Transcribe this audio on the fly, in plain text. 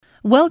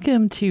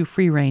Welcome to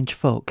Free Range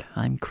Folk.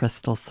 I'm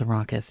Crystal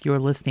Sarakas. You're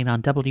listening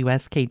on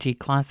WSKG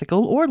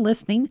Classical or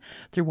listening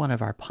through one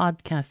of our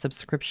podcast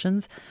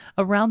subscriptions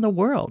around the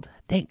world.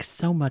 Thanks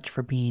so much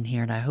for being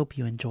here, and I hope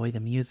you enjoy the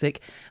music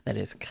that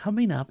is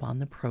coming up on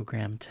the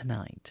program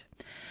tonight.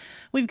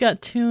 We've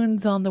got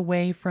tunes on the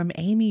way from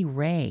Amy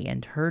Ray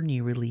and her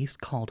new release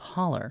called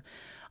Holler.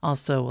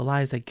 Also,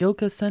 Eliza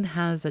Gilkison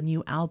has a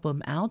new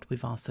album out.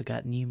 We've also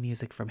got new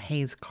music from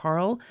Hayes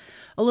Carl,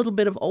 a little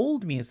bit of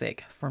old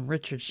music from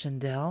Richard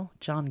Shindell,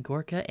 John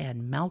Gorka,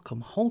 and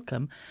Malcolm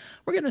Holcomb.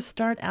 We're going to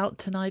start out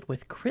tonight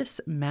with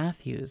Chris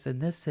Matthews, and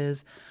this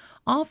is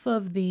off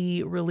of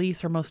the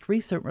release, or most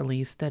recent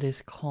release, that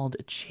is called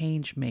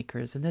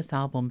Changemakers. And this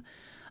album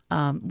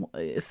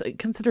is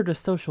considered a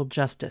social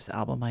justice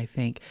album, I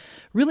think.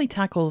 Really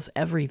tackles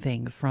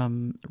everything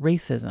from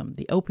racism,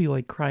 the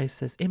opioid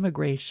crisis,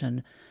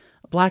 immigration,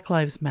 Black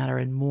Lives Matter,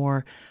 and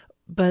more.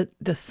 But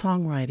the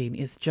songwriting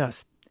is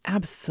just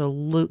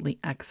absolutely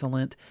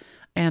excellent.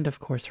 And of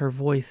course, her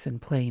voice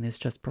and playing it's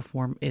just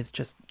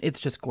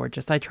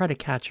gorgeous. I try to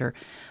catch her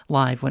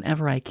live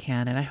whenever I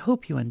can, and I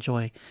hope you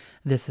enjoy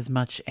this as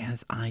much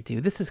as I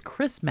do. This is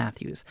Chris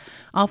Matthews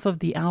off of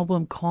the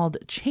album called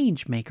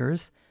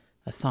Changemakers,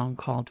 a song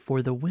called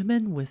For the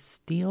Women with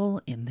Steel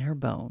in Their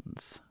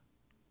Bones.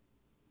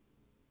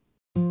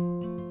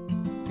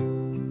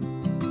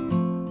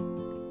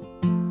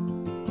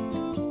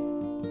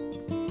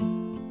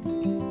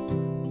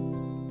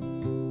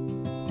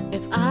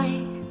 If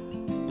I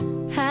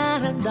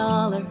had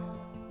 $1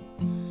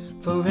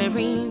 for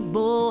every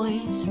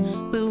boys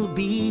will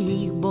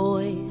be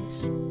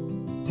boys,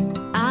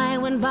 I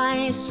would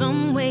buy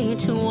some way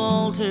to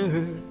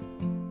alter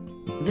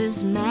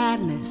this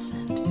madness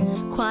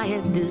and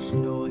quiet this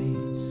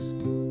noise.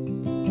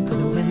 For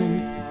the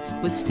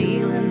women with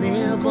steel in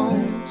their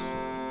bones,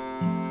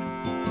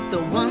 the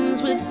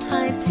ones with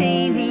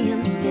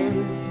titanium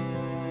skin,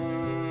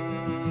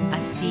 I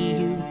see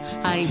you,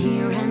 I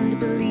hear and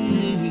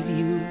believe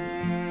you.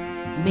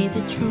 May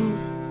the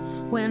truth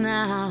win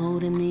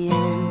out in the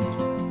end.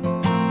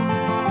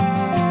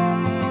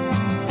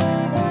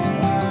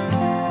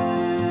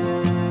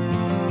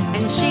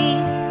 And she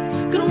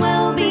could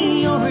well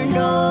be your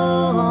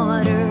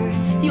daughter,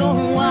 your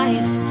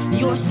wife,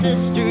 your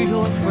sister,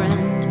 your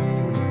friend.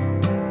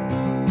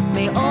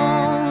 May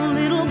all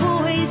little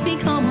boys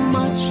become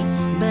much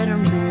better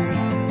men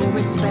who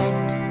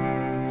respect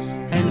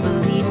and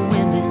believe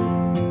women.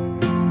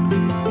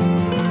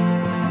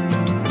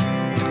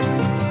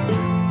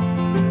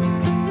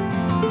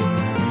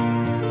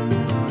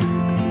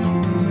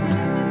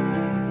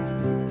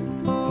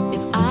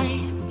 If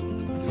I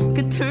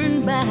could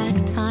turn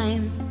back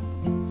time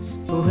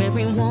for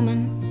every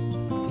woman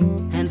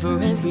and for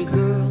every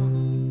girl,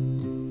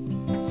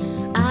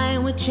 I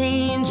would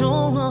change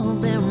all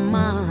of their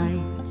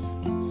minds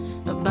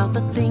about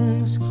the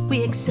things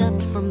we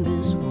accept from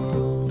this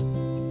world.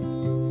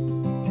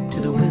 To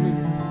the women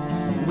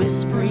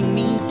whispering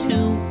me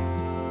too,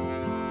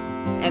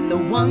 and the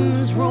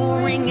ones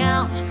roaring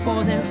out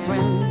for their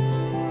friends,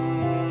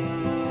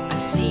 I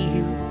see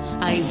you,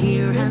 I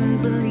hear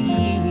and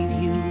believe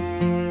you.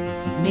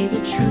 May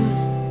the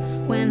truth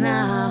win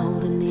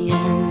out in the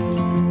end.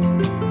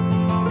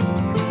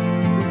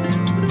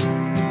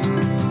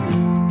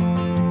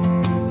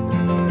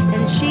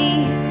 And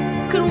she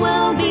could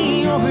well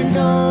be your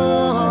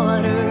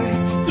daughter,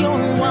 your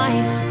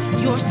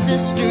wife, your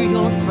sister,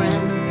 your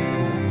friend.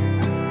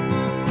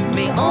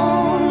 May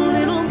all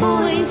little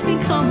boys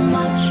become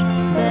much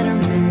better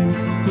men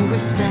who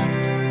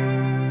respect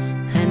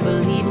and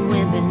believe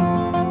women.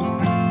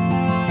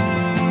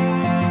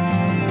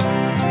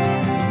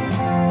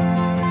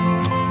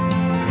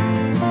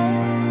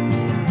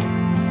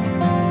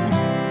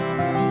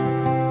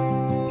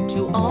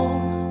 To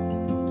all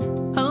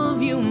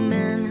of you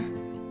men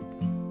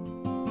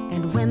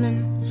and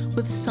women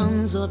with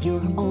sons of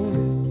your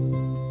own,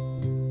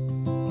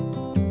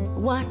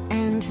 what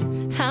and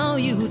how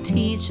you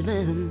teach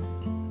them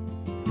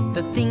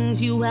the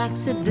things you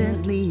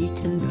accidentally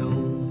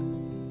condone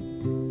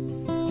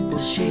will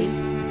shape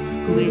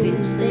who it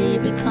is they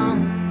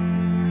become.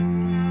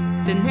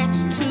 The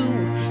next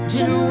 2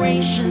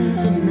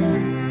 generations of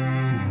men,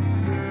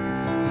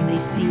 when they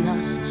see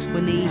us,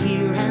 when they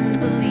hear and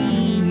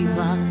believe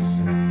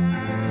us,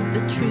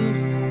 the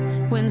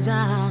truth wins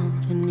out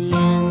in the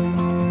end.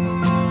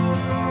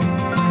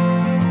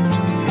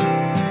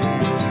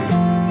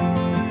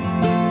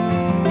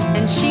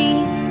 And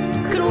she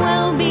could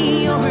well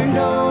be your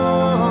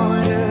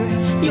daughter,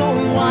 your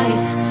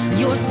wife,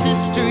 your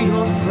sister,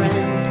 your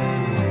friend.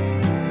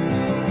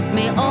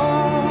 May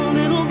all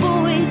little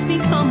boys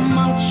become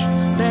much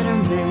better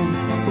men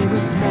who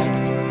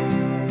respect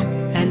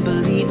and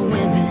believe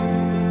women.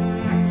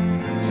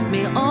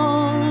 May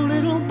all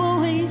little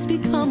boys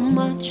become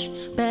much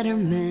better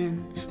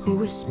men who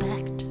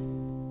respect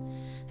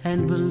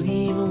and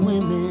believe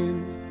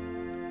women.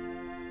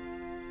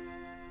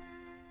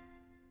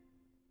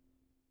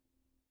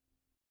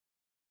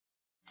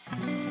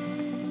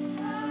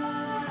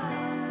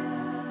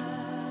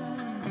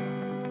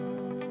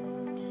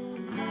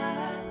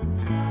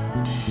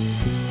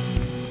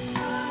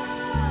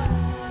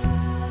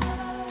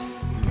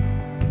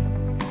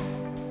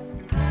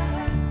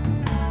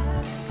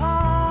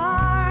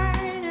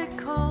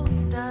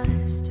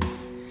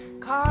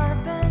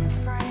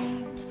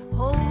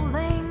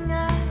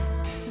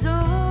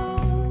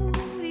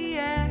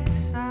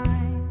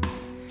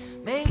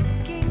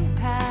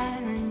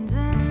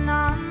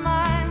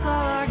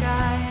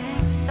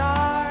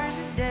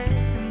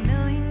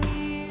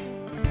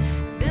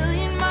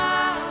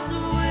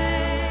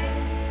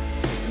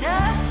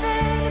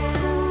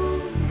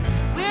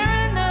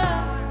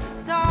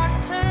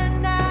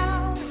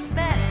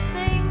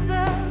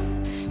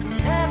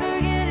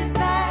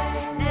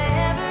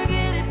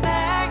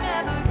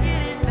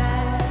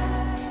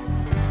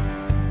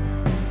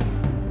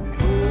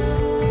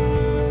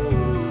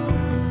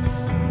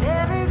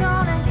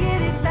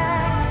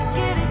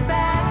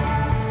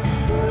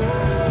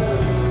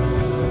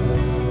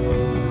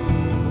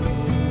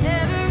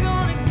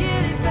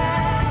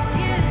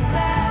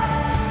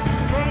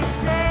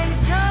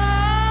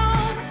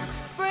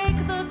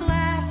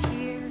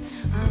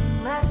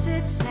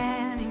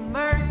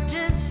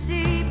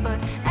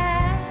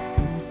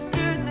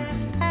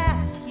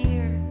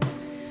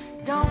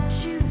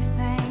 you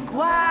think?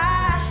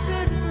 Why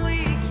shouldn't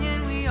we?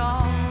 Can we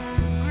all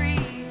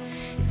agree?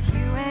 It's you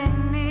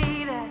and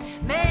me that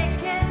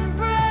make and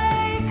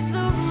break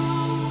the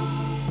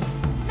rules.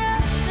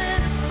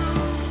 Nothing to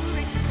prove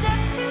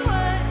except to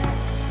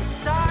us.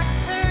 Start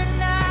turn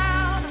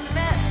now to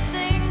mess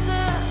things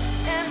up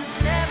and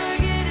never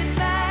get it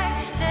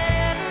back.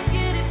 Never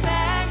get it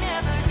back.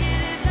 Never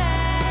get it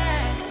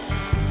back.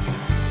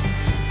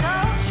 So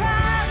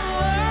try the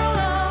world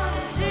on,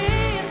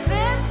 see if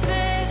it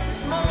fits.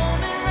 This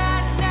moment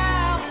right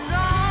now is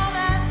all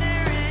that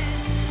there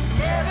is.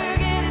 Never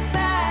get it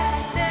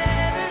back,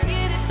 never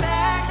get it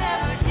back,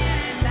 never get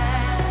it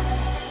back.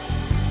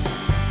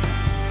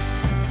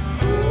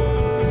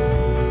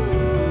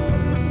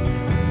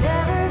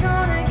 Never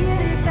gonna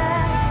get it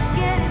back,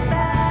 get it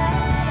back.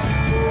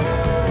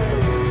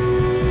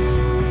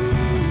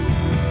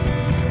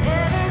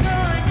 Never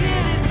gonna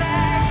get it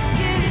back,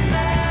 get it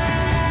back.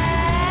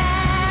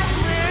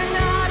 We're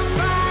not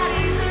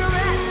bodies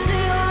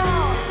arrested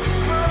all.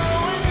 Grow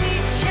and we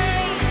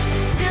change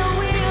till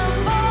we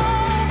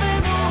evolve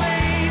in the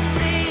way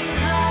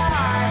things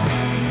are.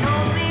 Can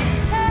only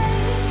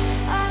take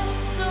us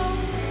so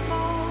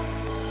far.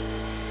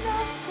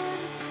 Nothing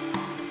to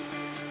prove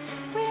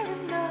we're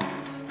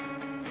enough.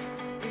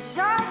 It's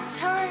our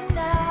turn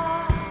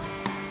now,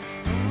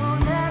 and we'll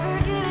never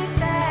get it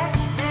back.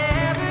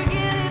 Never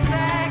get it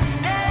back.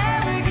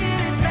 Never get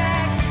it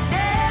back.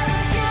 Never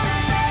get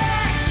it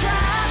back.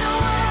 Try the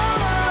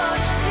world on,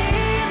 see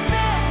if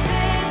it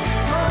fits.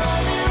 This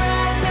moment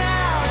right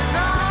now is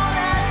all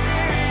that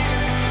there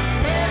is.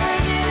 Never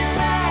get it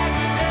back.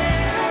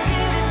 Never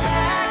get it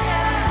back.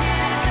 Never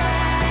get it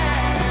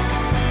back.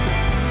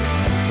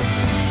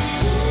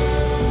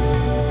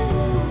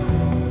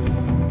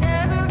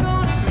 Never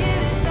gonna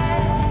get it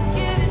back.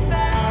 Get it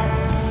back.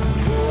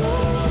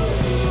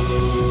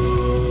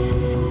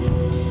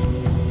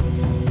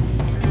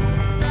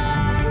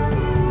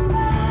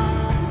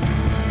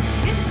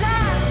 It's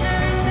our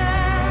turn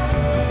now.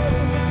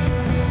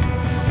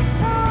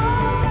 It's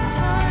our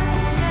turn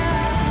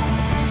now.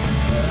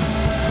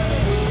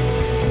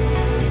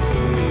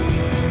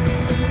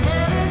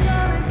 Never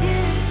gonna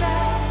get it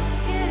back,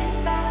 get it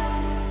back.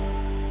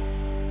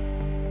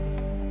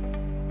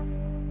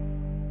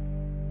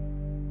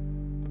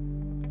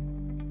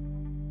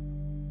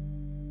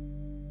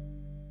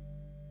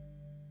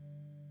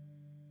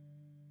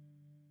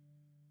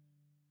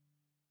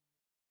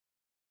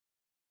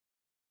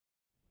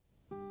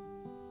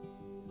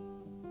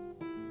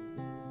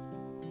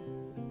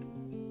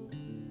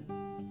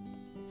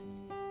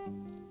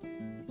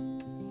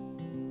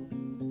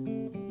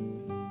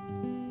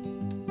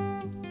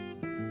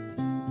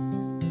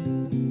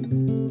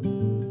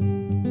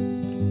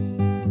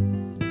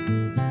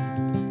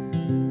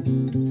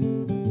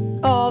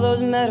 All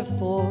those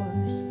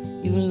metaphors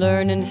you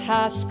learned in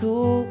high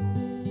school,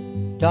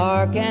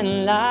 dark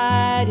and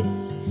light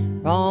is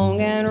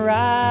wrong and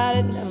right,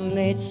 it never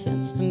made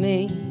sense to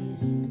me.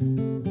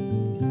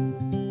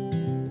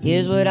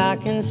 Here's what I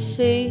can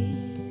see.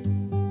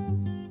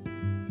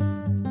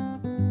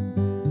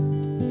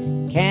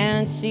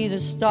 Can't see the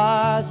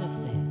stars if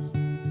there's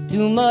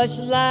too much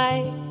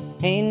light.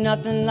 Ain't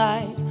nothing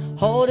like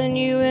holding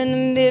you in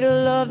the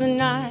middle of the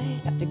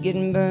night after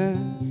getting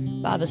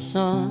burned by the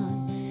sun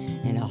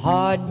and a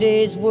hard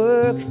day's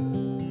work.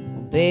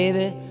 Well,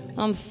 baby,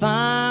 I'm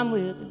fine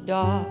with the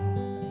dark.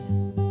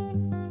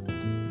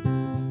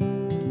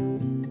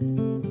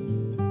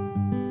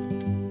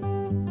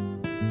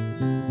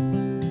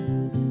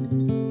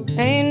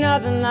 Ain't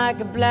nothing like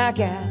a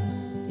blackout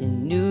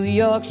in New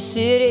York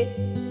City.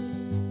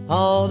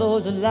 All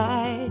those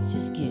lights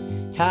just get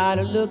tired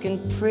of looking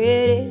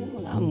pretty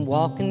when I'm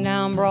walking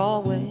down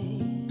Broadway.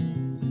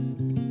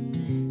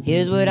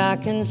 Here's what I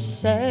can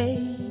say.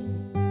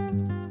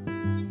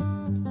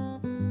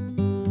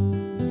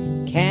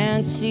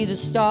 Can't see the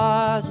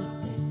stars if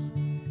there's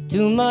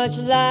too much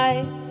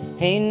light.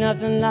 Ain't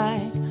nothing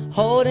like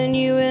holding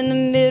you in the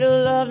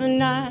middle of the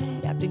night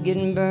after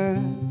getting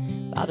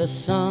burned by the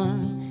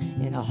sun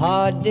in a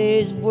hard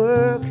day's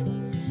work.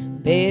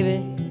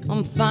 Baby,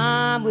 I'm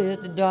fine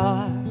with the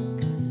dark.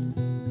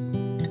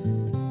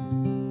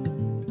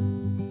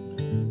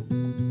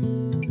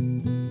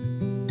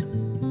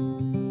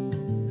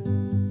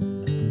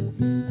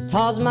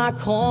 Tossed my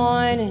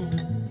coin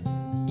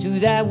into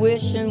that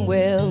wishing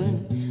well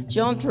and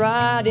jumped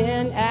right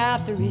in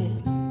after it.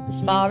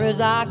 As far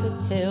as I could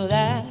tell,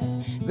 that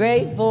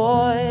great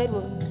void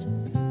was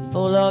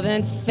full of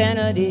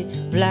infinity,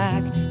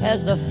 black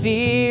as the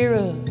fear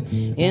of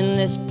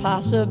endless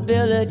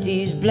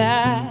possibilities,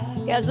 black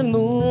as the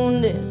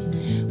moonless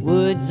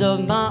woods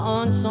of my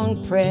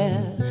unsung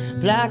prayer,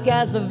 black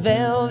as the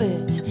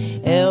velvet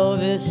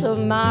Elvis of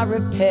my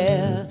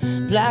repair,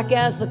 black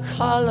as the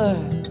color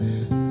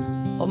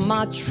of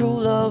my true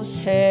love's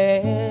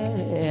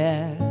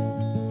hair.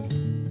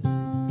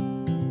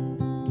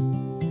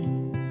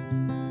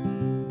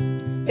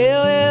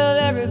 Well,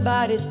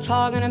 everybody's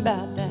talking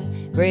about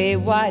that great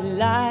white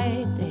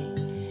light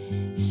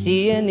they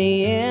see in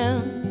the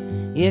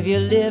end if you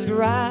lived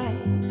right.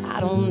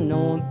 don't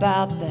know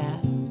about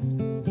that,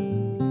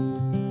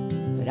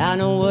 but I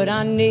know what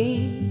I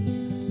need.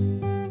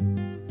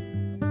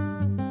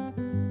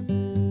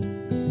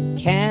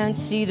 Can't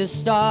see the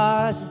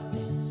stars if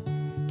there's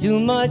too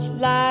much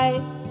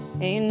light.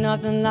 Ain't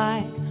nothing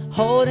like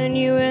holding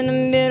you in the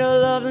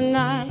middle of the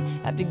night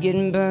after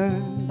getting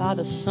burned by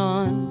the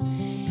sun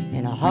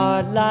in a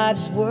hard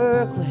life's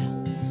work.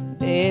 Well,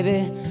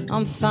 baby,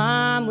 I'm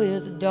fine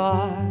with the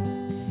dark.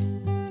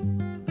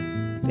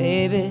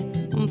 Baby,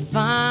 I'm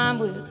fine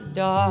with the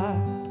dark.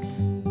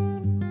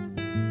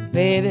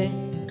 Baby,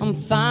 I'm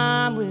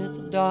fine with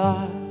the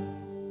dark.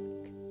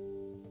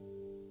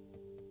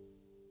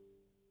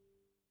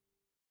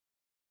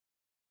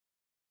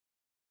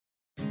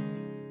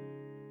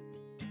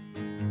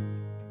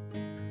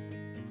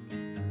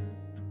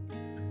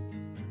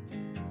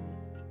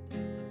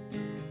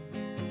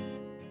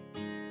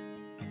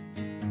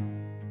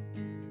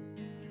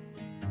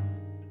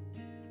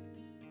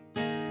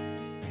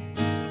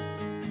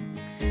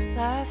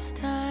 Last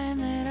time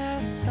that I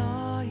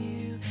saw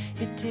you,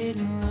 it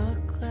didn't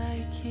look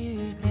like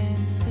you'd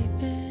been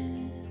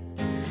sleeping,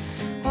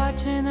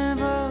 watching the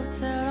boats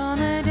out on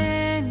the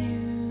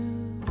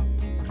Danube,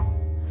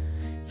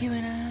 you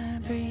and I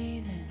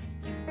breathing.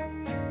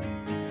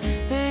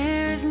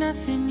 There's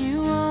nothing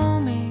you owe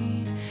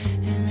me,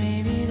 and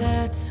maybe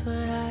that's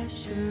what I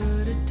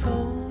should have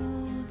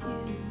told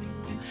you.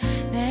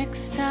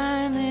 Next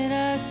time that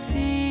I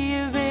see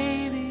you,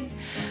 baby,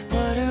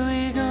 what are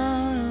we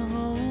gonna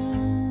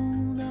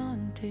hold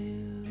on to?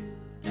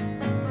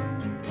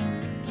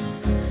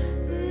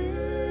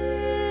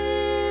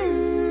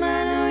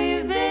 I know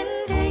you've been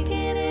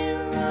taking it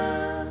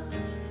rough.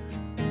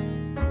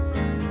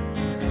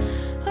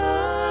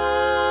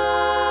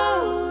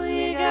 Oh,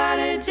 you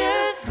gotta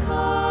just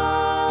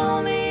call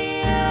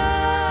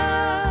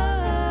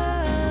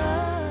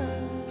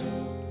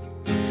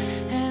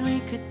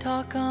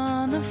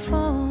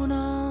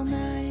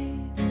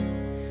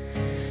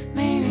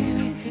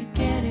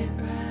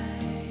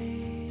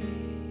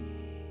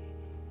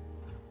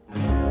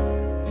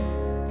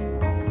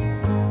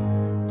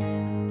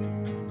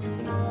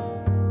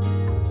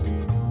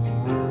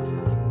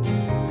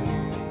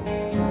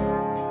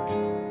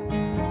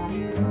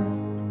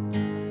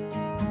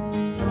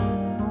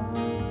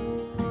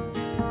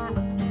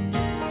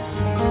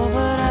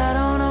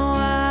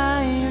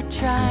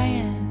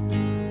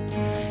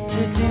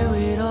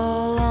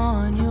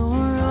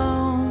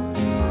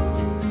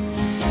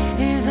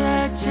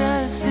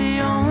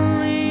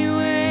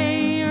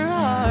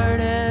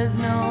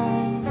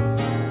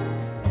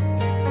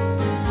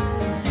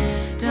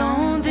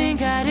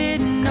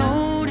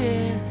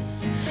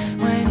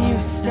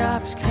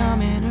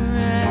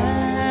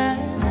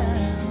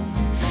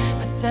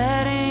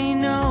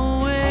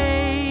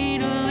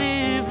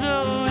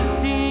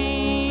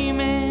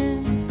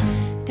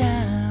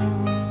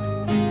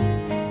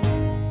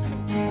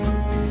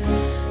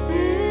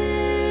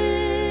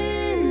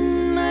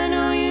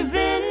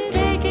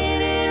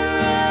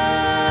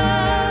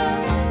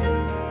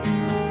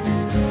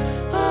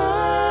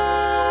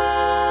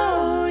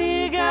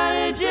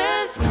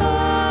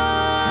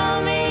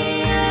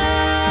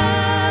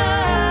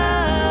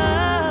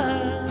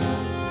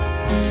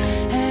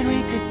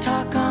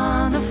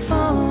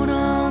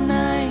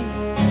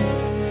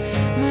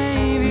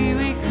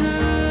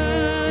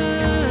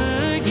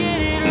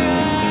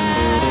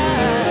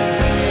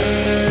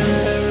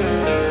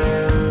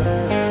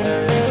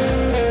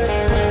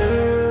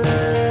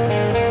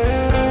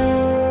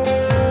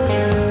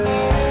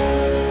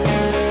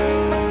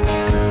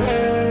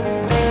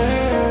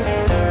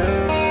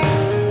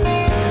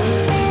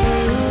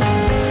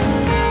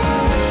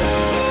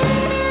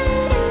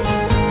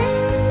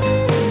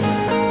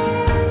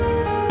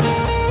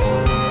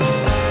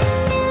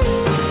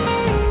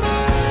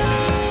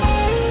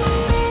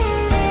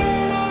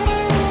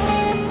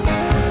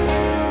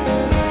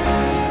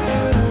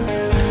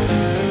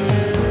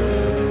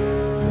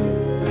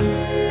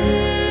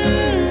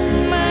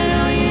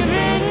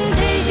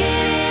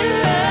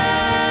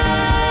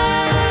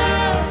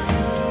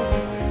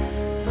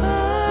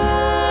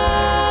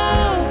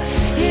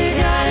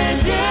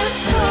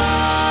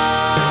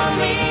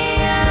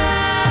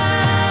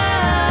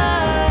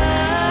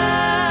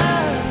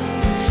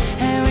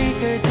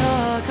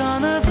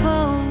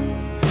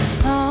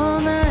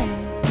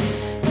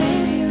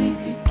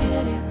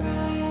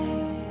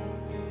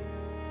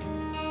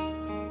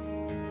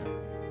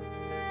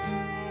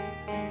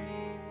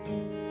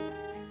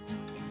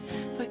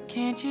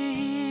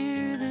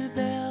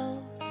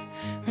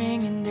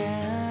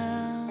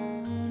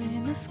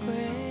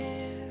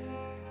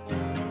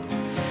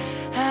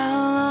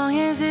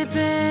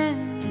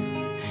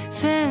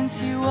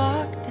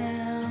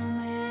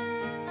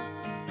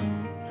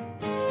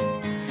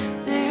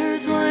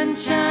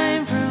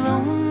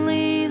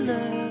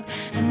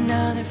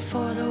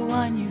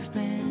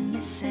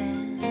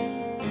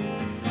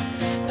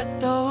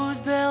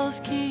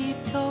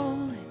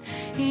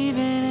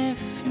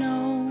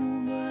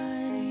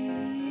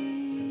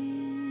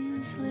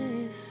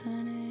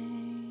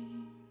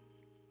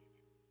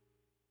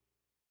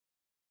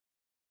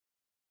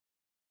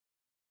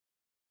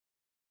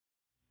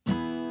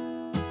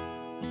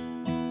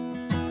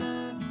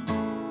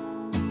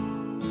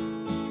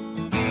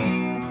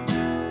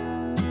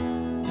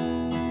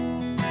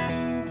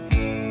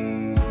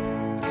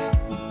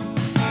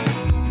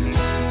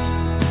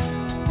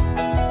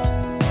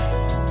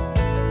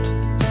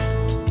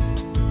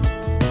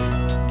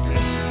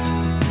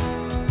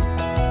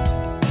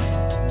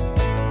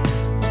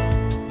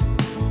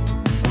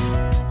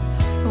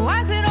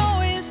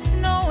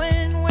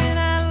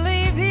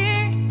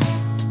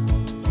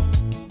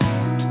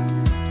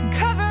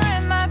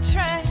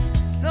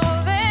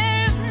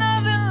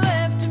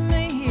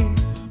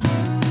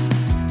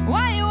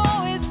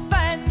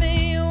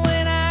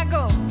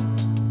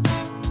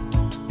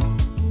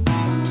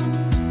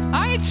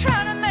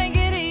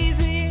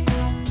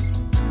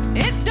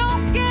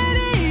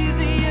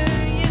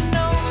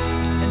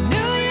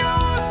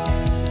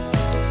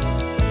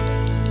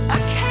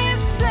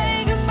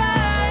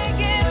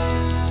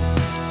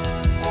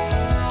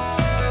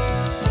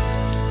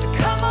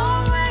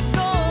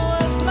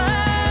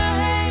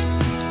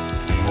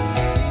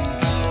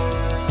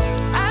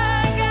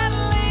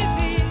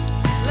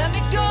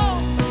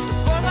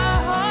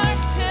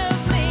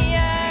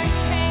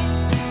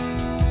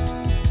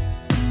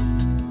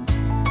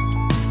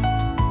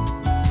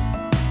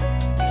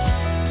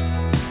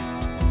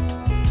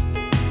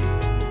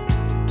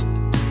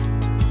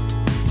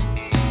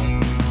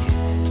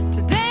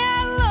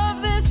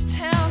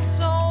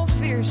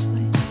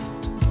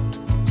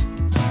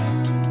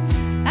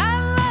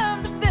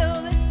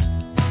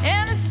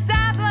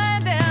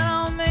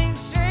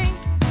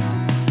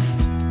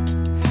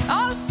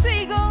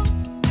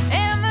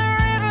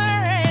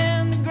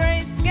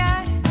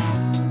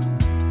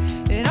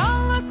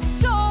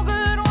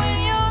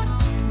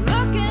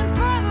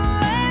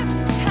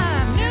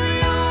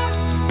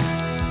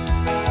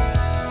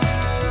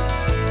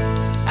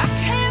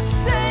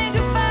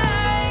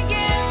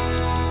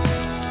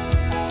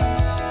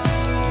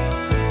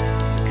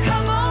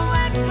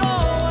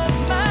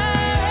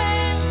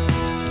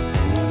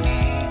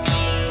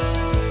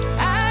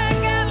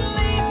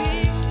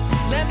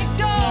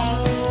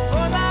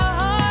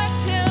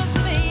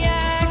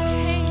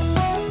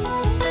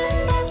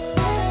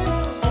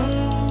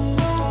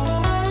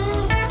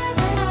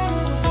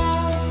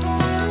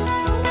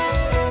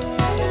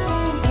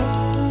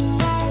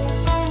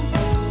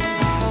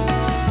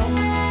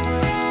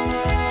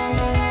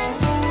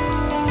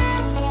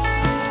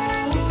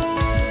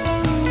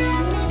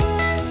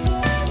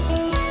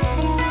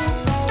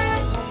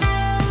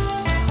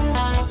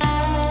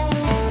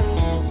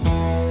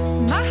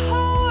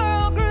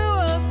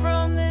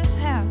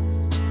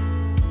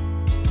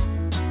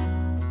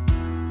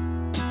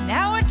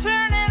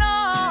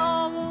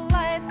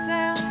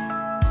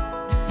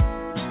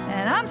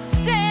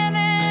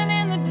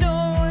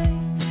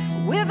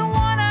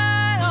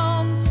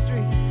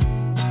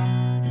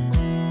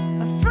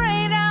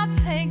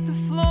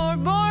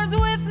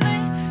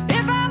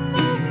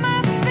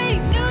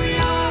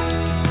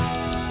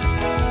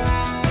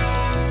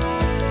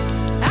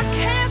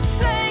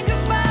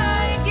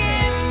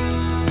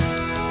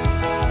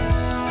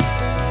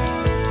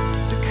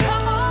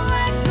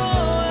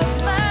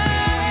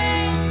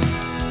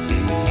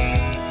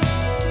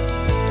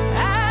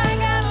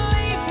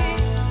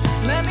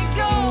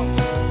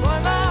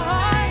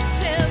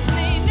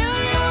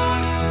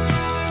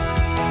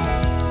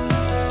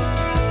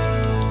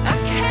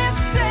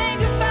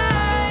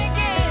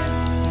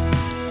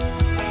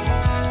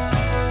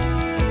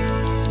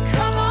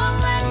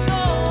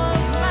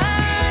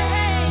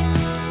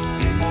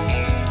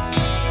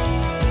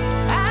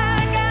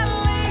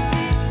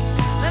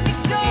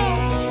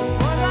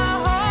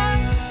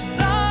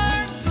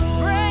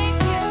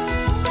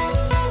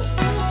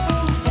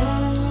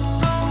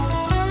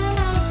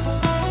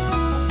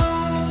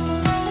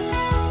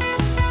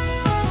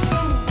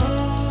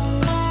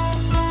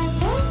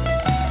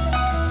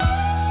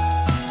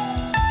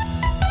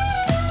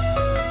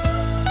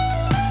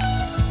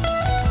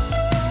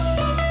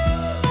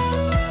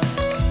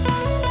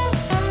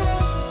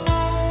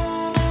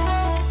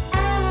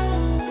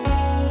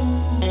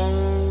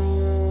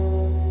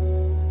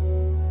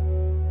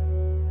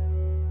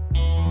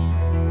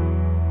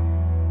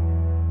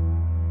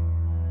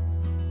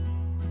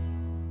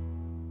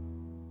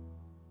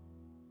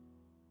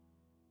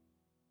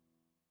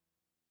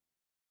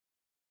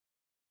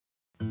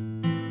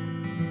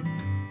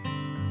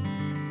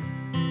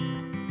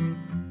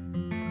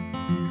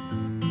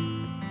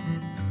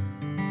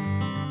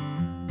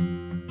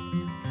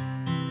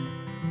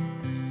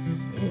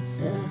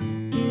It's a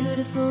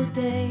beautiful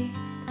day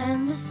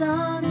and the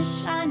sun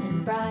is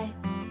shining bright.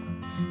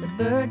 The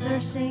birds are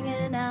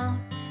singing out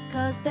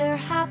 'cause they're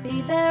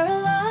happy they're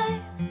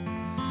alive.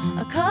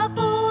 A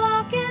couple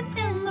walking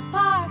in the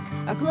park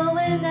are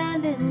glowing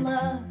and in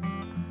love.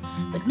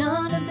 But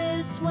none of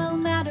this will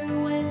matter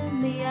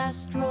when the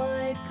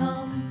asteroid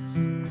comes.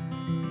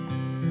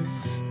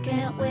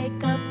 Can't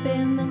wake up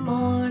in the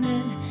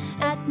morning,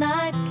 at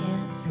night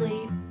can't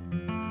sleep.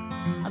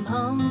 I'm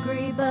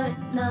hungry but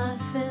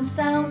nothing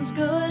sounds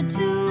good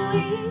to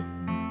eat.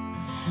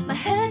 My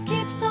head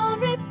keeps on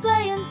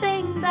replaying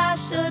things I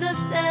should have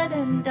said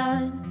and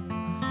done.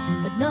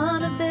 But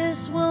none of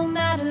this will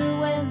matter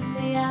when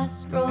the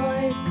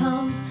asteroid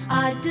comes.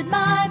 I did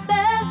my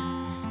best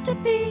to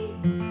be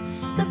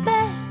the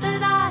best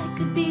that I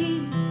could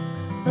be,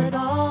 but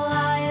all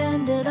I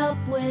ended up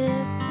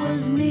with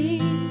was me.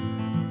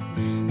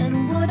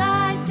 And what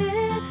I did,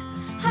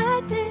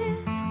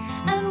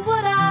 and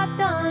what I've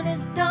done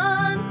is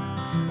done.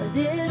 But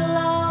it'll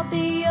all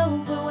be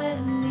over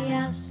when the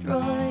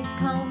asteroid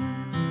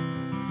comes.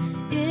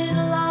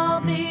 It'll all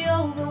be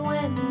over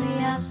when the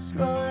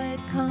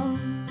asteroid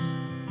comes.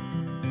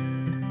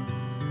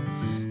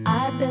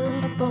 I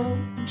built a boat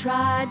and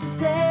tried to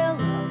sail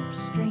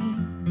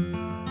upstream.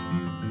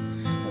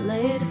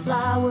 Laid a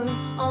flower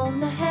on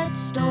the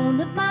headstone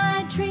of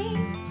my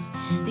dreams.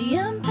 The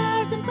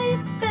empires that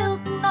we've built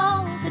and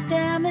all the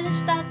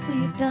damage that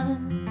we've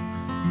done.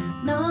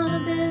 None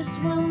of this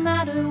will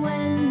matter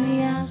when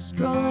the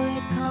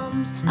asteroid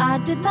comes. I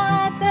did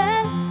my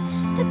best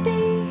to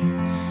be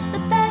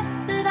the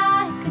best that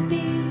I could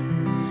be,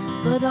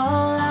 but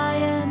all I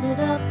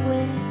ended up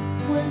with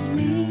was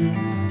me.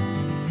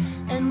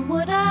 And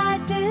what I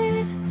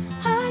did,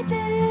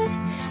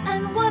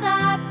 and what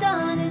I've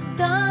done is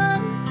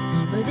done.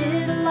 But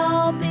it'll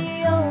all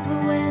be over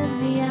when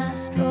the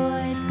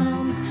asteroid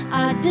comes.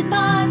 I did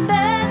my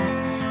best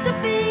to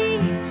be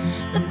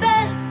the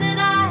best that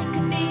I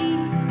could be,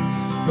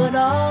 but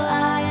all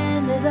I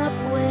ended up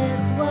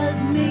with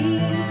was me.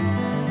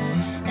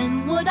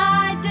 And what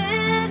I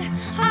did,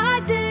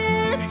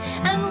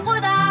 and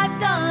what I've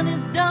done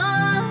is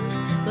done.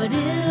 But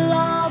it'll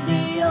all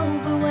be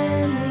over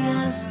when the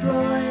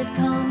asteroid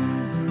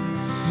comes.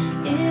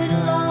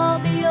 It'll all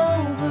be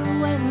over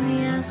when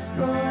the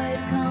asteroid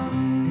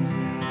comes.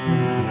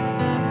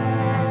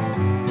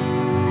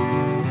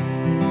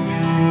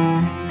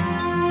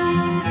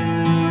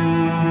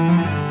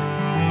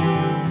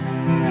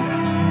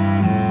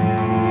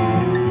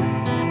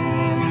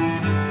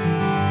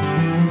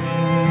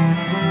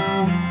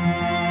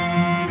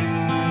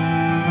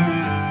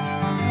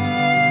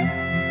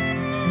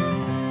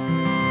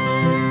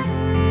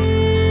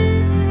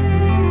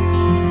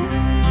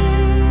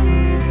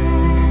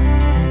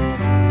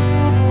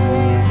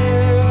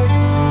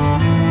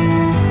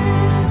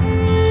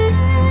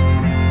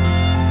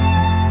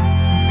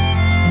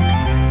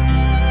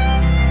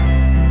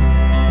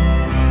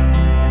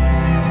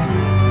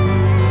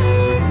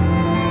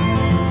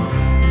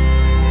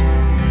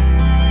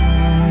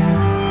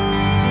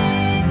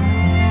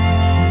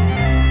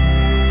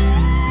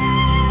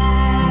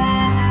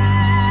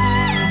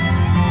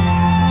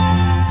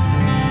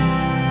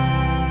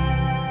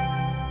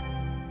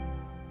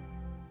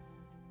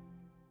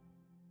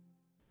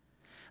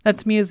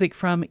 That's music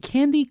from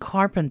Candy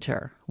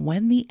Carpenter,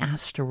 When the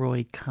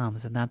Asteroid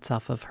Comes, and that's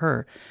off of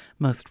her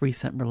most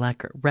recent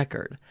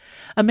record.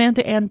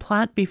 Amanda Ann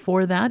Platt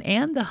before that,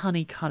 and the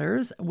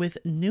Honeycutters with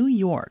New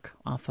York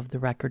off of the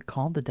record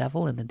called The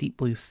Devil in the Deep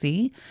Blue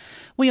Sea.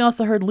 We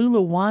also heard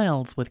Lula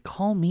Wilds with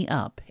Call Me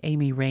Up,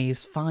 Amy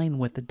Ray's Fine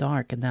with the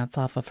Dark, and that's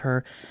off of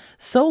her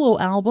solo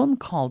album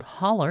called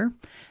Holler.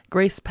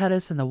 Grace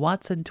Pettis and the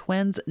Watson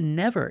Twins,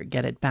 Never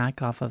Get It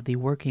Back off of the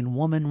Working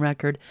Woman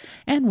record.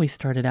 And we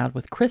started out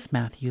with Chris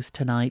Matthews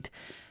tonight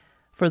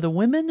for the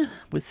Women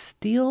with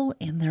Steel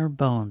in Their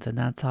Bones, and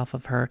that's off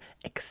of her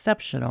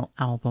exceptional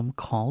album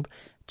called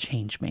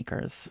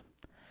Changemakers.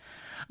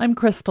 I'm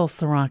Crystal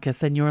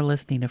Sarakas, and you're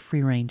listening to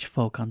Free Range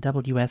Folk on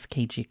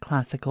WSKG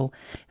Classical,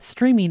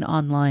 streaming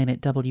online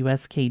at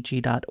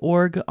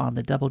WSKG.org, on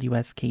the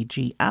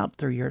WSKG app,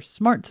 through your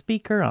smart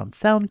speaker, on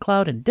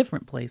SoundCloud, and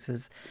different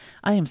places.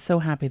 I am so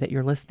happy that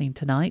you're listening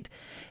tonight.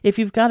 If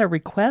you've got a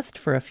request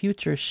for a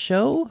future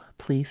show,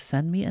 please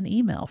send me an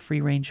email,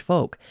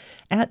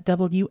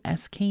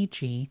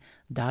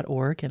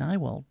 freerangefolk@WSKG.org, and I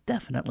will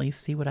definitely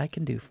see what I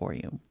can do for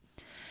you.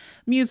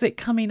 Music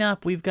coming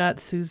up, we've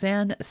got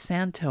Suzanne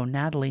Santo,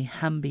 Natalie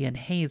Hemby, and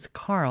Hayes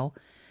Carl.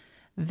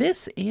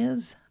 This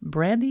is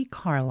Brandi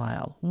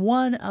Carlile,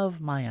 one of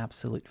my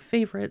absolute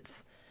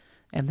favorites,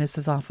 and this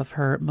is off of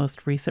her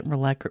most recent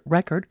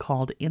record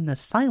called In the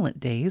Silent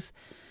Days,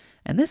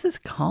 and this is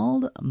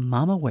called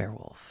Mama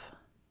Werewolf.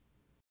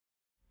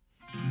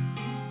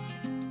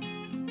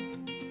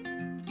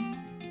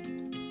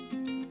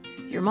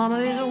 Your mama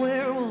is a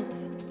werewolf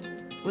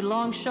with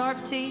long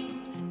sharp teeth.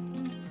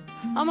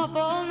 I'm up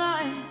all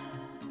night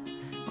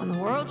when the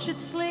world should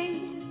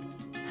sleep.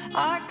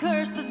 I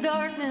curse the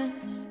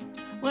darkness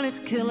when it's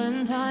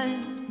killing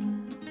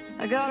time.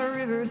 I got a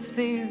river of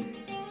fear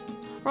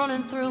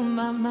running through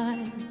my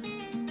mind.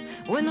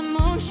 When the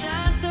moon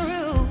shines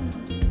through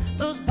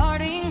those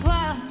parting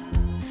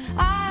clouds,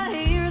 I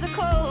hear the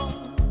cold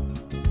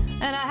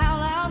and I howl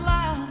out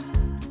loud.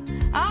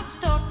 I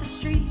stalk the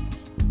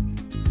streets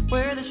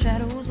where the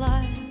shadows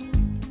lie,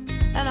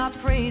 and I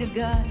pray to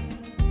God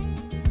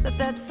that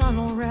that sun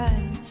will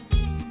rise.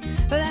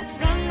 But that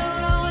sun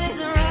don't always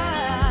rise.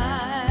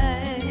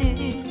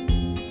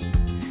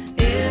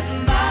 If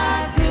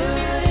my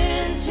good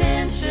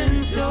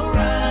intentions go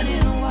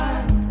running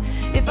wild,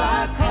 if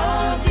I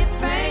cause you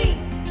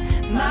pain,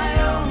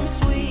 my own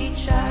sweet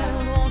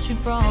child, won't you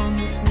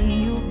promise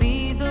me you'll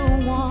be the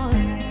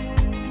one,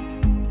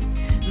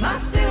 my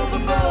silver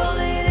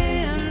bullet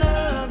in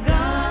the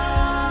gun.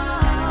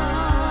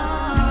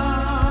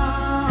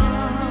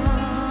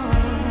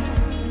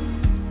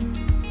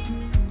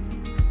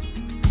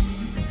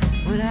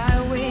 When I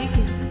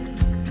awaken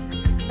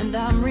and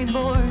I'm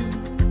reborn,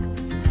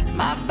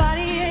 my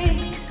body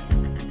aches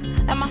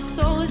and my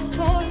soul is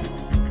torn.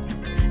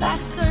 I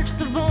search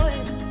the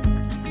void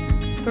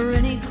for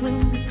any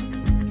clue,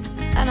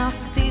 and I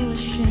feel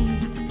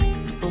ashamed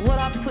for what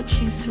I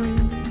put you through.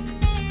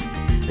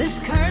 This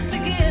curse a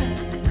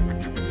gift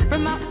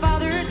from my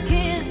father's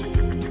kin.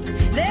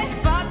 They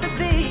fought the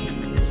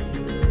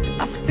beast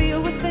I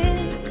feel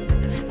within,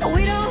 but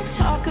we don't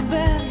talk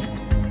about it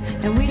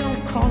and we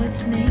don't call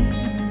its name.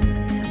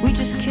 We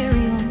just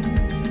carry on,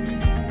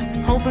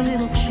 hoping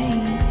it'll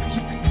change,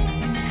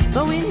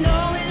 but we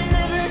know it'll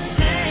never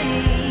change.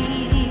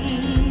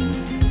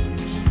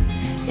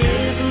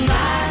 If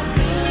my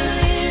good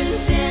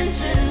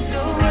intentions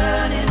go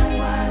running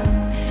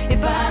wild,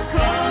 if I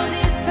cause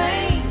it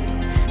pain,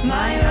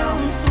 my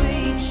own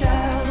sweet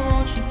child,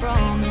 won't you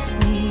promise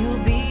me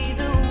you'll be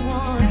the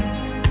one,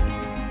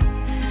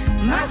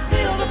 my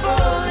silver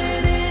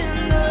bullet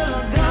in the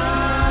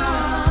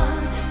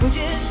gun? Would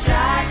you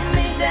strike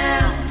me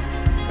down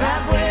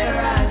right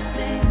where I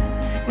stand?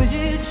 Would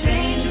you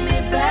change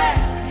me back,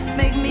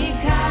 make me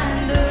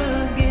kind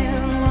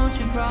again? Won't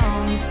you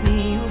promise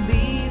me you'll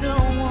be the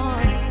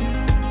one,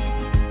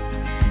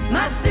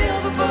 my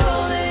silver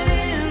bullet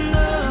in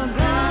the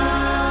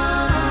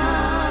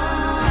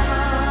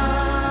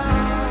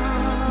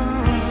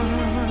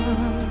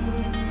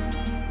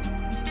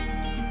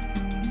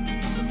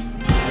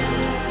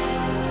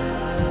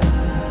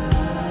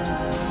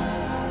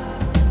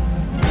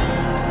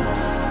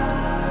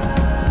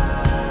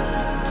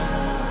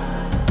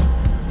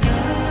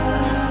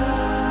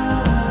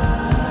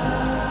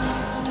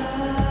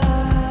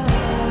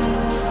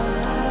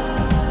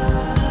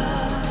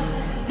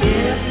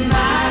If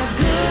my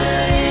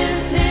good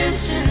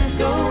intentions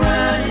go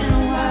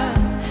running wild,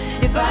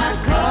 if I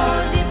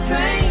cause you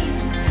pain,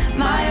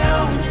 my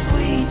own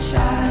sweet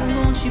child,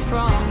 won't you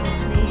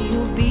promise me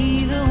you'll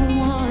be the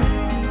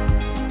one,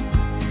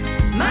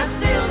 my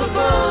silver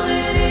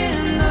bullet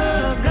in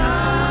the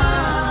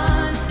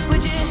gun?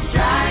 Would you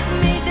strike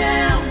me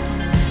down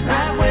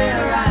right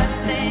where I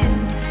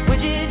stand?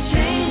 Would you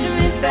change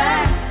me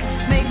back,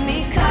 make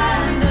me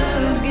kind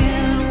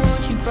again?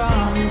 Won't you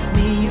promise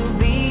me you'll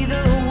be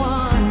the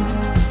one,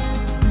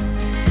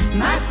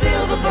 my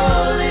silver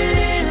bullet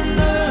in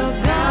the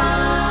gun?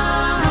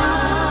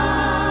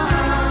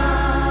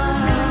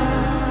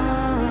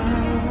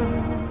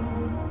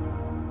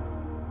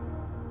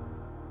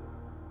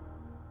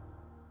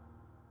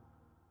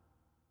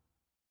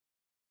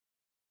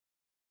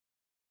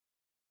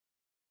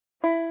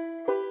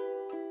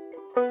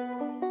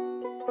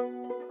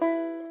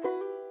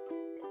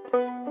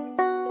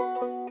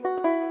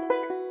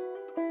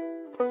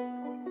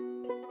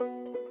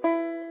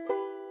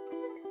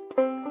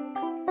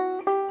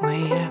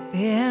 Way up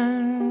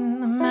in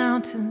the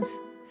mountains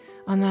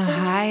on the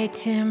high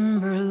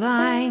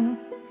timberline,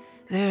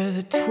 there's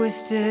a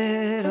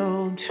twisted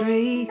old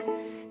tree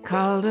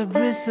called a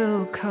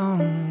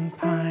bristlecone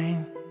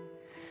pine.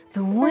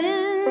 The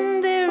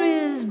wind there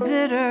is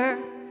bitter,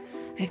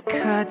 it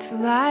cuts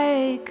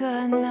like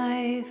a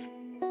knife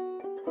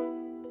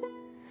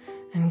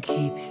and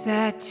keeps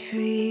that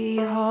tree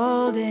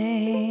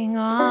holding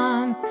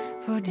on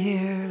for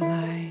dear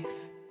life.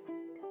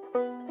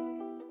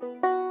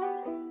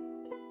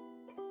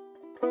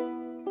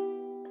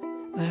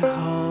 But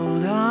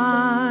hold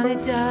on,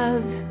 it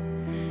does,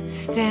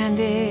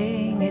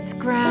 standing its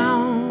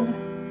ground,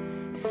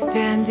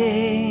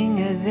 standing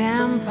as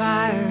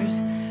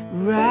empires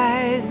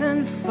rise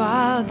and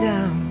fall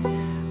down.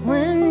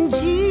 When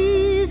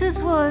Jesus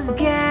was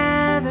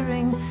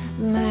gathering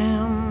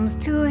lambs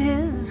to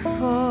his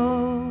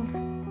fold,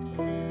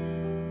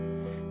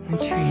 the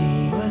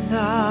tree was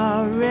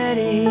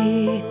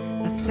already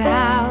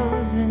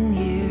 1,000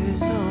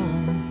 years old.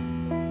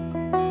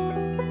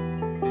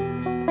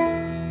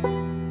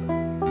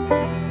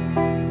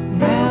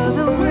 Now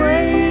the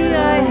way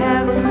I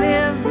have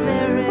lived,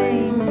 there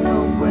ain't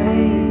no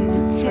way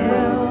to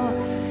tell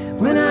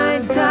when I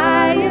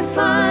die if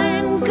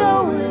I'm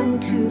going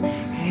to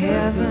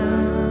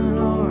heaven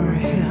or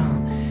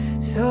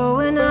hell. So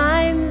when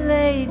I'm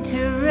laid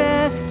to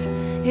rest,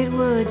 it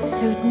would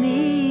suit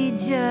me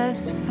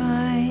just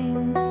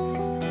fine.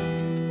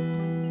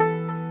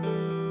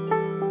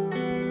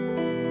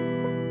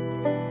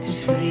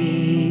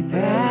 asleep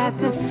at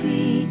the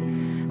feet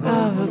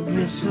of a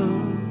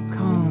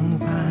bristlecone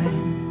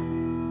pine.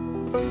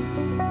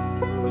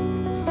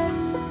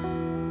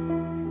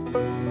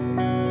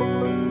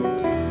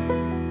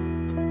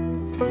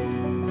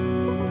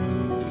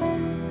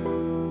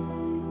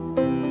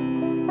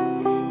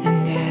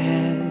 And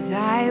as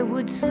I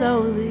would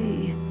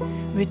slowly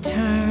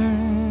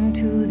return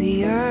to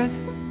the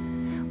earth,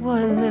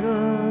 what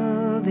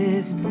little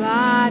this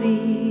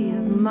body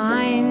of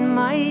mine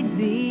might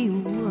be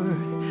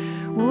worth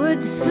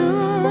would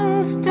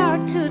soon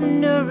start to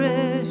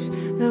nourish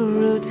the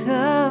roots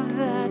of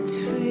that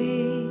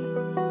tree,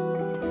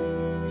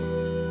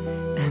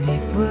 and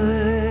it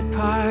would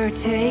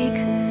partake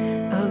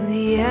of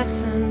the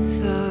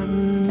essence of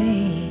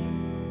me.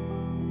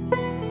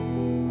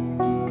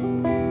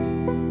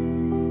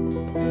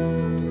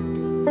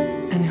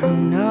 And who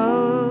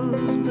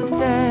knows but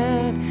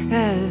that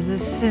as the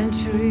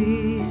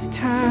centuries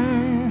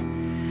turn,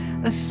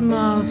 a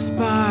small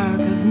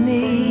spark of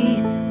me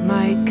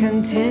might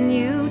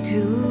continue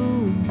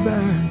to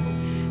burn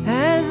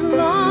as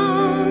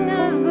long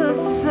as the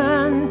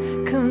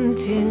sun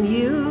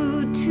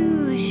continued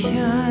to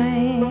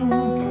shine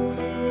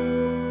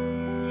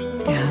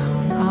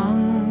down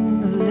on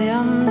the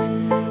limbs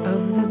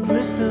of the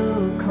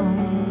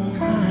bristlecone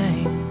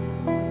pine.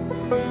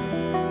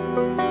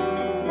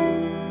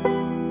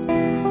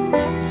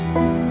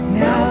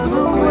 Now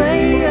the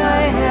way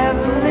I have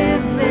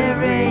lived,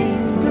 there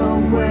ain't no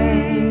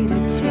way to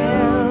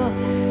tell.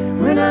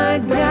 When I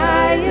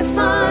die, if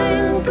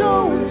I'm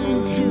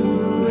going to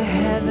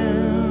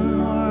heaven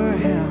or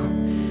hell,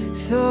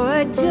 so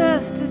I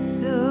just as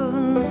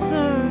soon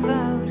serve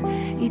out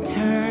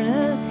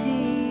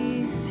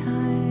eternity's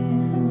time.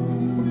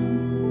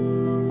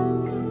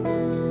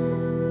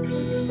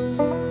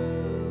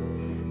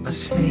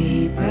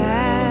 Asleep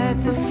at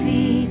the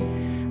feet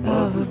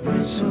of a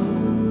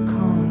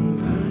bristlecone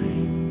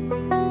pine.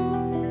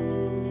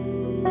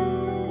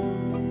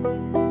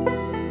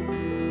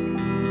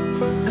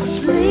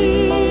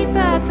 Asleep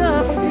at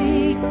the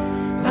feet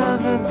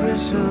of a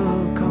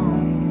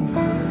bristlecone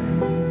pine.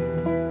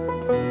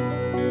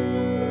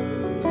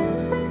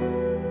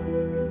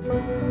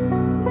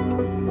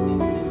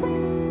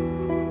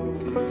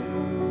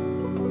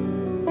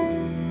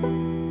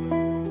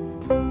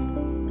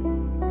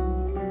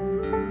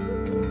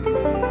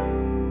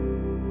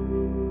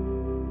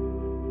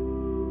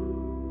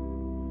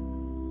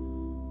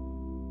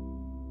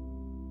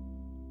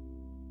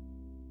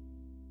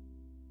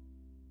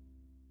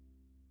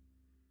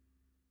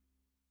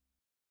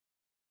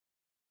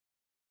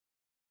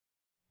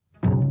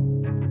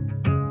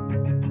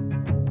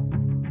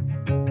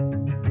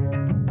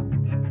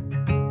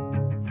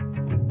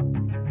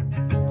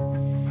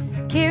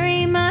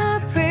 Carry my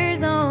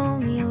prayers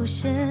on the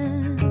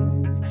ocean,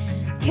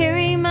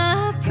 carry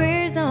my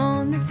prayers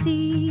on the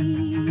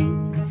sea.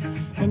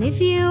 And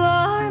if you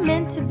are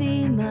meant to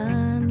be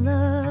mine,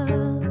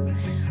 love,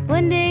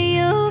 one day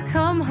you'll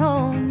come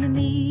home to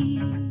me.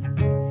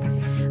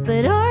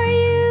 But are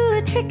you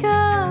a trick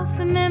of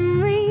the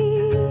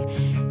memory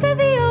that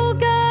the old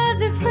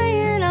gods are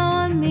playing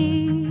on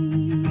me?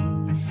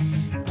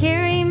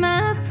 Carry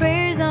my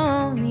prayers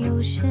on the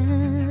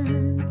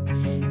ocean,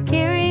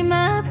 carry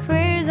my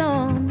prayers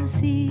on the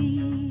sea.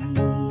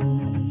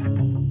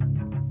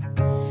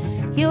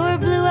 Your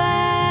blue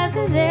eyes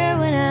are there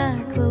when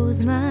I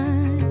close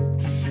mine.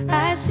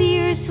 I see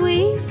your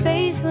sweet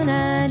face when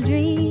I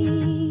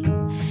dream.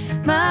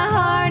 My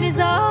heart is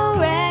all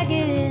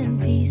ragged in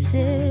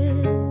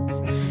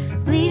pieces,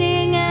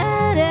 bleeding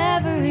at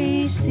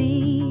every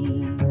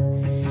seam.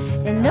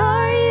 And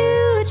are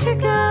you a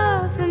trick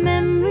of the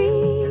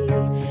memory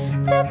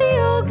that the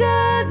old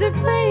gods are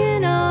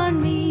playing on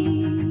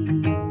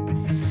me?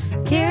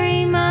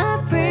 Carry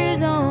my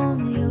prayers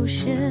on the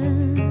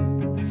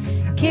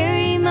ocean,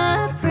 carry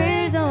my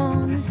prayers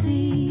on the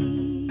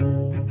sea.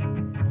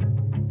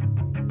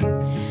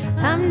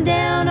 I'm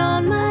down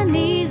on my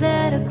knees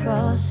at a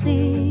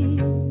crossing,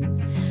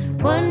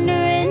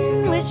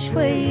 wondering which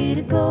way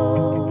to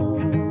go.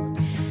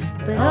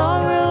 But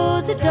all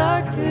roads are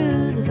dark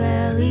through the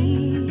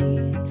valley,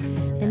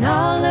 and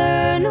I'll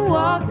learn to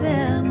walk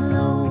them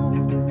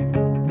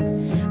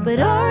alone. But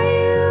are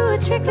you a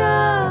trick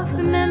of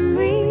the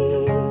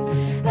memory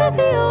that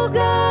the old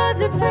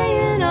gods are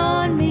playing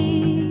on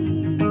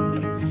me?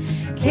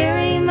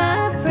 Carry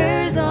my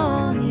prayers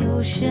on the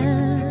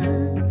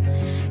ocean,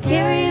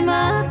 carry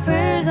my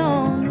prayers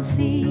on the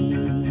sea.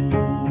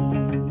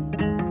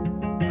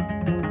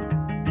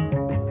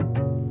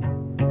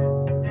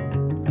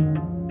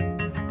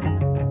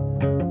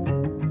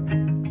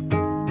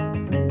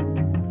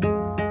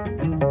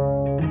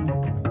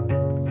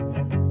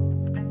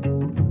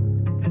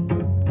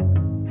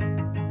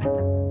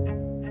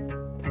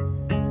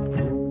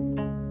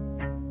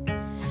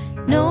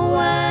 No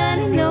wine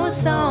and no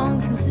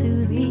song can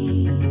soothe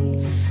me.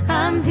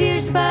 I'm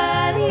pierced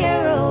by the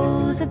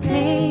arrows of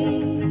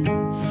pain.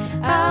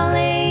 I'll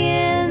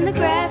lay in the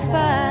grass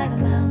by the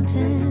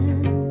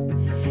mountain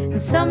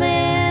and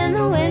summon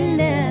the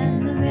wind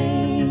and the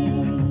rain.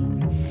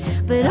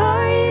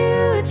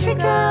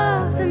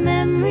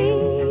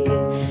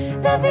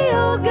 that the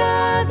old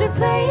gods are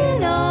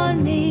playing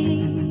on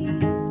me.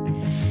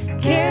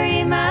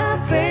 Carry my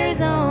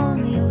prayers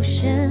on the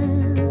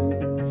ocean,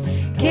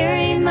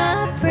 carry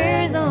my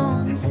prayers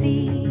on the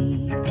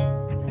sea,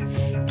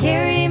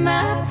 carry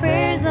my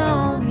prayers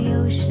on the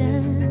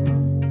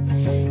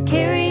ocean,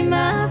 carry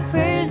my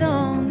prayers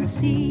on the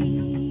sea.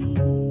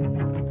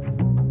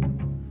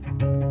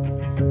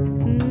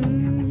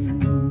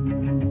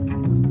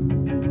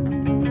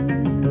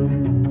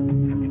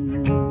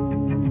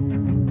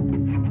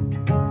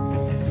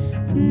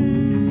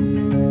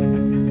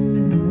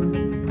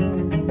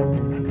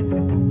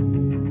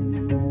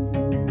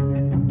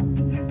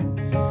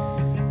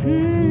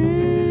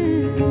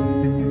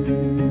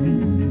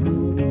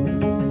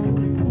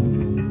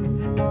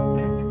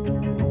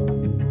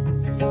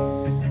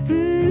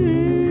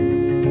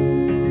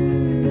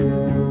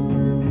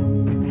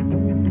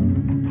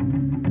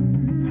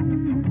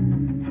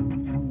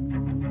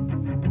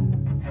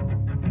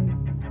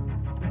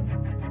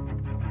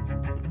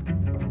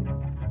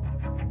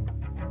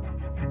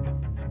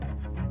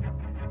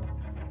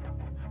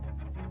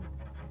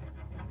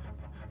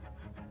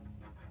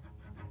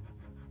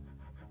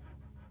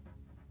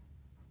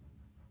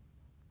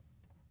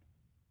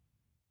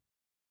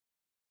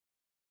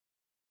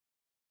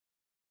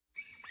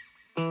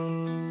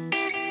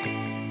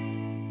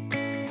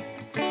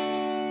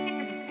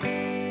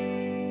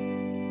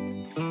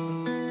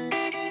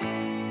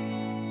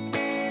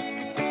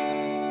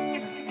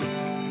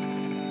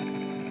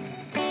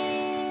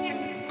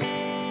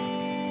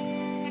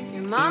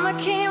 Mama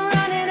came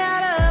running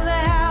out of the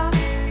house,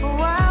 a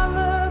wild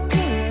look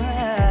in her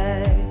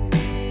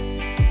eyes.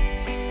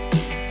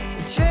 I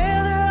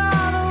trailed her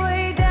all the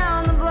way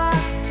down the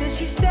block till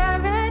she sat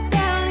right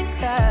down and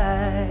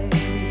cried.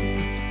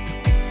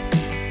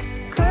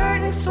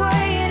 Curtains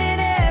swaying in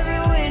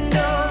every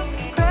window,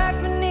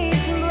 cracked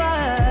Venetian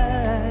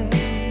blinds.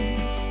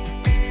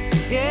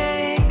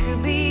 Yeah, it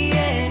could be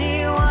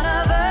any one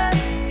of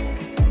us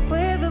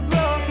with a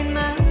broken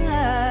mind.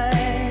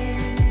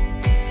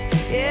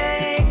 Yeah.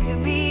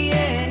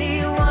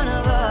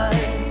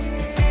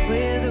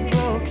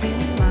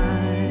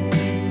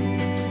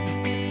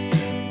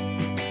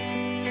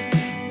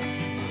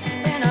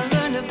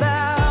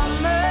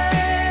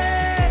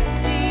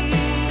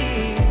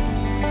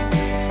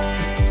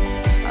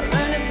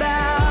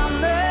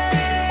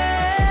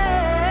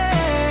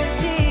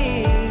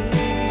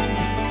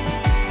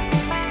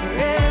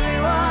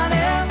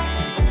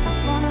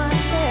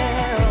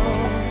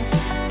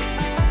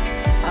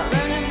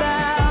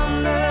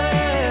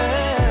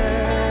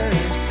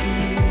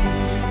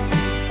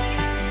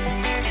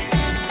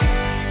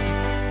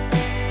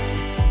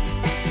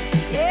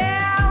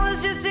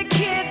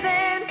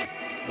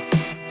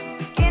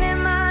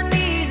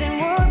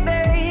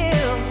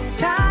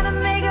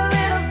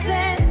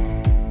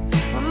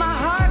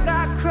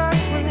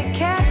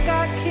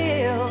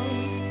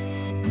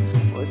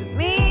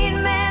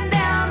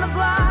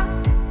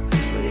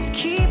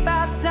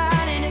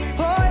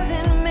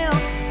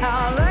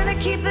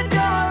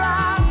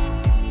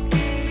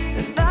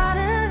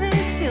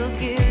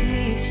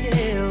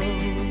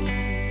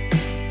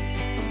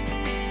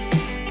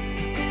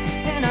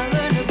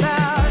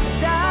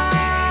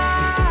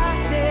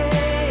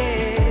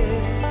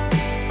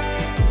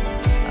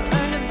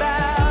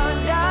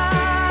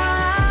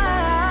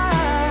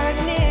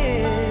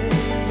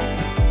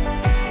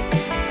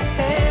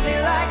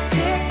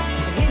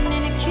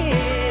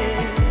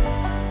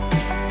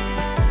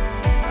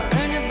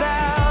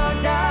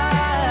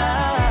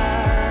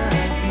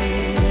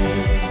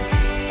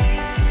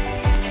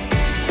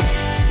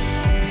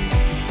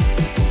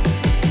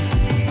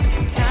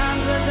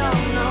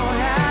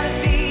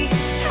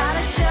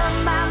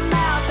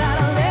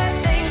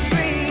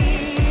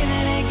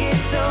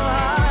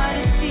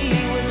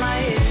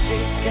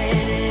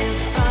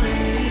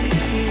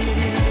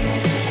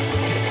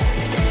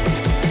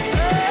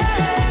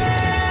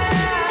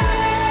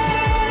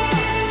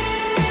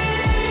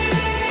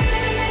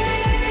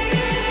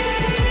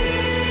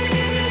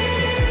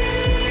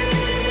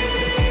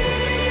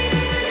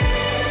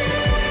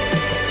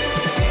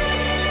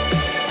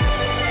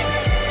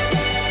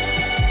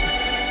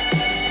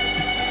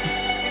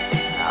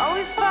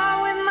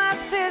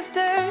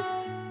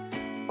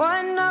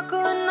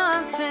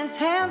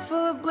 Hands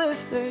full of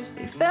blisters,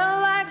 they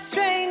felt like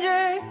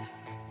strangers,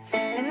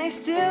 and they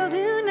still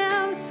do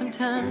now. But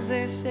sometimes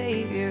they're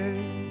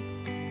saviors,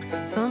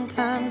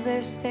 sometimes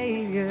they're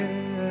saviors.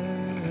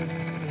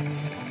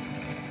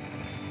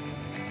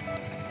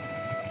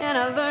 And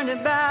I learned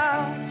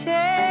about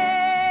changing.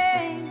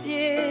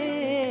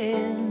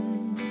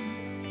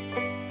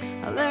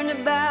 I learned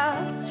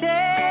about changing.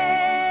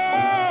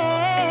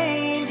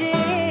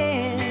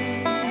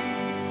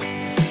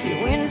 You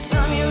win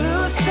some, you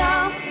lose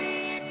some.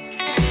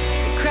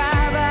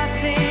 Cry about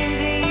things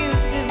that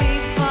used to be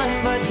fun,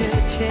 but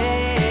you're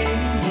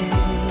changing.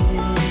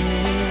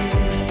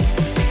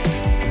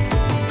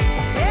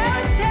 Yeah,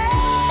 we're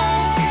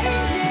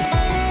changing.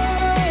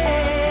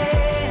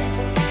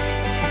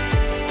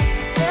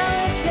 Yeah,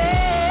 we're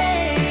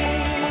changing.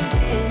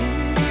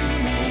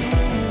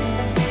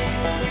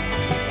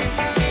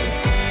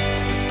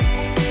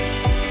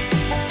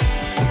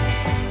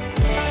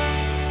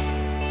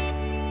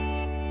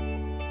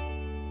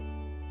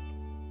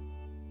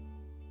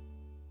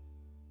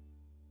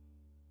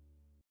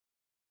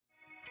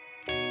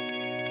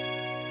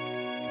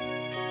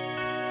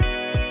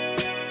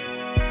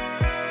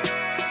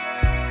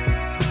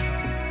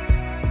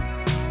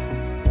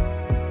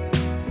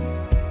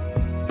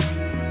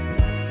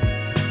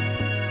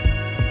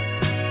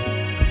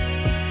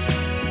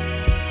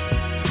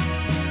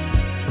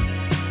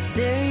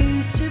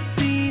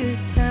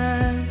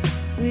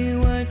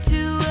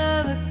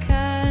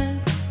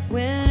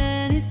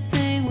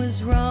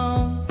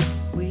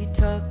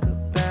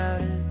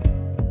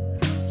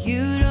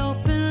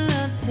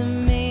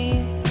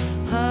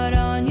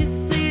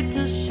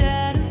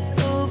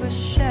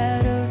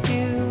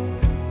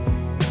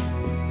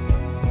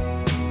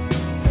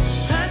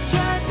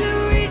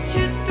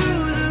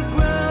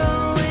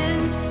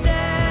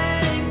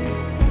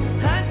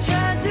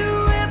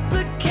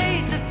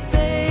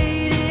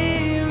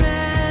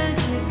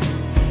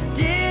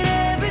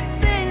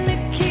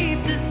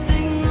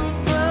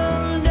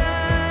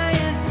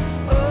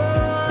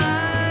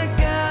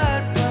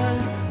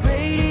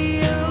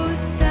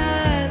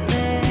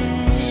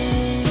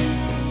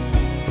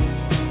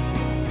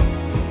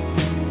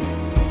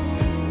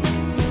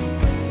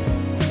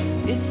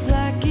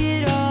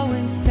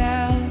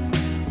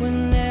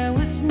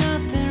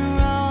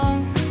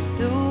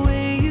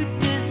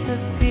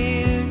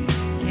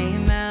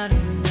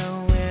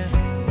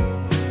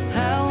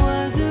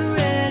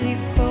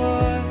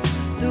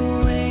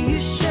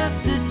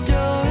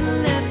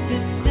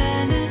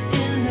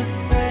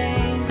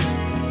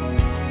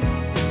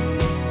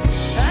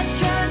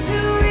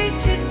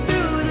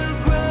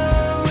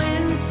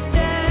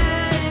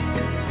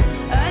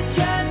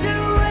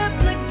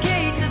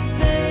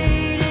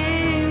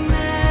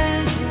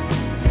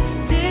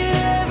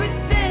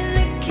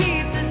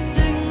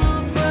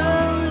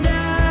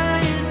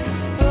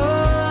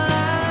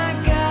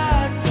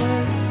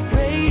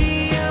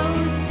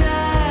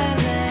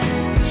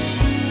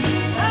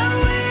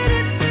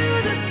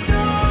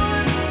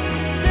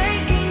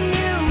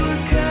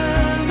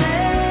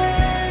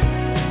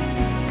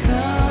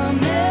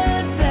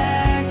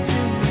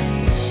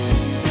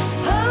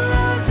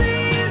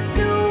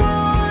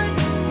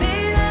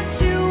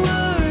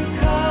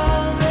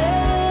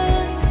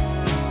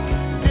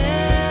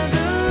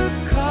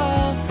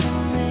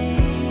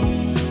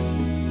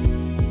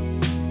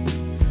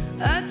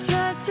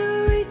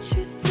 to reach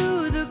you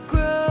through the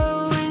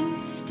growing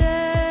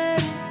stem.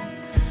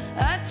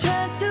 I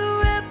tried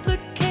to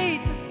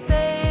replicate the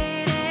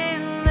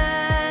fading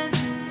man.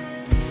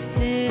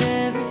 Did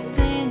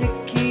everything to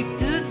keep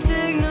the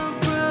signal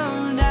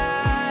from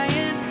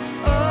dying.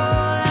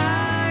 All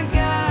I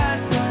got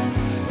was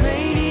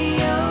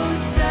radio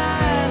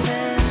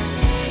silence.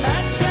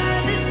 I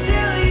tried to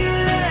tell you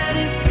that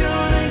it's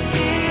gonna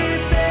get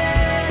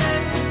better.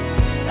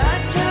 I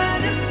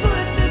tried to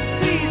put the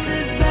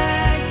pieces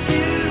back together.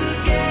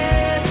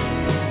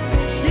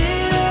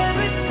 Did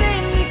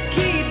everything to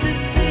keep the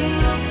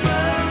signal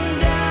from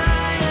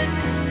dying.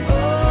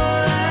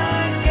 All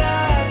I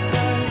got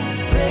was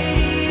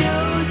radio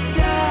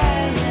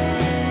silence.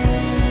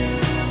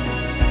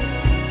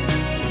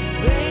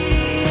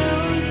 Radio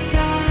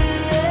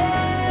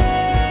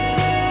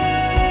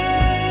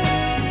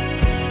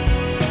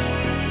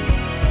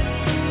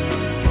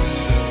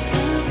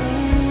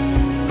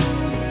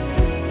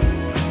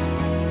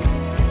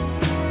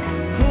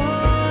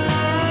All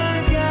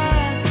I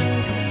got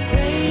was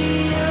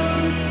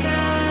radio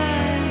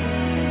silence.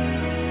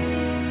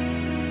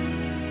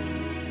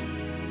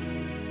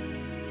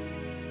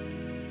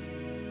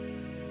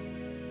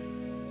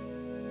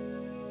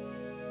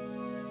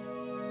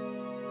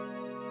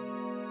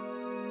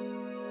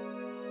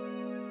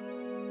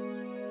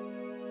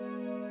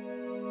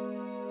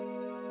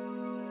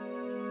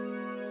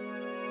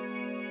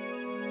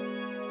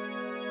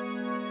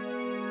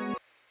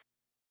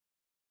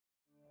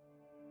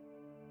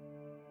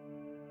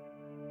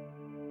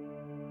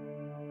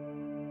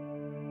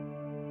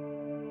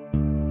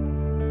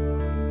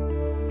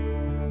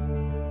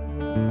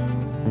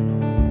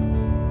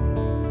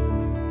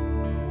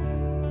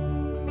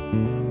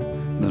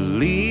 The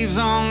leaves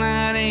on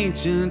that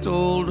ancient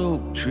old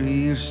oak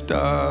tree are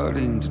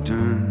starting to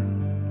turn.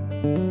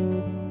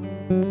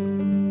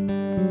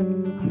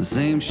 The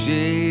same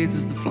shades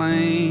as the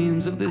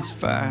flames of this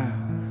fire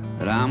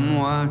that I'm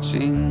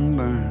watching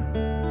burn.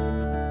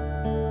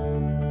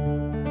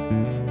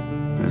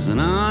 There's an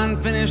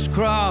unfinished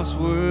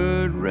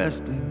crossword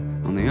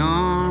resting on the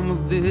arm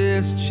of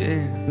this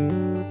chair.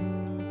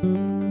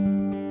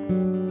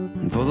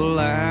 And for the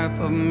life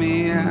of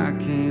me, I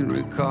can't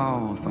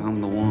recall if I'm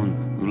the one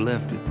who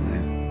left it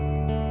there.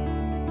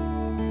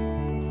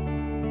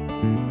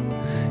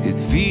 It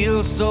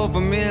feels so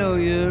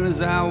familiar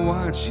as I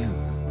watch you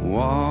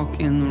walk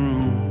in the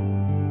room.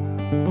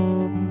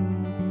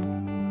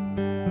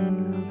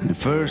 And at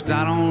first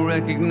I don't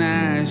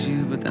recognize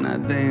you, but then I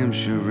damn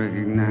sure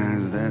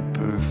recognize that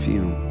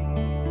perfume.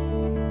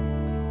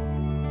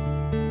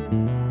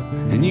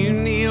 And you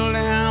kneel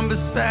down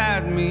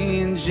beside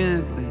me and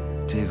gently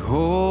take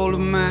hold of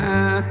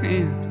my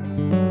hand.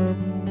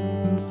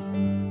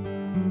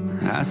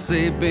 I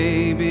say,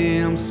 baby,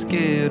 I'm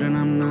scared and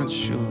I'm not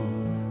sure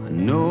I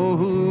know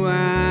who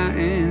I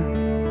am.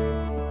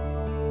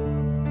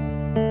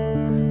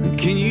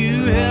 Can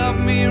you help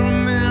me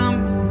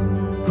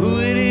remember who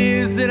it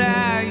is that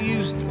I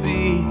used to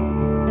be?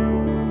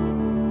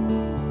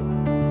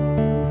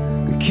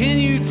 Can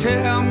you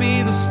tell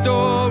me the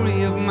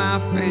story of my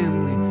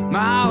family,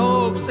 my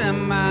hopes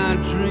and my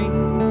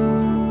dreams?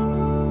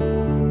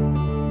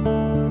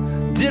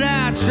 Did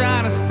I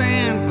try to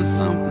stand for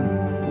something?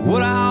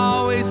 Would I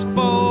always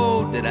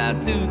fold? Did I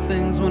do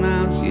things when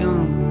I was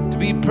young to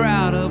be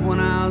proud of when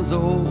I was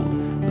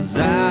old? Was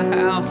I a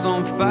house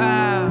on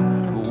fire,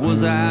 or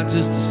was I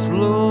just a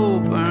slow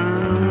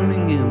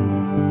burning ember?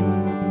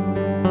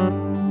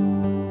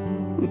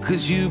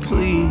 Could you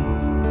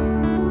please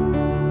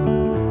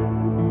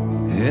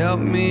help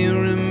me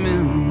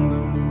remember?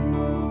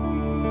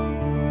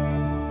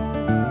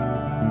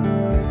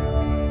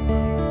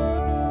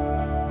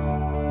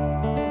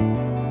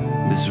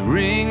 This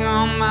ring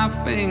on my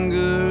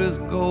finger is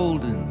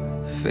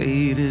golden,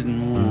 faded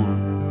and worn,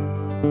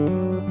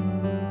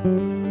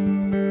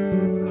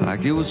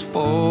 like it was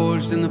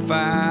forged in the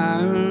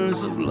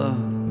fires of love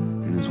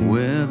and has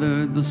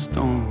weathered the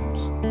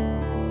storms.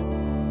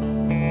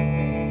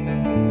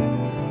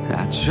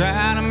 I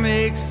try to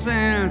make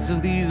sense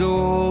of these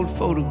old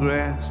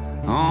photographs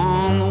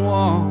on the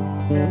wall,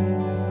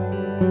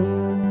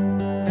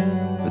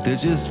 but they're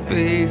just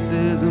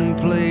faces and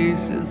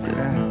places that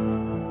I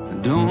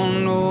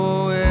don't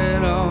know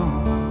at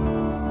all.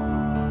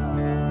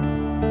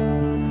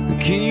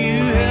 Can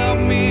you help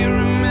me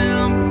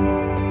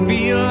remember? I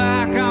feel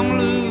like I'm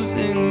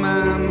losing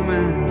my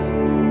mind.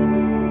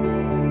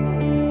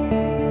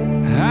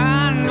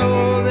 I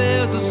know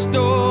there's a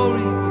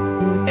story,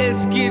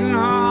 it's getting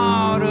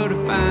harder to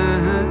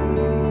find.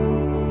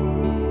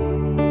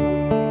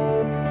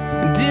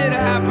 Did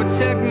I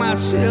protect my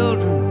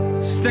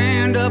children?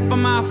 Stand up for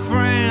my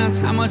friends?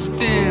 How much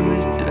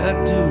damage did I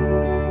do?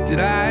 Did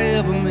I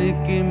ever make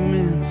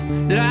amends?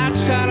 Did I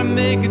try to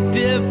make a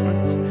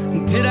difference?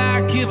 Did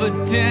I give a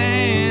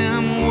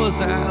damn?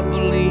 Was I a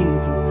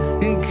believer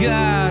in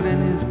God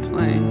and His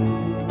plan?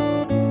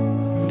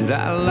 Did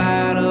I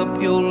light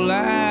up your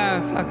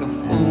life like a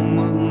full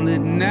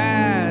moonlit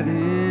night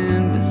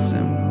in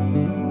December?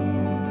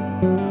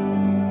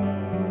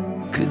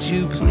 would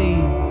you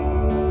please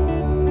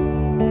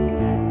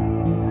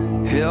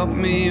help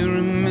me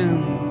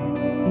remember?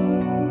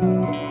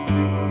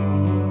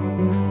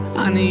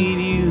 I need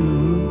you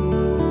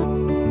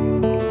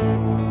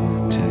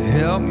to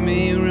help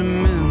me remember.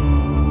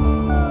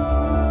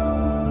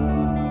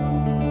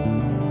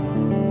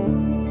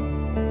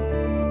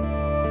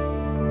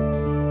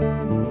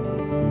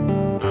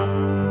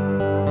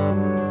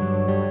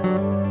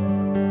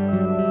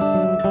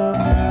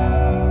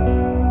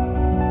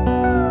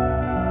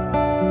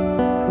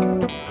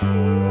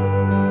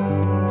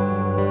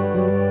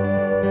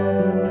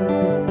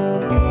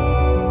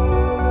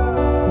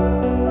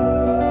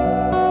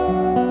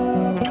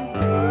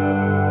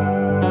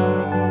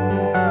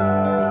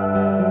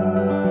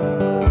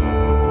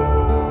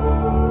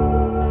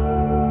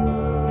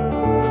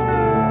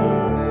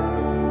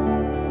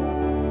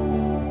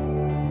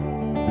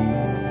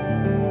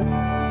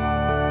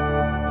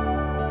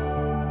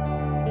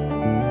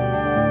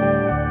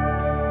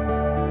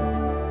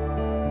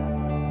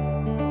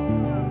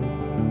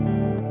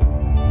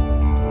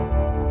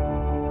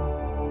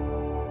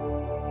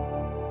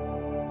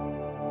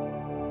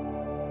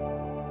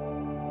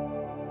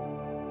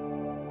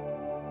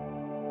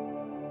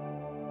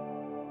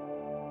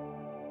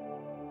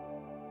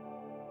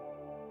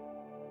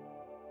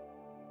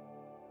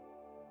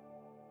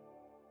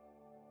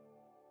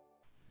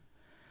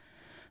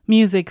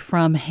 Music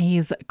from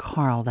Hayes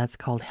Carl, that's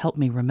called Help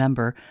Me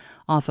Remember,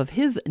 off of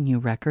his new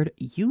record,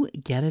 You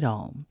Get It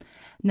All.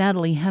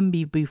 Natalie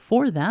Hemby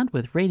before that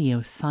with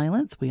Radio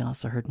Silence. We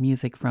also heard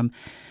music from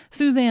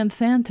Suzanne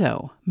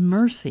Santo,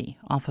 Mercy,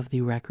 off of the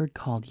record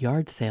called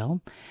Yard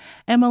Sale.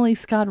 Emily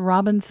Scott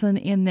Robinson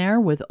in there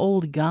with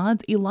Old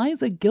Gods.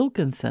 Eliza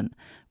Gilkinson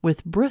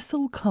with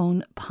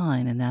Bristlecone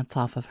Pine, and that's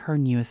off of her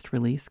newest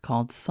release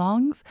called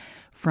Songs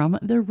from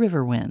the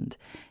Riverwind.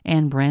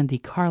 And Brandy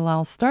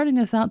Carlisle starting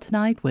us out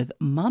tonight with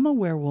Mama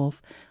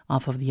Werewolf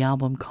off of the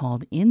album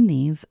called In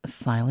These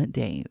Silent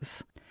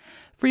Days.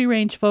 Free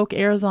Range Folk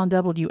airs on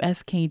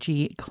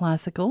WSKG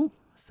Classical,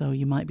 so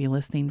you might be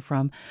listening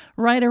from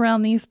right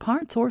around these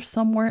parts or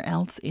somewhere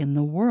else in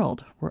the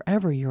world.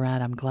 Wherever you're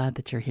at, I'm glad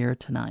that you're here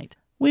tonight.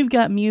 We've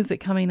got music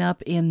coming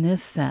up in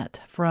this set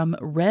from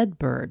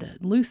Redbird,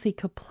 Lucy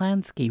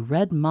Kaplansky,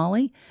 Red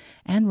Molly,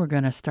 and we're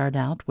going to start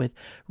out with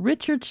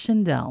Richard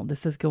Schindel.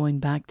 This is going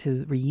back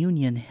to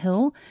Reunion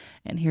Hill,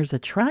 and here's a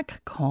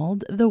track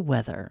called The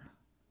Weather.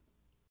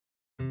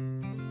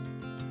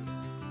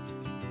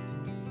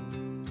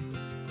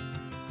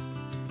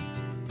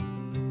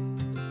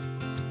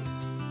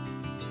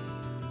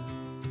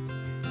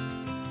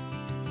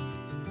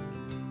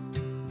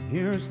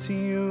 Here's to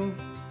you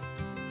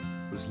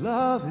whose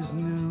love is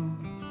new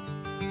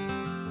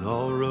and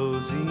all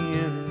rosy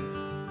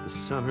in the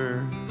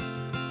summer.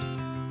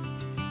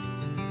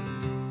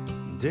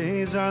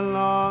 Days are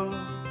long,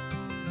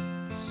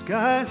 the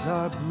skies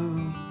are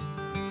blue,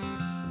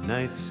 the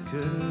nights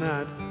could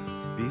not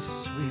be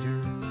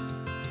sweeter.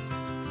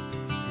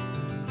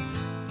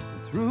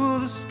 Through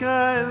the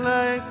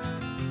skylight,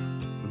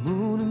 the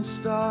moon and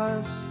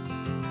stars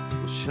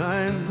will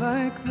shine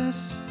like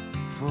this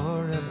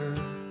forever.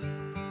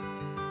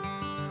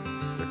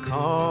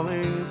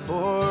 Calling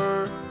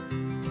for a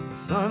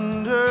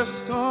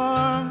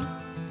thunderstorm,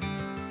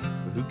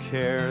 but who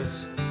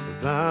cares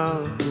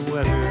about the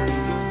weather?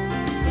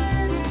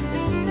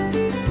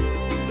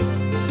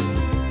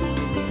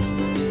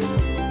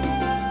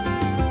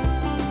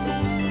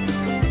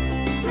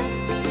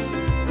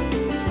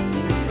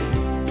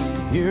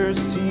 Here's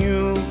to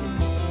you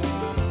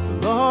who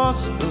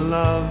lost the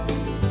love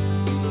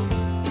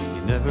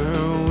you never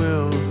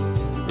will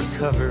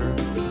recover.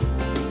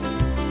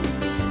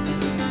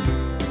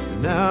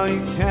 Now you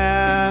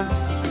can't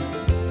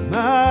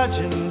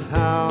imagine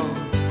how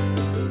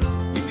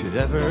you could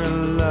ever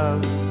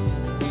love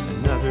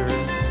another.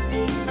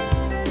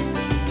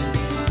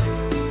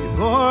 You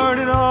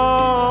boarded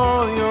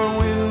all your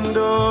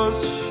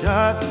windows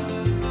shut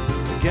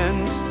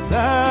against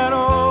that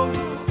old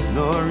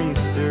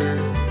nor'easter.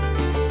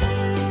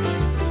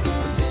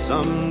 But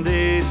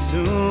someday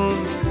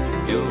soon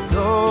you'll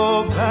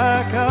go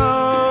back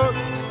out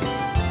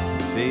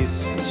and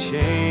face the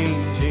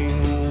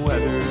changing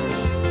weather.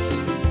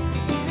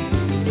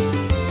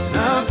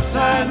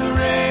 Outside the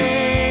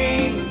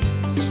rain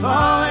is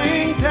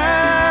falling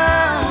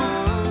down.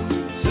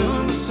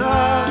 Soon the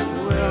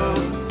sun will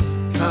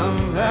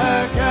come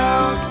back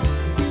out.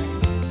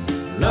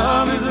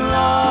 Love is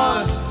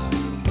lost,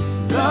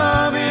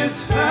 love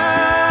is found.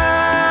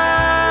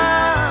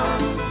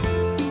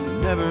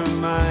 Never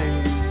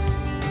mind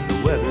the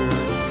weather.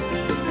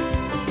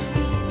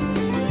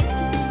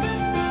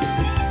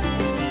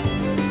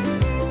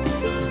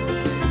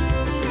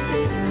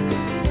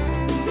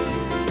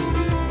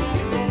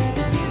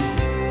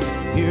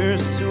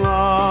 Here's to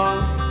all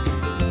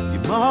you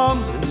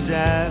moms and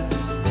dads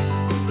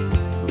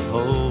who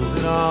hold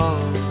it all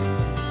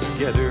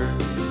together.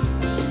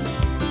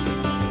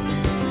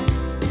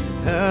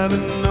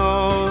 Heaven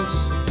knows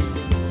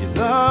you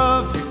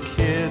love your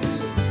kids,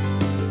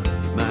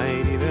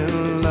 might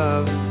even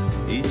love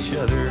each each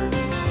other.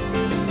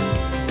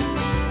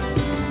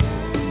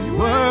 You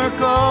work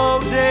all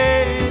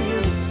day and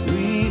you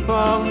sleep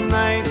all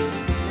night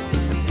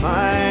and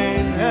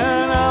find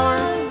an hour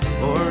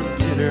for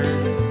dinner.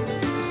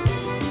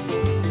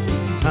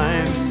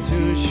 Time's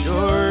too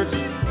short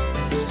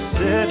to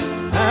sit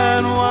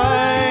and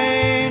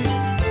whine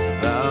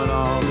about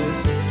all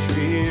this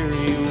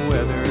dreary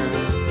weather.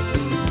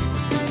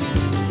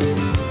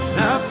 And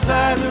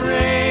outside the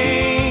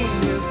rain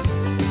is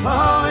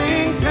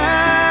falling down.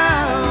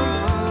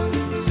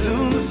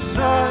 Soon the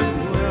sun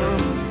will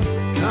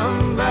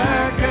come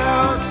back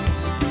out.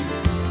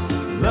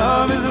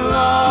 Love is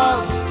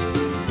lost,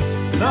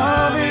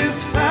 love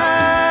is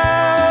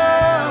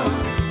found.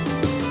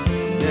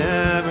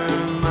 Never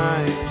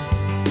mind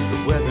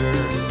the weather.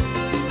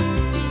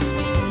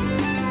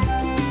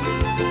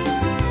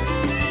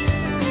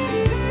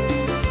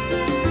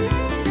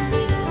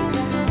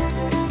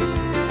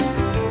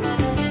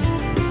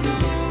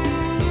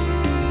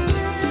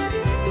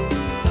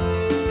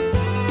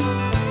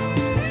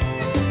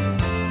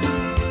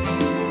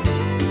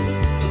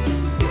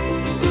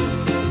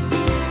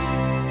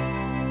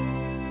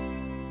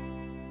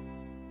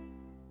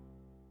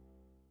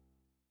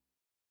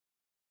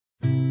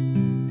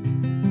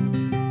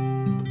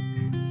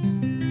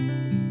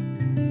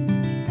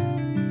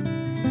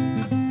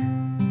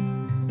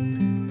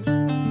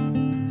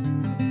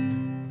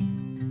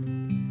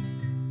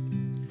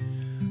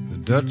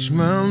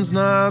 Dutchman's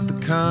not the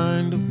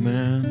kind of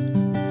man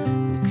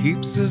who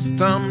keeps his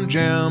thumb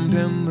jammed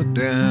in the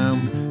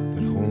dam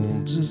that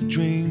holds his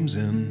dreams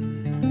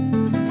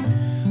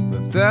in.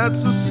 But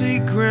that's a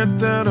secret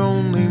that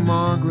only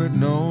Margaret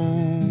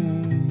knows.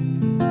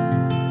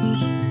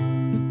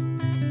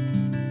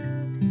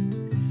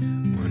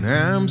 When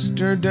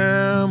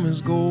Amsterdam is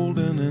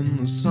golden in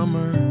the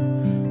summer,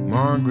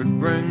 Margaret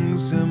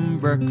brings him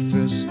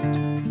breakfast.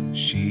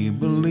 She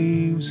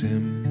believes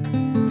him.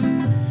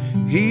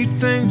 He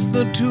thinks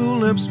the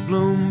tulips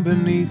bloom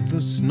beneath the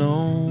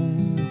snow.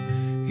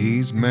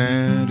 He's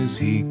mad as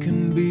he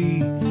can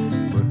be,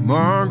 but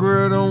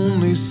Margaret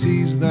only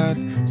sees that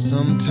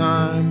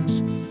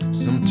sometimes.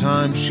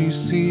 Sometimes she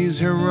sees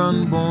her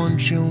unborn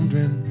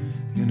children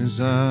in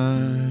his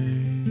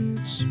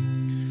eyes.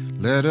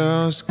 Let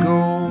us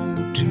go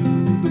to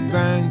the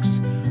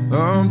banks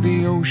of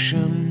the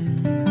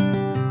ocean,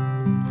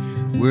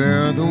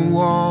 where the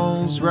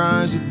walls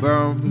rise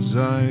above the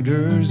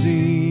Zuider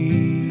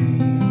Zee.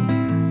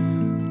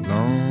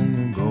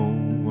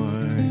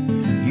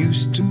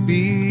 Used to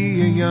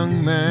be a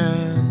young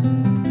man.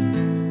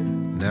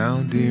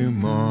 Now dear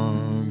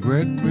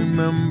Margaret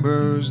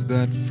remembers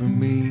that for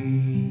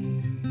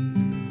me.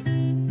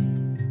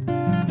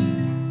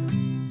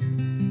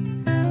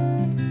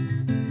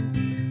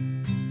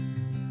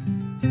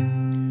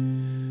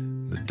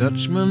 The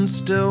Dutchman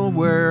still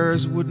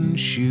wears wooden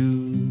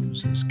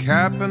shoes. His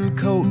cap and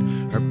coat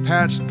are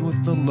patched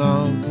with the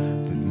love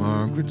that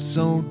Margaret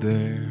sewed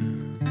there.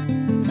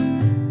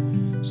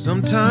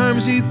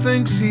 Sometimes he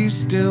thinks he's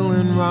still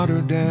in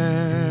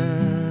Rotterdam.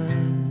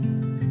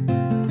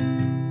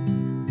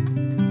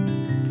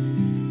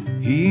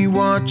 He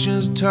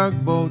watches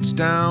tugboats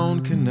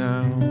down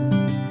canal,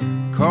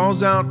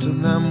 calls out to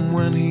them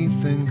when he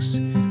thinks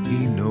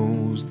he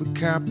knows the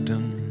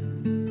captain,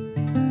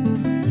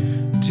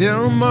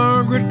 till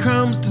Margaret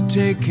comes to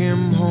take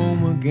him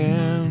home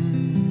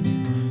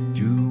again,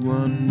 through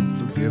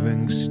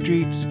unforgiving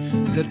streets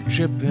that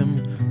trip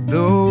him,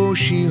 though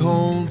she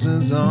holds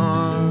his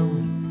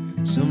arm.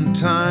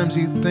 Sometimes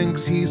he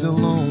thinks he's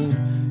alone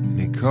and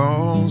he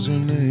calls her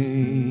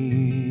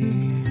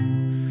name.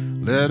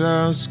 Let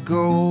us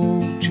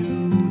go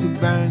to the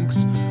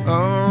banks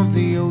of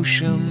the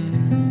ocean,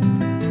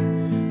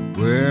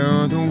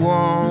 where the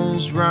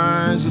walls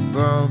rise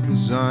above the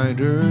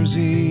Zuider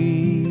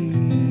Zee.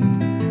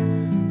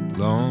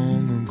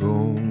 Long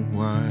ago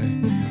I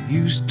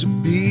used to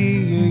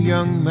be a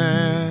young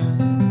man.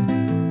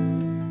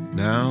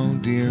 Now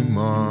dear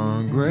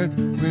Margaret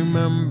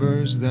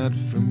remembers that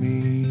for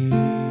me.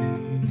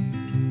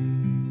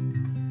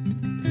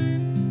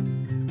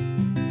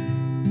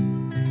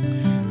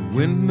 The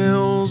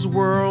windmills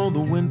whirl the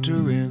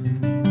winter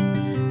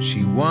in.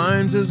 She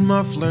winds his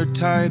muffler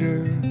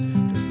tighter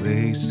as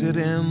they sit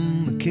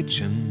in the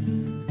kitchen.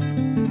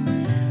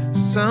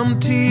 Some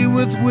tea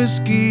with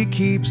whiskey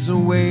keeps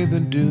away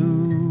the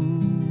dew.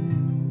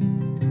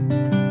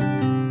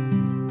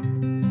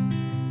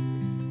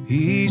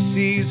 He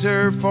sees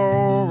her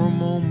for a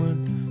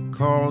moment,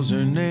 calls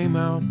her name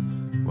out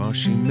while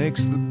she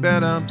makes the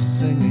bed up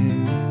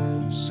singing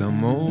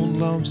some old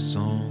love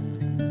song.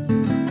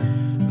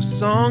 A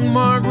song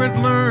Margaret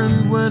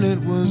learned when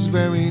it was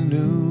very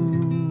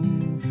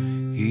new.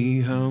 He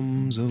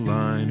hums a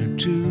line or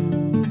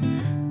two.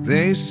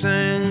 They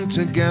sing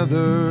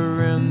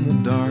together in the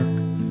dark.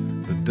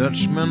 The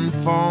Dutchman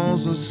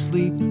falls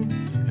asleep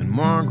and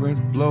Margaret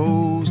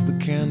blows the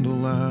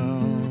candle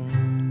out.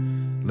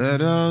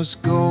 Let us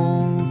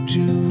go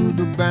to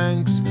the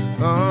banks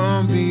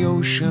of the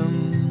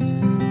ocean,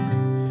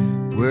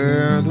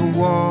 where the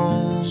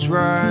walls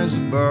rise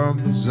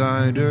above the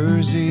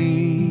Zuider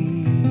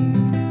Zee.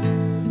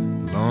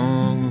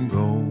 Long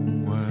ago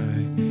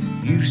I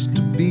used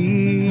to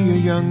be a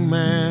young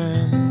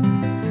man.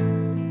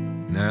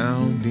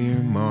 Now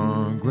dear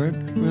Margaret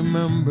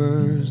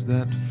remembers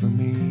that for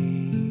me.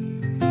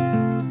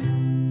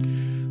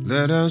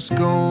 Let us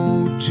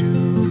go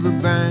to the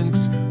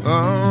banks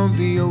of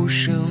the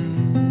ocean,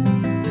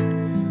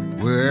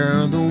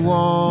 where the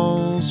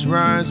walls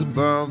rise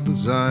above the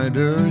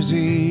Zuider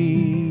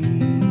Zee.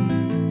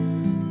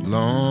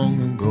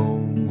 Long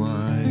ago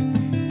I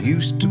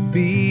used to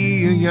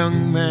be a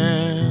young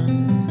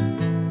man.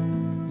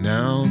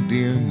 Now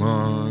dear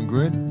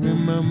Margaret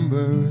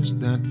remembers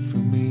that for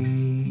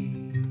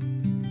me.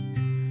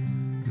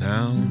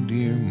 Now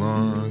dear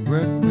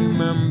Margaret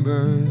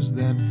remembers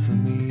that for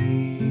me.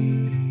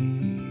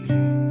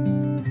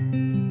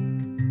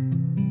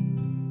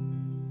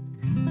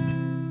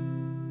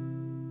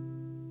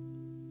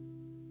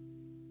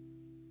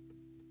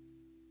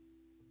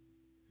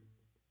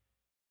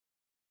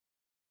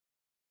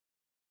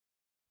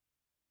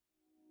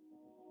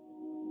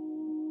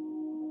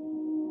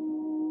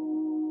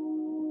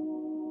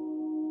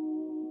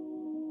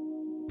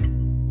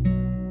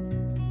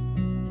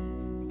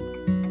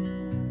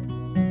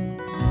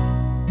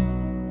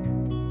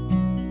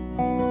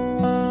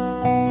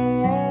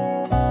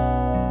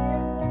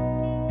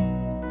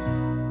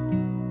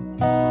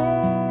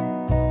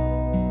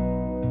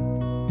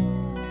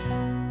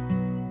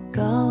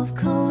 Gulf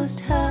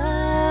Coast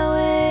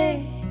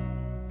Highway,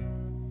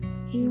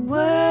 he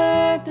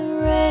worked the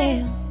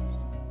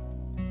rails,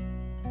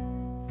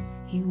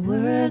 he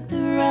worked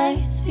the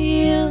rice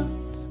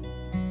fields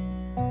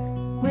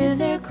with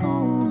their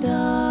cold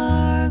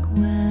dark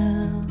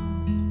wells,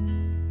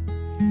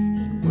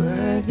 he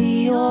worked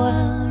the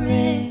oil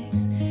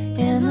rigs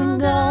in the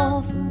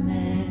Gulf of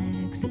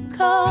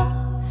Mexico.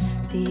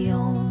 The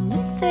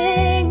only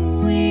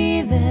thing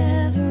we've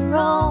ever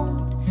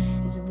owned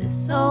is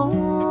this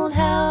old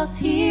house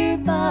here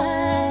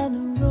by the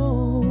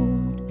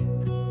road.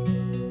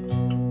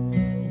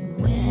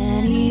 And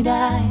when he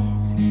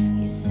dies,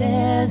 he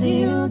says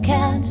he'll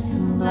catch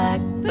some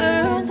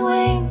blackbird's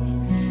wing,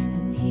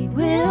 and he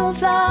will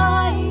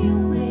fly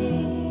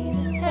away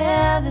to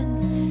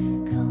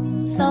heaven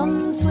come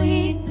some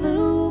sweet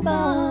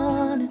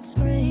blue-bonnet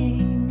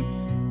spring.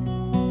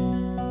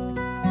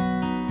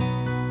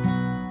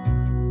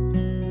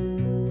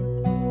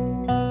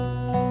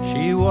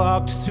 She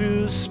walked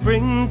through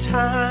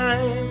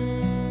springtime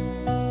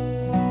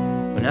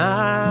when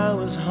I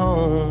was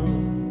home.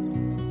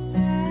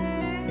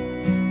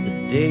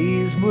 The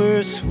days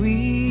were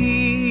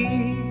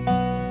sweet,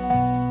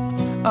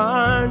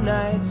 our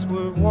nights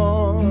were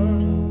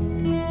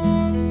warm.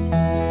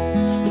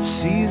 But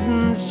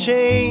seasons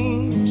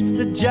change,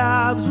 the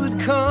jobs would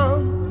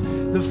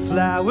come, the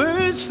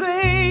flowers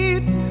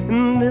fade,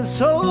 and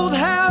this old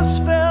house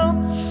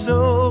felt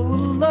so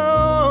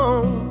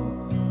alone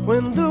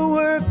when the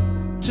work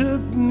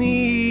took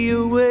me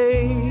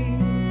away.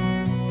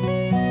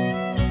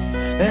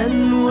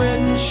 And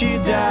when she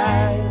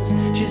dies,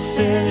 she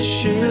says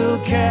she'll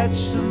catch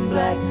some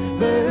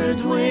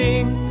blackbird's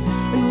wing,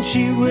 and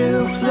she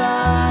will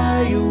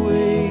fly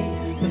away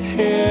to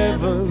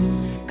heaven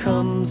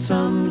come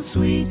some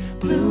sweet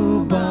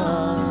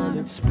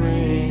blue-bonnet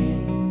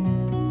spring.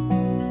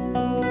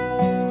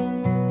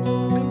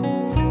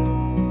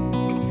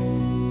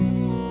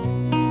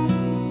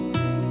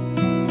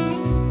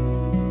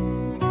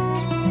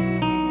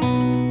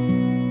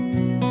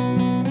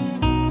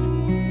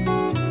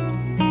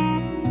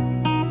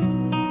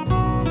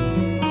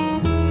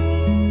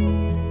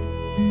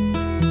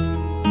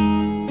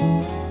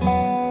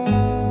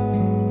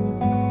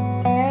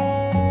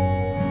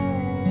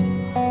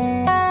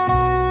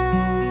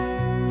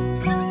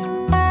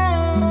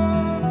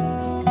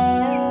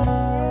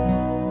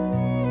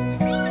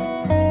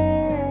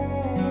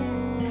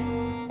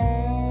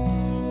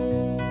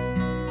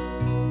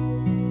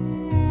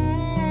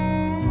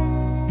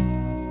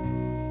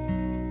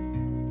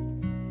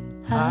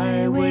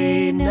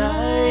 Highway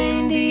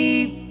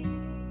 90,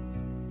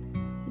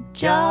 the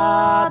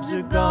jobs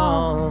are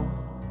gone.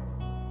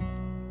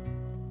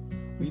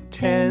 We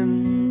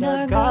tend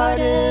our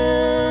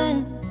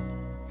garden,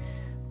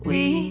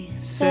 we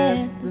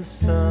set the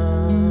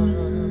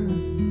sun.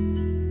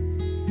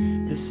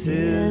 This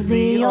is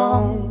the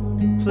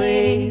only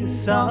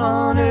place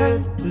on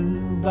earth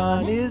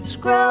bluebonnets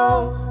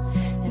grow,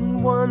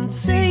 and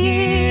once a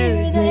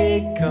year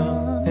they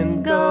come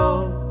and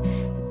go.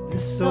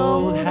 This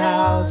old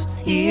house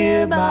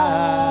here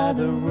by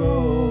the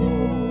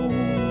road.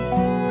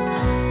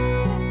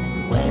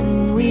 And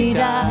when we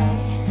die,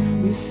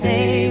 we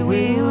say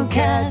we'll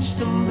catch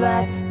some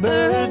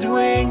blackbird's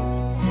wing,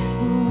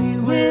 and we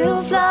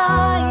will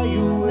fly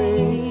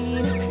away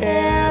to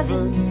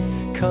heaven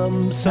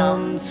come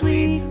some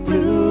sweet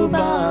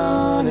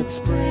blue-bonnet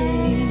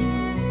spring.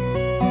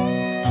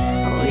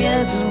 Oh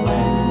yes,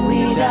 when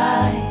we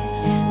die,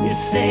 we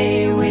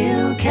say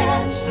we'll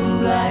catch some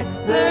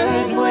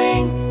blackbird's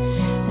wing,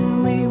 and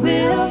and we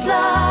will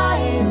fly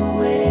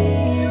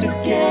away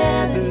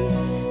together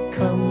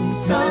come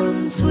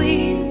some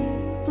sweet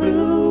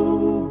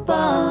blue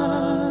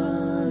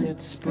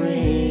bonnet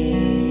spring.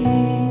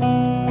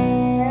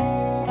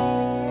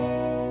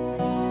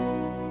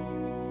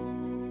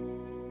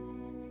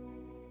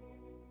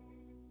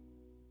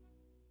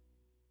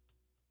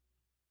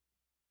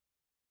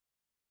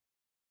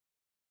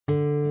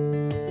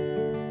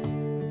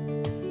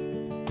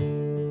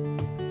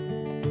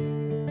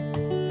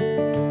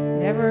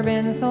 Never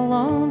been so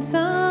lonesome,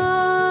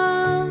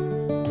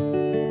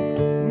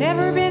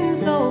 never been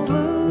so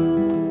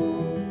blue.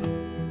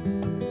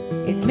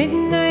 It's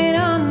midnight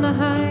on the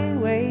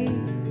highway,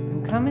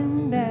 I'm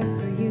coming back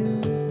for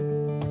you.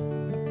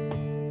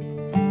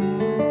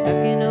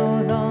 Stuck in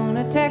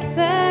Ozona, Texas,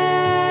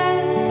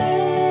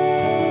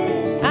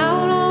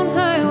 out on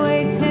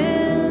Highway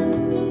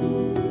 10,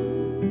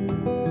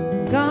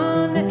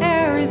 gone to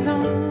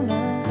Arizona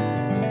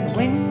to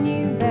win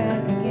you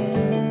back again.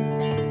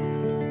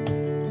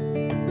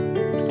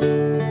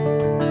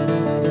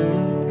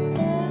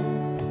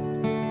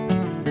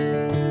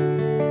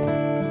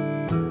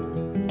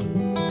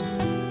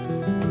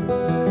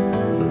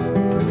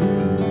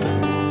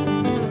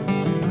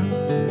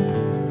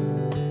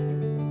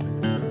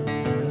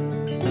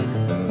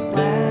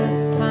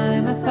 Last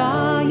time I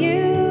saw you,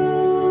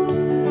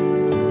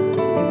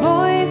 your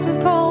voice was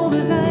cold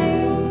as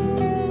ice.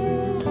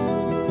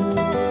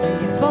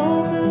 You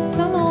spoke of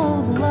some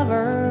old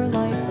lover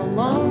like a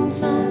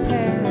lonesome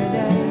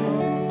paradise.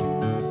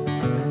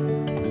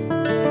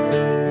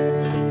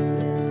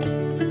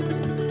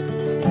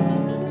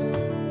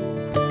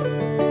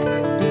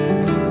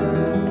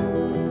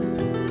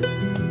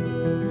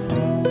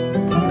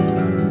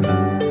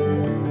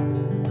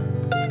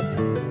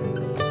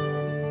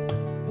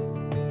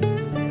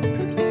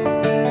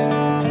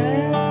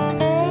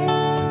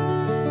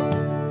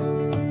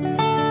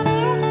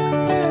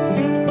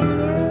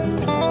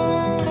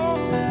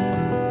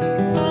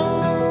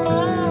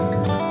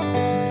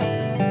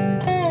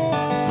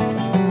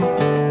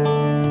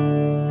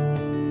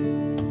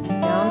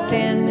 Now I'm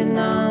standing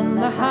on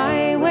the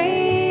highway,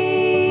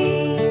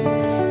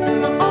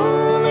 and the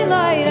only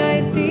light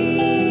I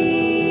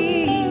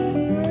see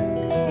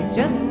is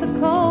just the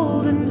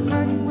cold and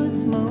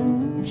heartless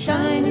moon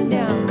shining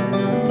down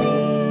on me.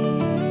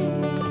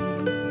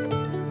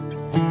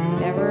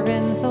 Never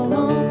been so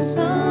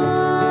lonesome,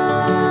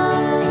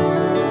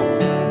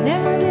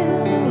 never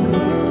been so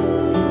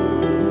blue.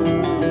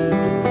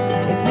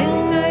 It's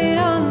midnight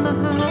on the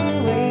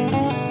highway,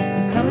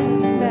 I'm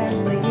coming back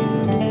for you.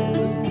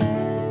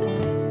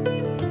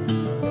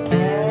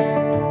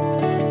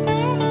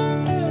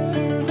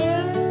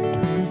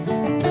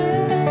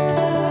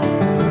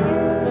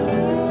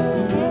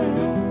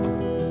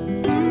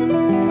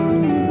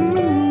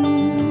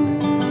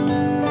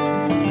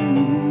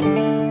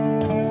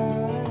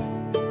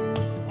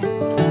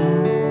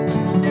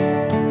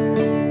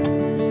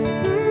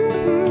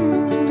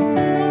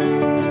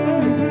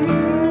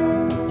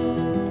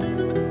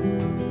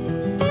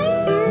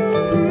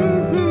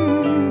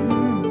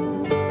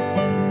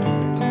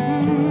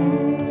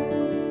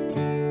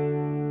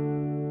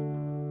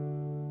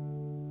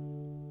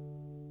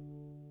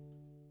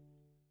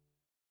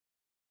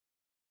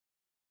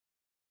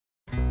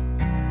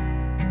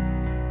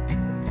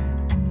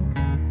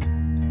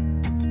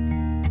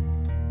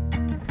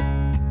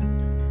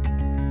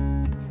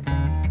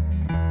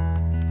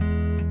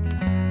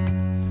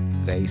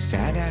 They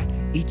sat at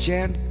each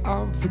end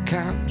of the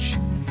couch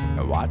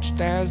and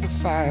watched as the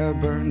fire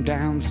burned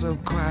down so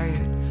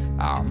quiet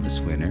on this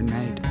winter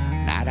night.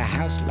 Not a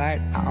house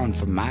light on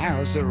for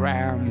miles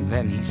around.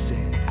 Then he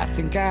said, I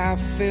think I'll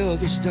fill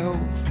the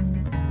stove.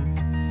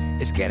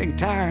 It's getting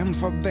time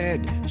for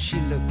bed. She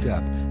looked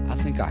up, I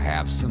think I'll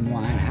have some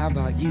wine. How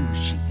about you,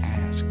 she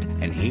asked,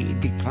 and he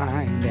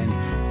declined.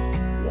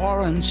 And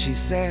Warren, she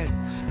said,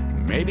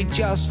 maybe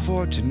just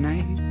for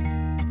tonight.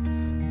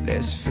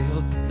 Let's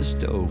fill the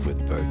stove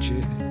with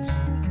birches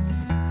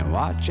and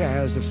watch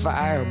as the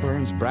fire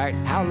burns bright.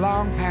 How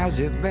long has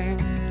it been?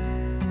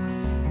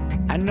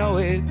 I know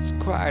it's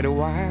quite a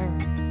while.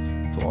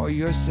 Pour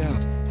yourself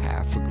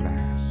half a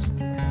glass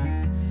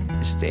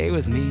and stay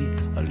with me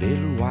a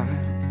little while.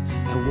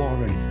 And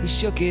Warren, he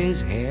shook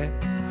his head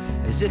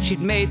as if she'd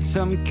made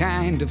some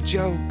kind of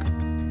joke.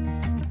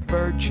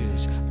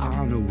 Birches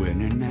on a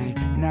winter night.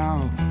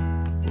 No,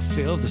 we'll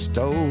fill the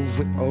stove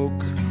with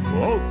oak.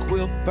 Oak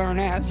will burn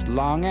as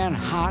long and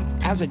hot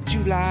as a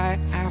July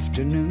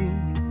afternoon,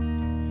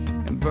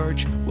 and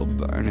birch will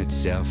burn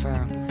itself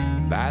out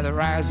by the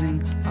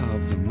rising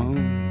of the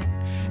moon.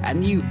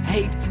 And you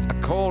hate a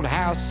cold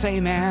house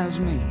same as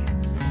me.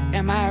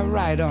 Am I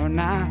right or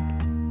not?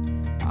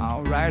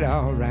 All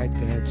right,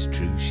 that's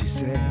true, she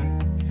said.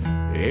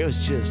 It was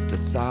just a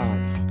thought.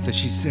 That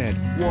she said,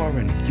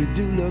 Warren, you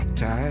do look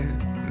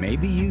tired.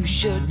 Maybe you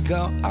should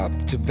go up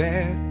to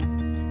bed.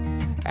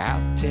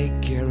 I'll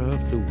take care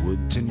of the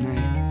wood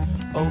tonight.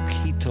 Oak,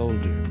 he told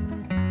her.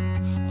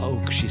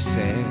 Oak, she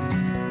said.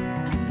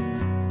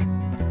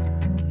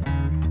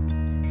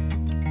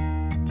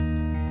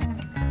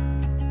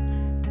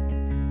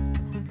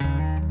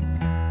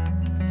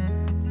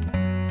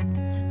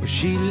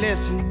 She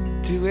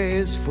listened to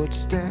his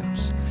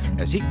footsteps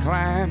as he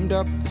climbed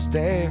up the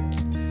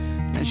steps.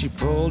 Then she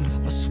pulled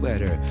a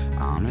sweater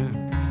on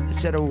her,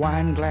 set a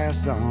wine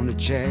glass on a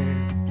chair.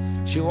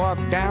 She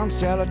walked down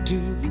cellar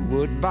to the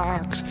wood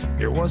box.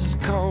 It was as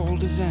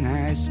cold as an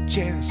ice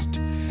chest.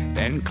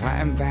 Then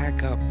climbed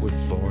back up with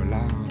 4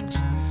 logs,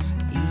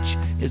 each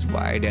as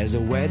white as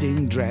a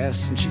wedding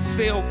dress. And she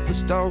filled the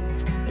stove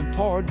and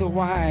poured the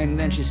wine.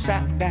 Then she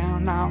sat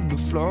down on the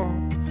floor.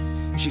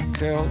 She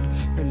curled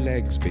her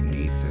legs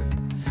beneath her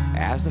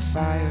as the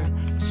fire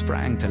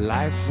sprang to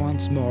life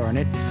once more. And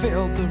it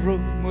filled the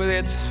room with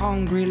its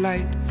hungry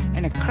light,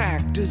 and it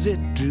cracked as it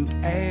drew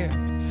air.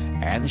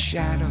 And the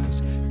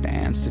shadows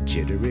danced a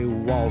jittery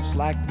waltz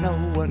like no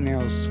one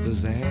else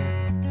was there.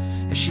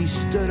 And she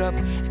stood up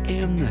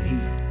in the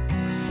heat,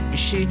 and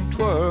she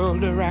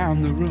twirled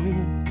around the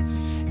room.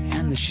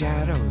 And the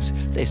shadows,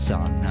 they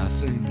saw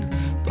nothing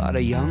but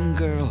a young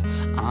girl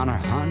on her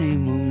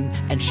honeymoon.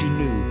 And she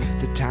knew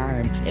the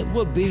time, it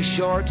would be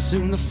short.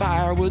 Soon the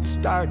fire would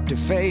start to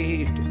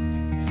fade.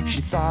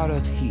 She thought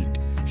of heat,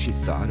 she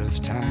thought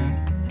of time.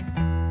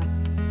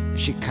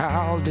 She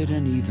called it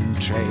an even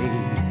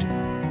trade.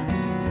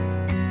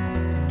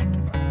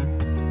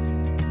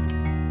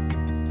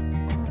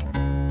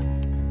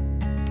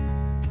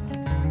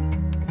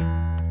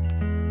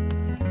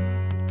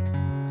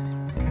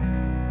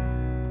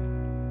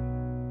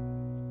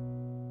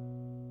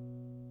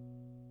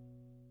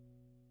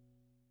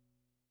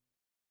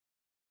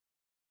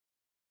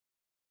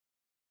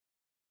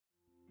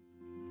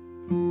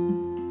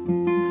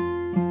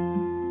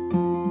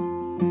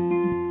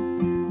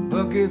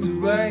 Buckets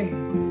of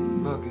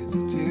rain, buckets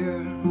of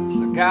tears.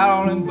 I got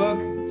all them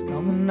buckets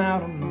coming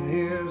out of my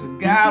ears. I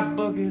got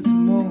buckets of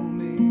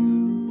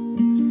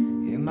moments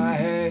in my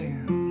head.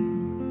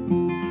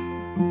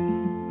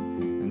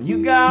 And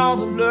you got all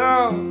the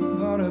love,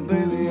 honey,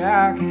 baby,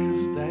 I can't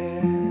stand.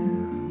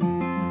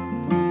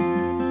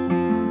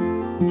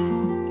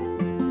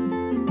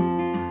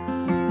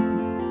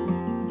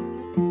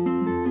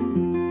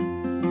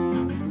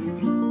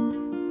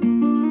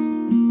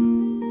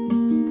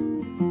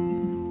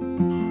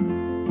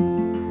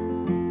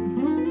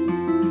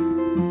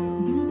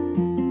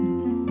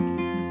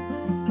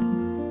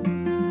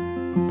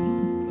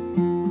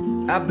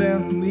 I've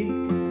been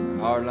meek,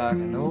 hard like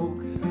an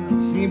oak.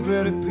 I've seen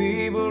pretty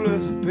people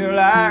disappear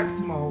like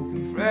smoke,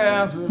 and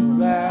friends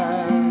will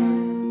arrive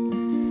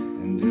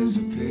and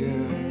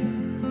disappear.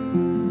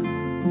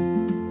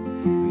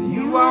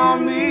 You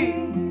want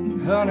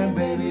me, honey,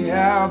 baby,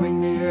 I'll be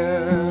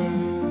near.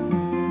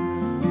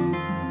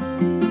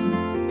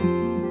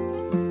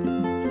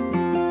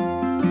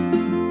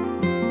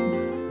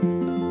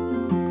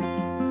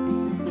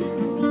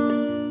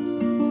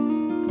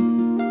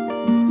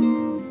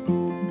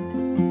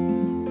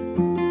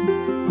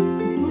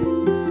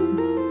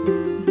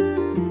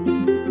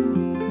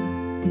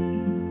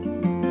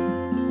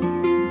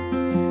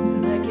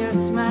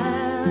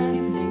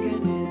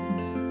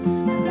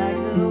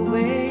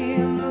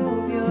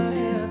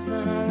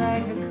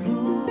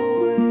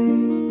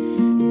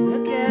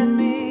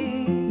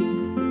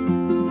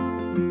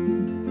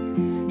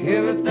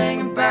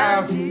 Everything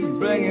about you's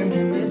bringing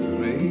me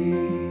misery.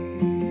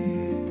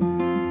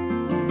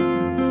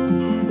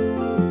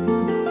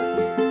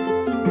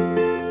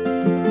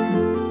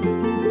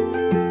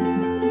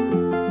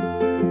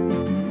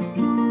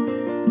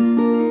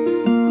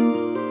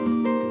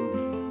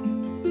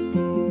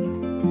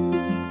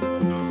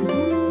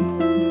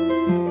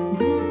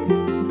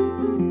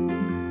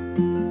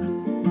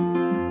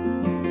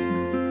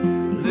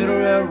 Little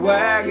red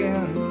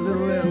wagon,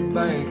 little red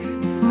bike.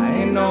 I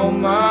ain't no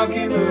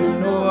monkey, but I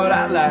know what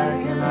I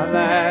like. And I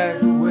like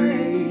the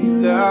way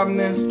you love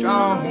me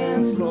strong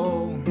and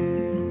slow.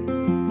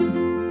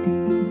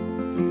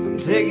 I'm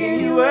taking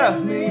you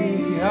with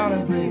me,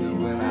 honey, baby,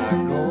 when I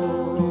go.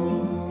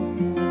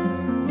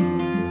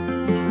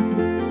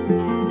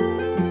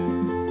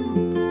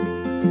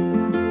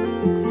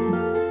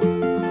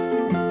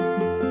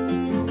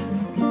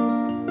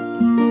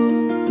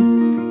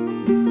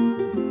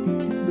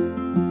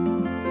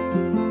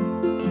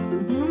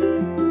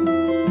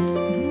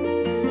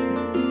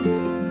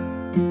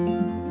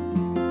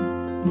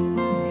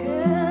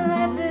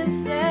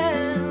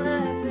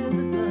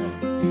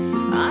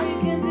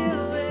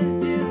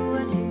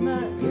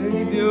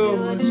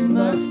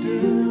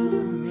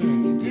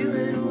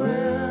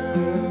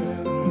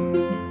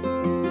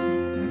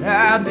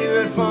 I do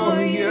it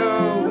for you,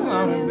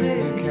 honey,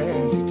 baby,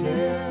 can't you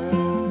tell?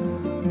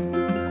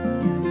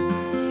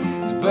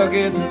 It's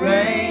buckets of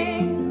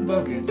rain,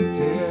 buckets of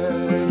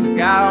tears. I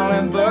got all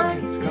them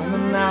buckets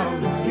coming out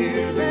of my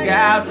ears. I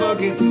got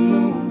buckets of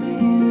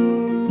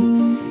moonbeams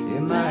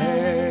in my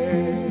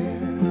head.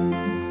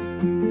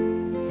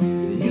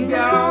 You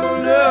got all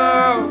the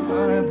love,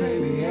 honey,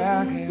 baby,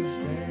 I can't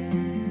stand.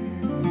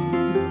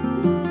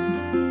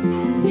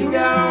 You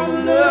got all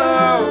the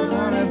love,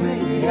 honey,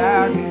 baby,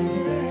 I can't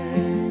stand.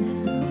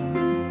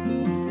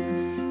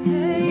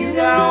 You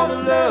got all the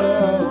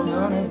love,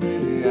 honey,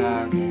 baby, I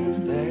can't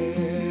stand.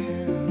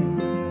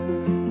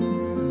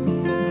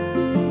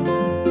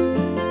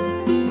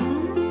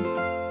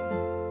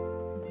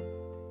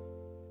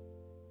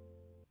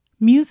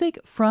 music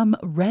from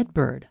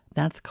Redbird.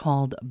 That's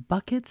called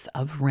Buckets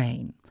of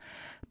Rain.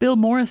 Bill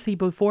Morrissey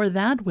before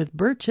that with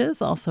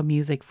Birches, also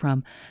music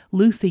from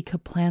Lucy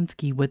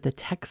Kaplansky with the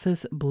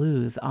Texas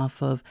Blues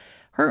off of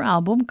her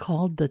album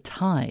called The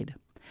Tide.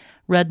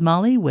 Red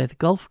Molly with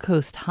Gulf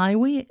Coast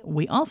Highway.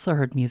 We also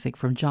heard music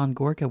from John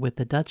Gorka with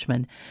The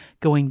Dutchman,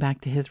 going back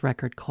to his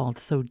record called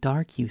So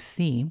Dark You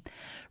See.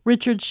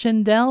 Richard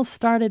Schindel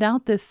started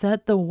out this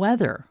set, The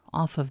Weather,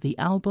 off of the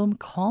album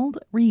called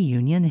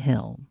Reunion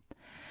Hill.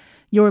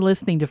 You're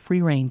listening to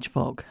Free Range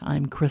Folk.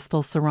 I'm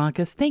Crystal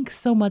Sarakas. Thanks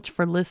so much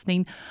for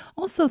listening.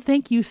 Also,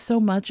 thank you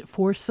so much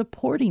for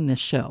supporting this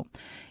show.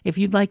 If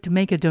you'd like to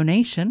make a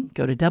donation,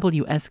 go to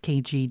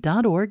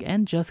WSKG.org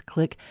and just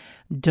click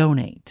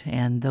Donate.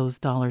 And those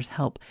dollars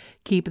help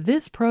keep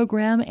this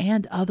program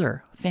and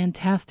other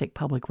fantastic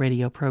public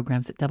radio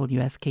programs at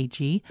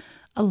WSKG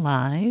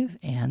alive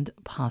and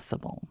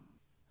possible.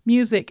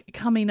 Music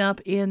coming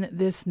up in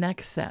this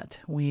next set.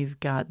 We've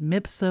got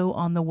Mipso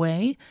on the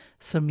way,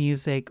 some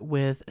music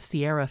with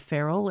Sierra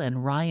Farrell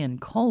and Ryan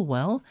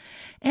Colwell,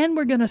 and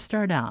we're going to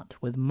start out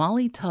with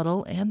Molly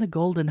Tuttle and the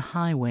Golden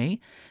Highway,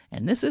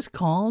 and this is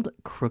called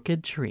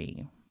Crooked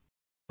Tree.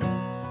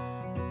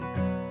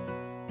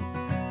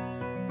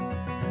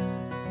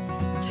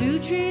 Two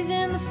trees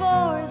in the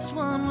forest,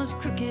 one was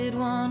crooked,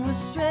 one was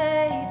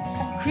straight.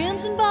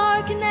 Crimson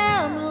bark and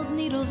emerald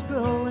needles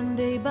growing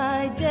day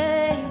by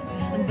day.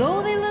 And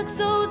though they look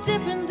so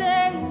different,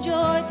 they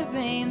enjoyed the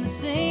rain the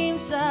same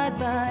side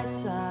by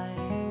side.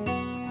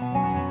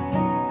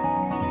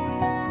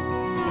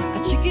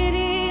 A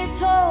chickadee had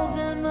told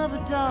them of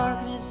a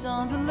darkness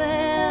on the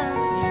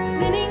land,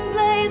 spinning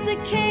blades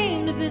that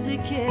came to visit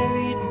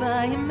carried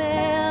by a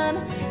man.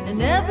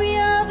 And every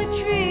other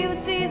tree would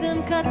see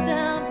them cut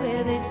down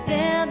where they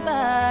stand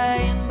by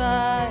and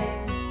by.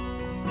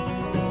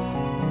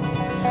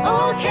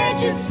 Oh,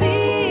 can't you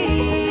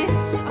see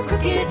a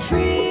crooked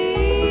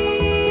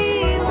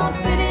tree won't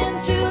fit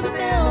into the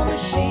mill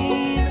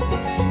machine?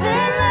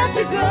 They're left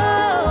to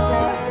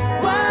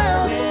grow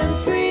wild and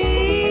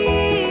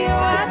free.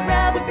 Oh, I'd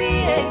rather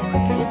be a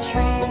crooked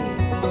tree.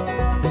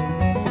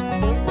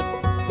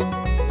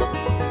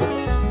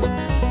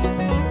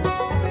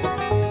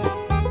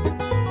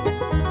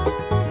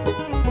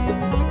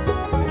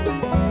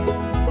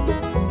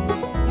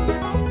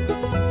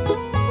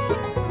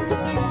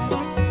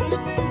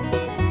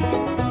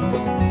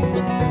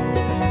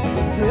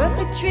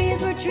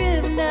 Trees were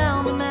driven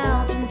down the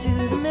mountain to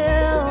the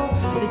mill.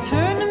 They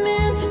turned them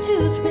into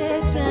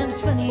toothpicks and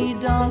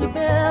 $20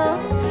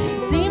 bills.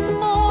 It seemed the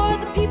more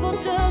the people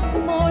took,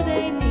 the more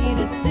they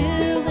needed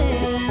still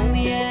in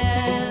the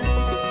end.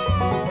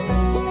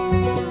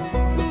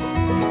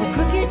 The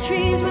crooked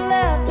trees were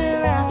left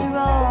there after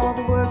all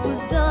the work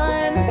was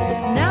done.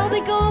 Now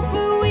they go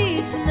for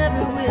weeks and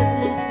never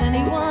witness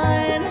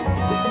anyone.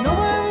 No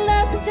one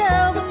left to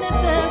tell them if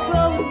they're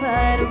growing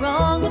right or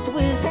wrong with the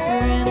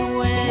whispering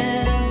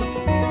wind.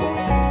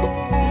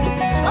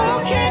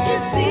 Oh, can't you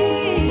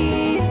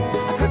see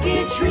a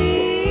crooked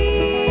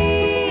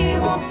tree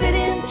won't fit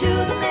into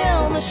the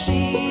mill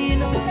machine?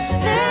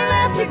 They're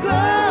left to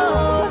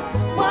grow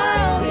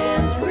wild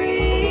and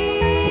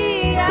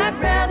free. I'd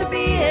rather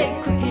be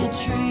a crooked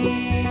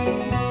tree.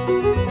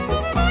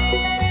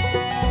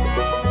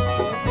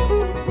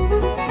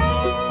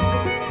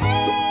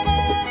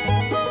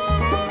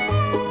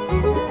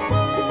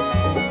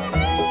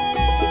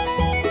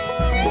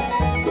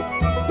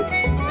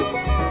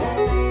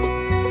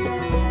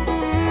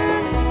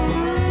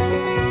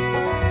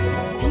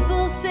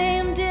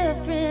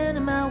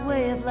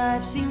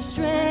 Seems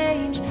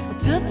strange. I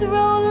took the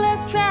road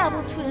less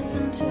traveled, twists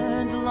and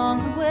turns along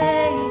the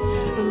way.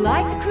 But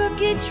like the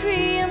crooked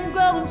tree, I'm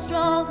growing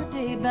stronger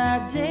day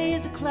by day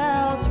as the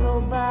clouds roll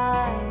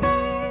by.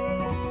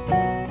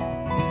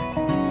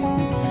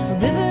 A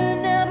river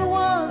never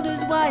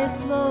wonders why it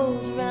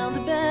flows around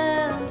the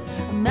bend.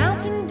 A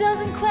mountain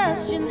doesn't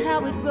question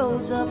how it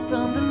rose up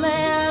from the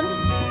land.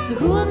 So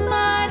who am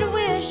I to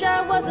wish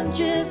I wasn't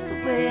just the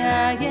way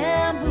I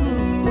am?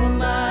 Who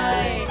am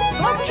I?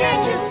 Oh,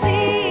 can't you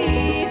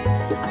see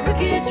a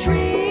crooked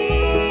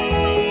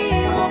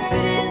tree won't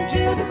fit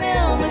into the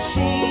mill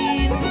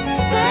machine?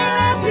 They're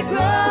left to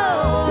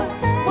grow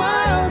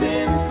wild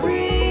and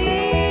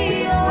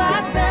free. Oh,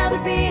 I'd rather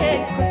be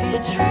a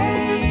crooked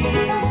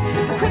tree.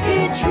 A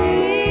crooked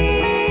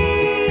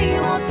tree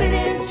won't fit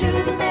into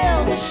the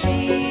mill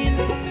machine.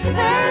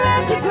 They're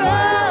left to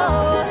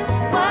grow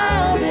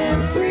wild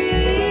and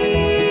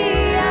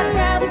free. I'd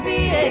rather be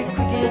a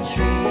crooked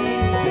tree.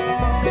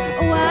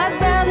 Oh, I'd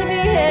rather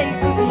be a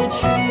crooked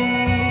tree.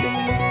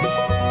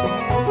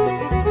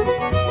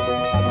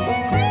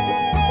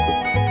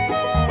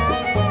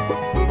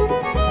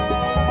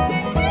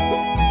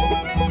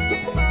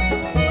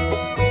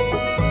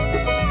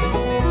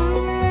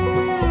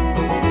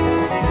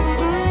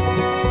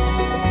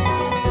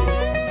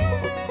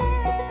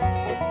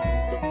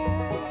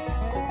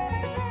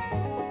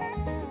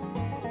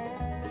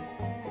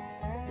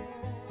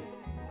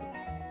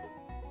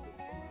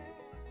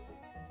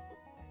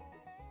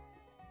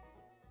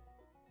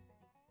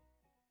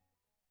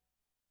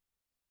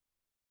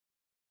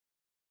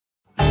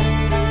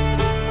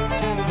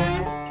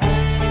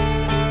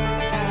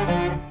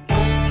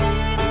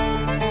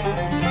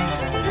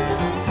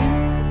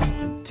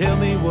 Tell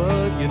me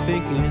what you're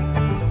thinking,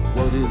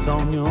 what is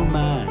on your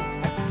mind.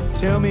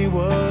 Tell me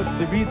what's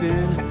the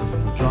reason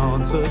for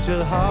drawing such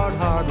a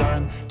hard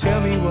line.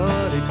 Tell me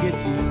what it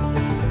gets you,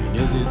 and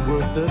is it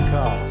worth the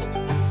cost?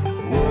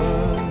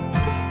 What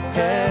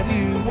have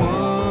you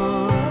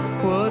won?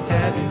 What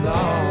have you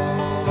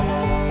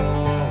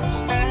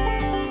lost?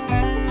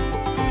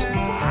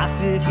 I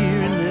sit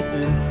here and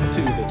listen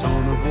to the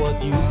tone of what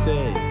you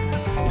say.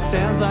 It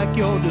sounds like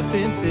your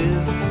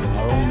defenses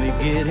are only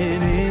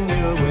getting in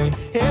your way.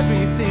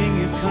 Everything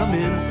is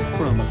coming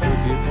from a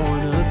crooked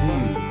point of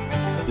view.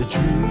 The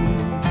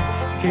truth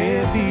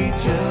can't be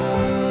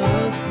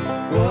just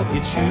what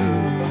you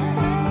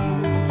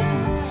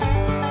choose.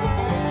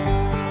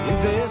 Is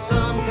there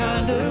some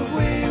kind of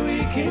way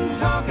we can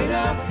talk it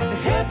out and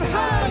head for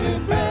higher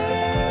ground?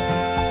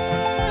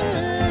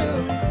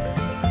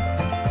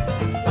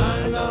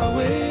 Find our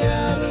way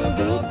out of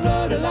the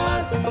flood of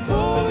lies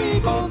before we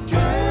both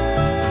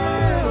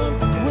drown.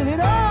 Will it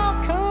all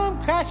come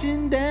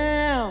crashing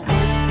down?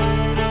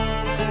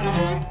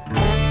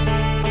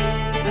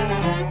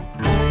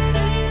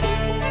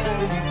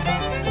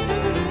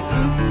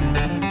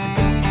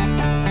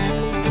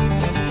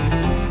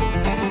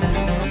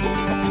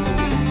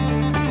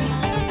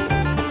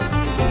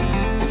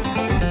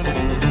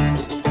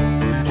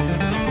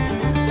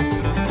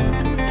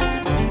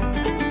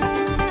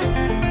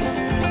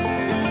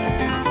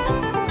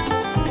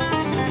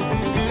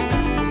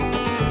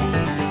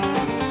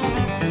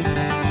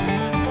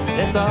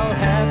 Let's all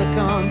have a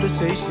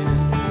conversation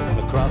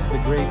across the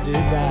great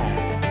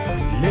divide.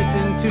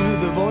 Listen to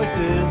the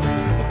voices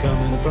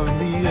coming from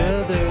the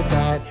other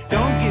side.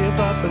 Don't give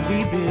up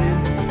believing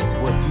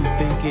what you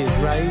think is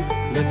right.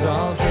 Let's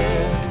all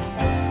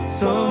have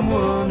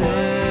someone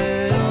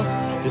else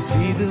to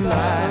see the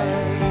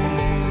light.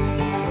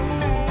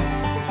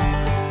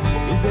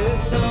 Is there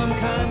some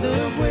kind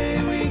of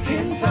way we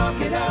can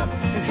talk it out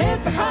and head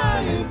for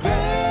higher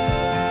ground?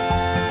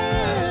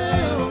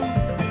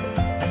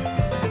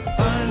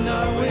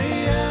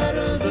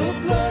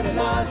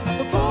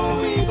 Before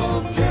we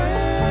both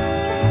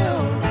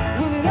drown,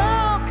 will it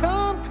all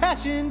come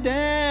crashing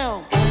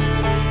down?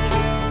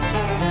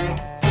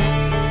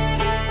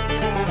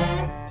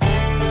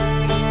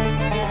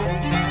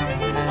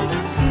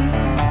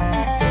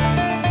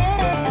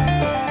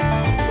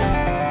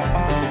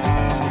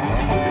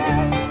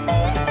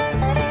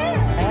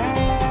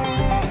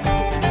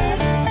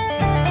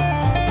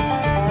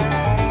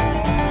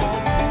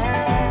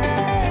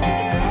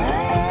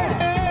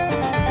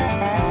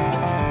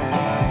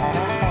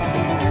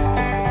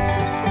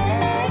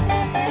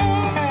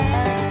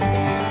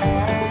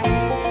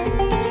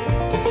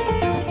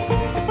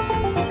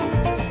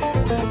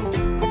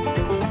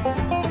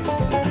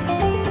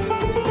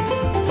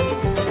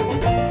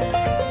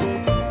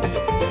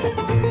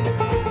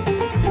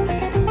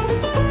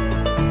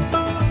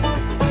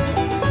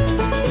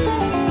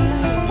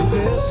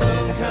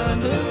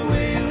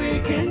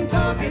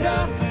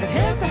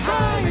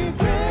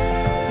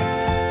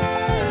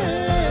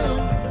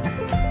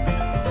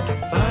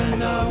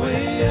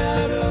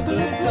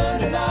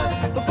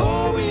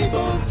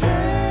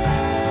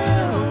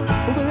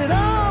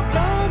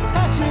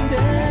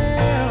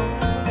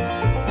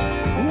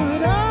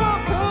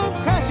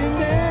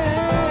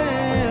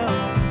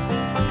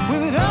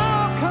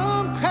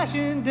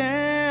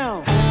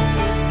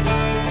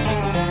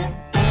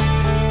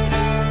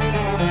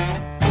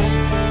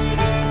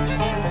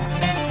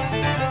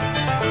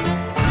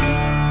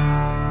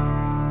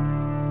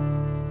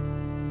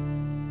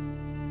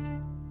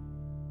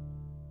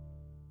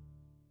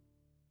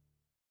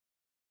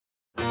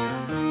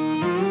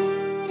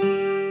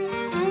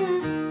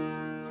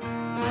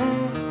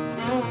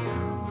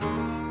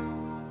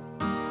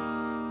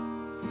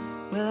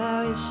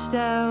 wished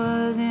I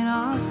was in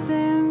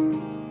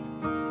Austin.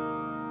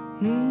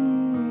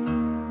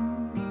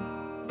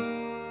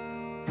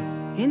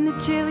 In the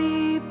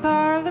chilly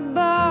parlor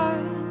bar,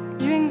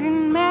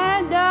 drinking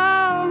Mad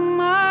Dog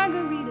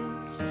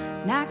margaritas,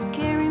 not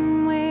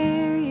caring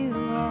where you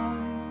are.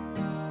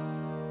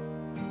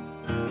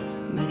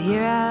 But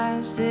here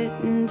I sit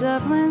in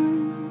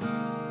Dublin,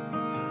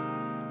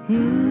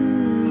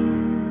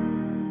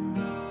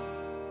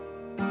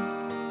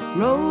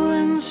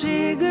 rolling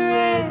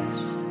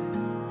cigarettes,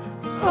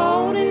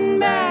 holding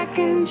back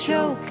and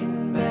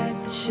choking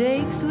back the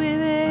shakes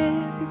with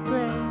every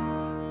breath.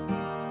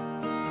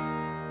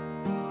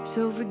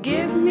 So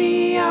forgive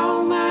me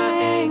all my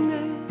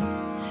anger,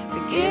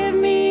 forgive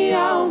me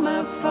all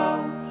my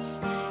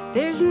faults.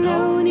 There's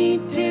no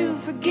need to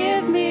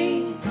forgive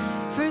me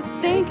for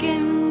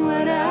thinking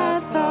what I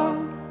thought.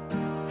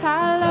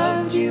 I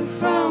loved you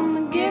from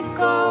the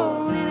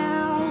get-go, and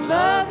I'll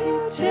love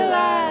you till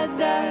I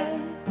die.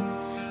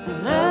 I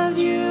loved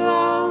you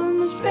on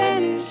the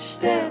Spanish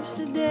Steps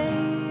the day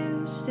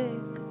you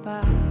said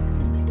goodbye.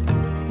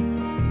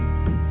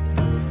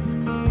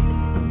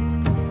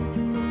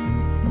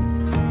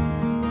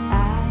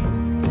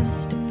 I'm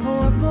just a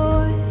poor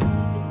boy,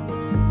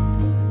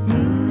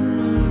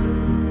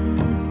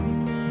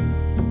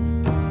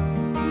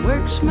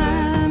 works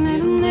my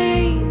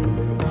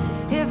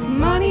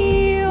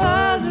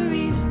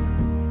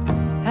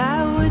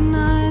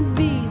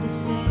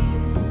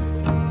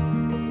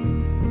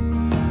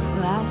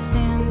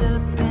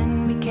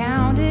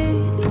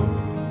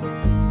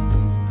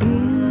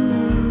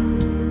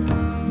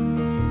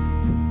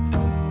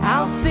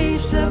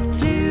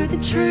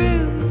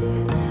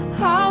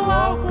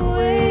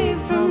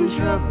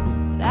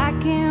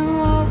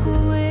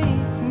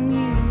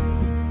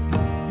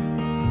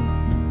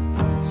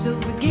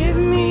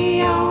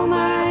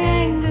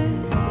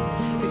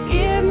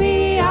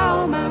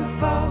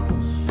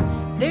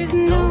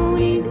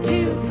need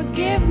to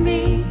forgive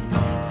me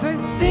for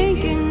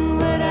thinking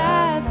what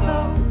I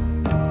thought.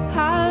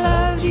 I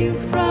loved you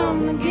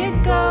from the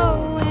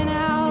get-go, and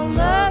I'll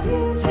love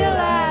you till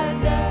I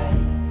die.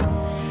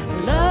 I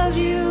loved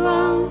you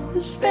on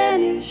the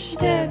Spanish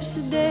Steps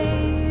the day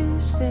you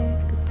said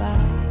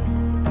goodbye.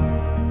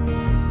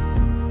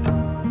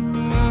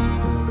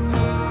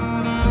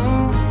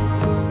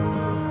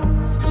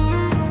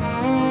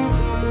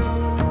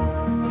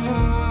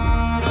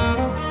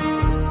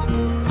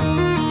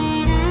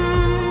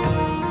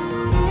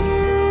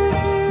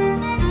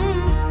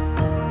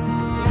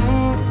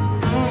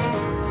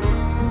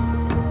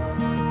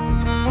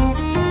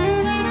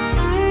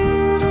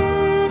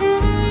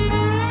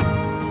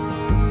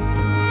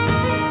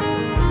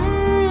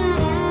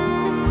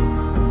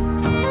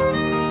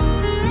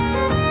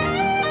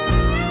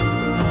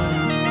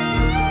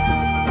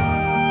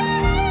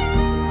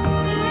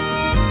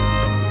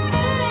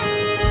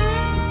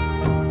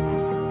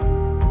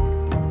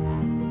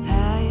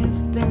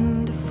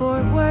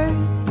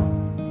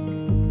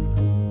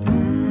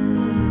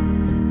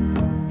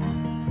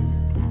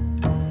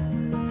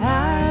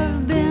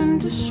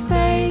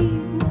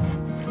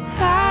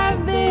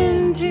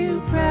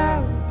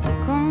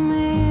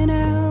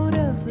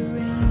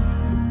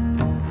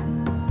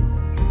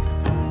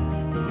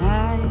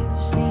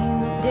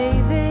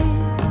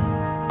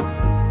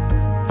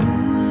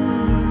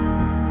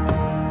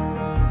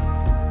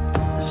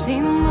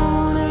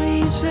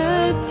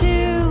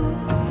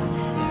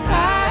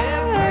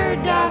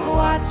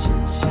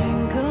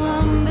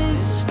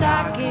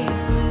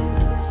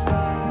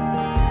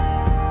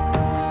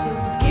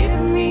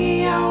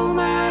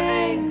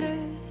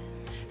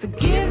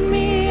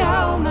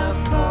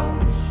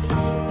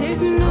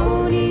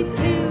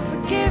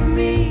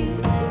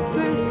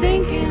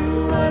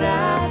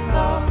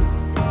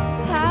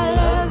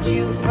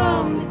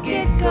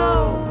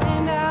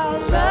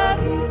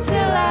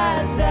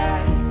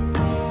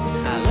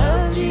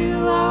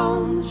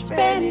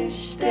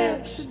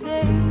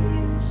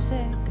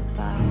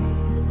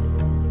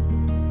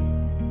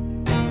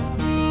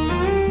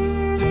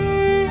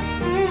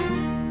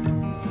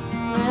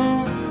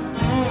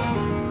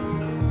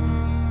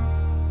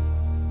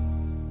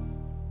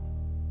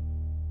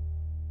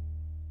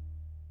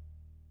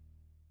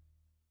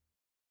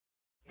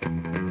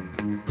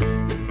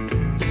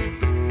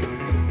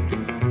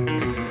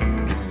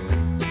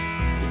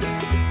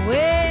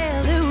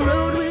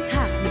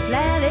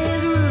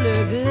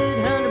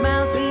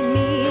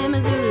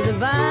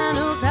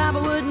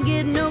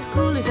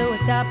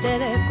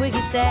 At a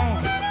quickie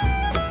sad.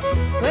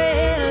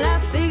 Well, I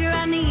figure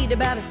I need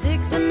about a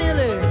 6 of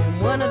Miller,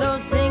 one of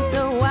those things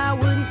so I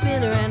wouldn't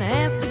spill her. And I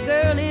asked the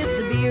girl if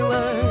the beer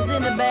was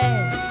in the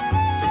bag.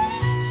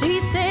 She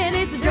said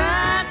it's a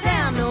dry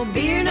town, no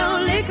beer,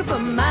 no liquor for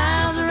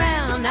miles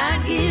around.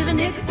 I'd give a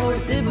nickel for a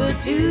sip or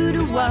two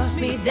to wash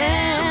me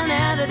down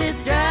out of this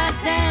dry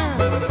town.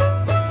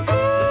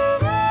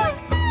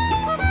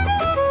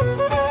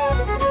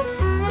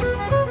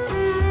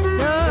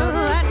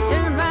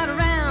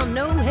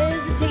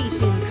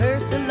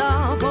 Cursed the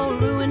law for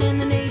ruining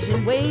the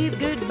nation. Waved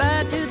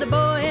goodbye to the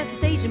boy at the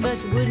station, but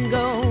she wouldn't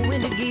go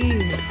into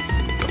gear.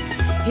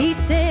 He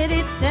said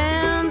it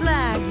sounds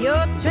like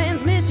your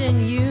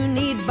transmission. You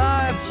need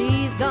Barb,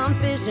 she's gone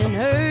fishing.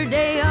 Her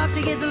day off,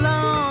 she gets a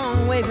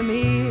long way from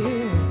here.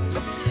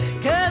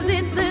 Cause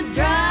it's a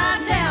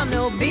dry town,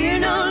 no beer,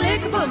 no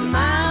liquor for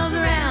miles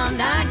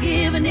around. I'd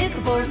give a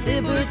nickel for a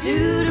sip or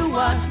two to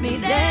wash me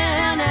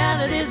down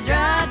out of this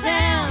dry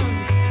town.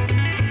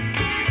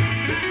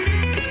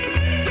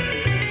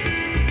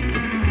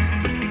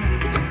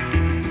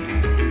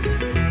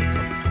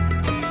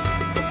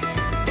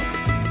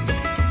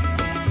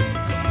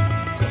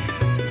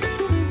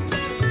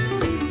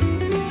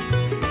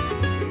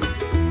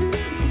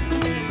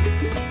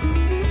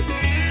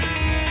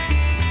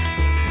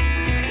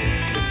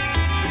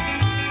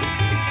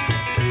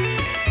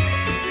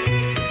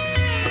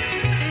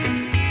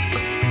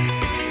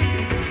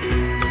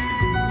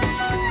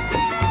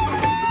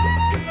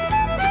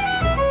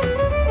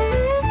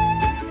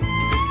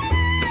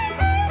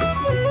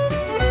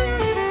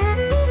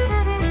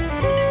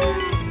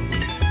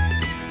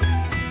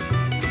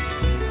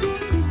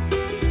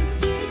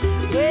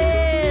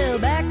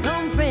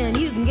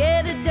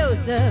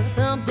 Of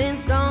something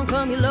strong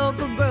from your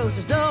local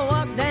grocer. So I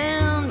walked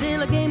down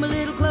till I came a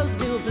little closer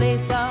to a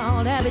place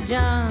called Abby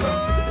John's.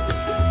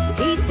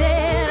 He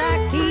said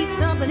I keep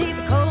something here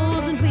for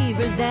colds and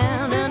fevers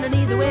down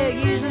underneath the where I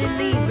usually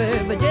leave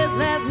her. But just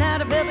last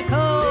night I felt a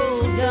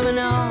cold coming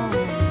on.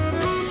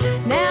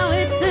 Now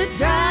it's a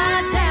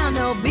dry town,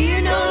 no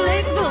beer, no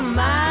liquor for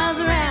miles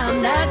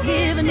around. I'd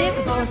give a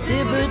nickel for a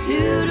sip or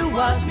two to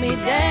wash me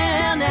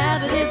down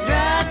out of this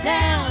dry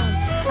town.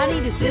 I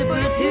need a sip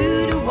or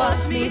two to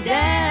wash me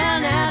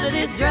down out of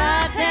this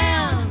dry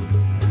town.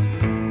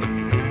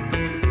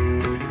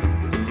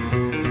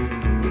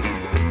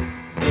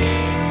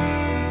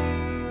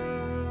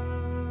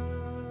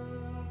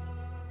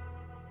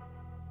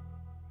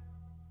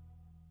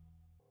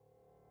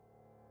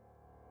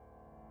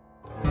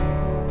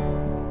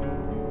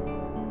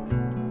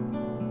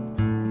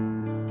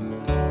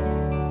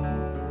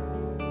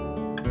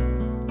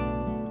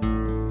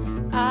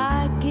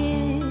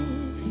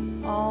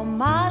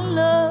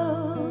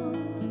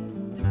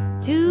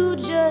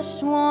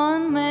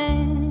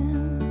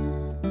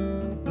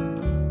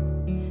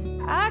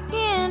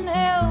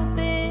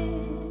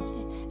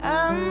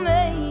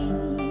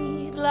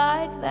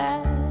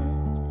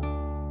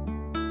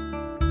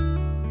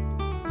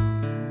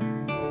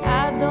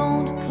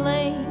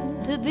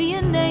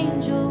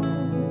 angel.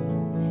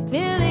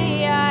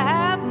 Clearly I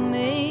have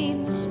made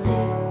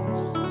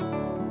mistakes.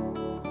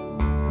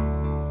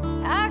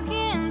 I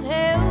can't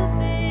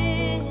help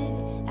it,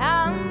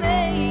 I'm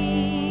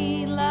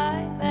made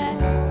like that.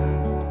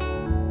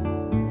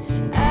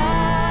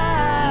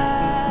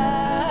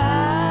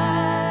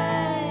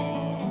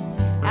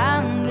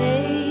 I'm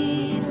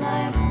made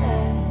like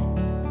that.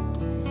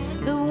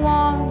 The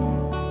one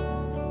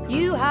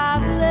you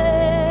have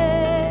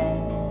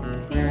left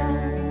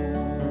behind.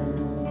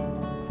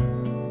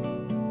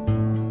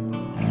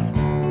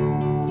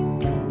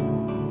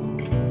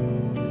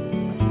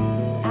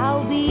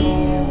 I'll be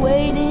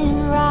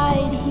waiting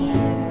right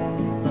here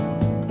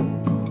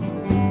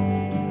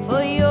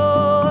for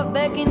your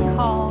beck and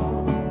call.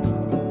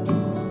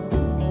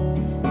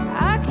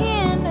 I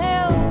can't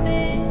help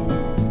it,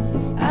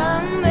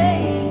 I'm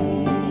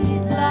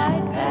made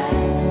like that.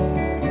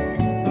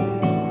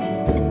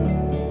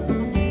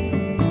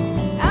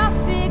 I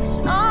fix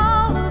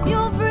all of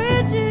your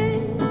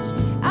bridges,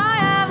 I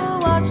have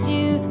watched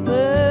you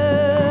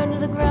burn to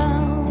the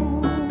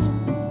ground.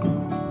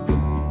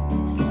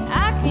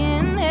 I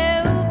can't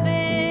help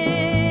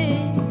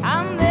it,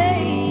 I'm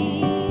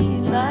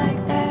made like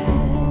that.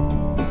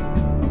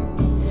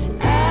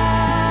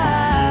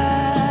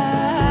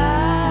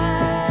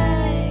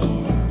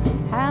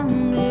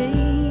 I'm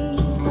made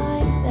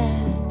like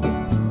that.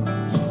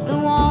 The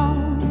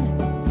one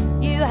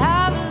you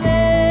have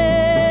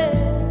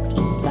left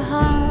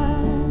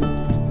behind.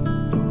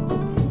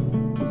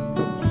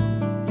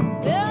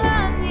 Well,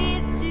 I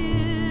need to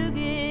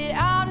get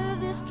out of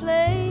this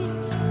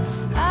place.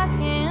 I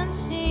can't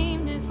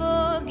seem to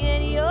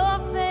forget your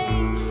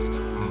face.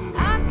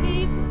 I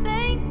keep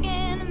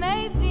thinking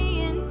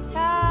maybe in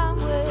time,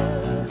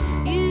 well,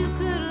 you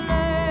could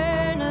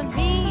learn to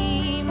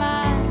be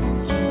mine.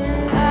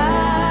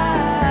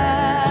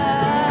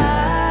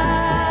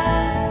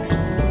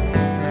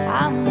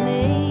 I'm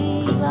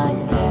made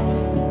like that.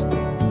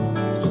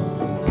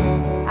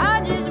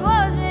 I just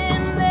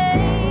wasn't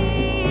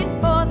made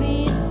for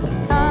these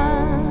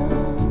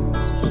times.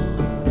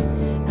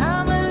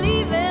 I'm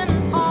leaving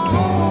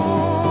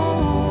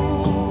home.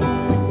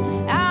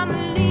 I'm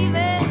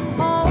leaving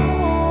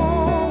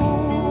home.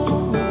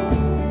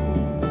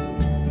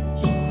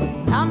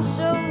 I'm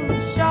so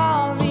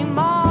sorry,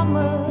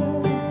 Mama.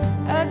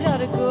 I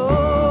gotta go.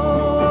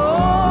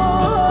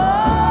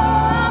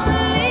 I'm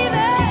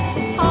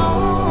leaving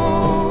home.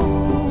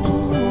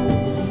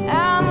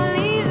 I'm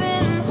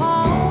leaving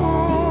home.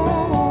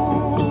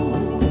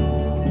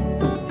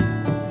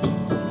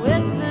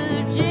 West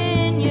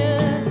Virginia,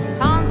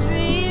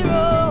 country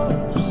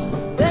roads.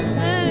 West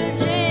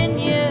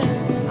Virginia,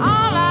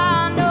 all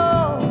I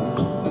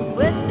know.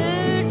 West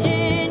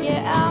Virginia,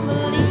 I'm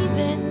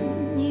leaving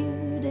you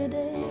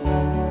today.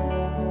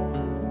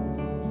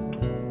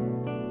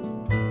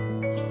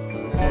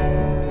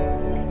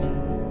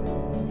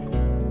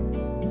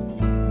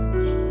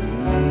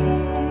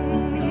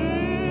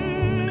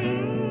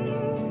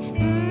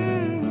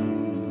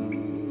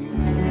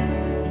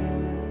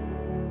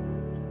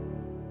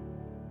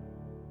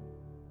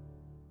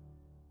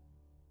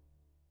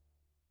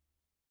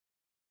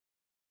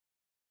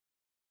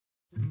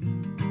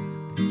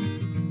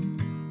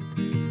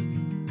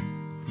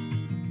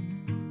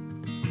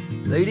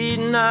 Late at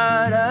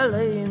night I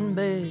lay in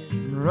bed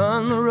and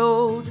run the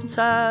roads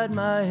inside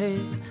my head,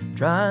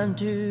 trying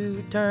to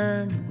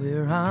return to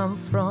where I'm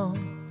from.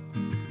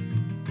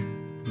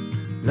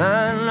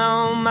 Lying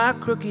on my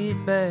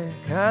crooked back,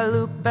 I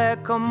look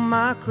back on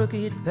my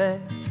crooked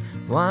path.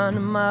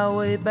 Winding my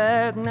way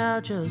back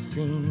now just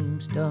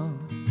seems dumb.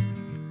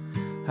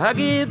 I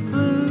get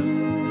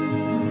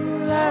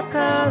blue like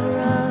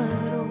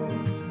Colorado,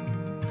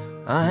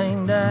 I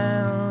hang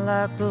down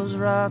like those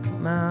Rocky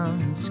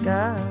Mountain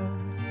skies.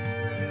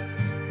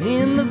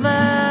 In the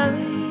valley,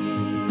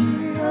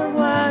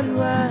 why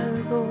do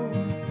I go?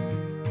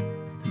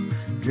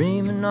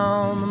 Dreaming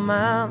on the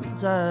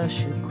mountains I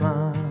should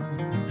climb.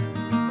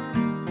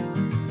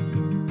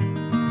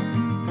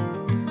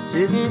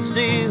 Sitting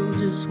still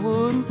just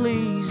wouldn't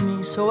please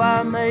me, so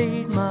I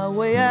made my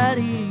way out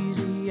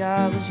easy.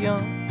 I was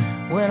young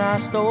when I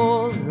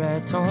stole the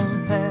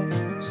Raton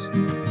Pass.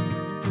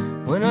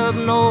 Went up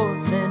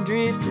north and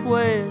drifted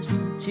west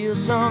until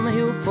some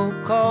hill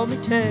folk called me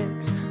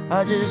Tex.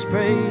 I just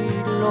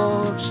prayed the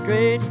Lord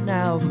straighten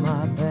out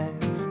my path.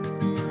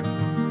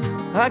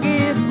 I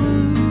get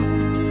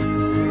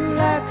blue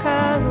like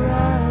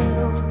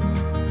Colorado,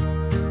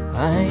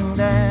 I hang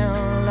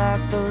down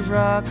like those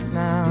Rocky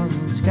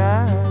Mountain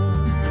skies.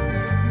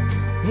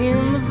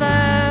 In the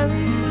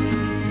valley,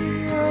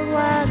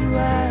 why do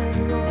I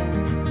go?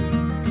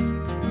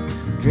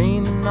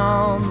 Dreaming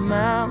on the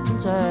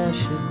mountains I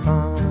should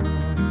climb.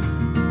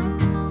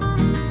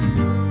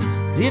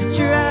 Lift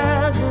your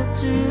eyes up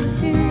to the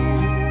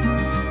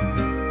hills,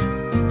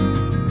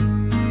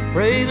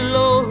 pray the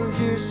Lord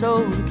your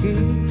soul to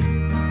keep.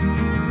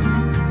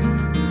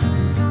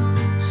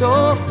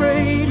 So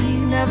afraid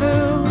he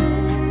never will,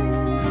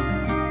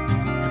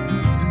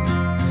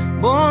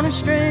 born and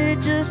straight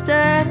just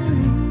out of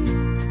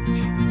leave.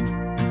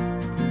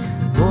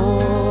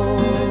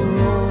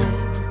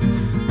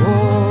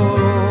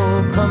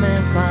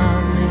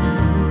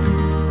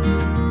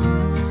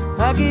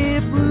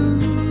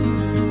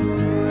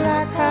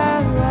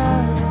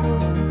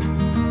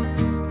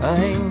 I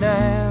hang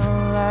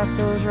down like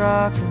those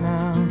Rocky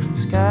Mountain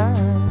skies.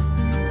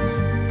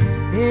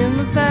 In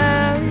the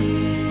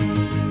valley,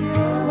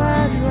 oh,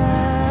 why do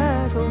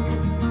I go?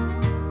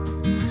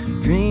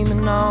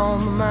 Dreaming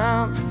on the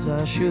mountains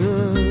I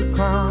should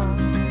climb.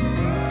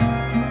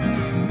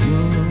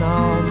 Dreaming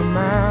on the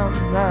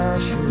mountains I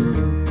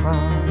should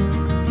climb.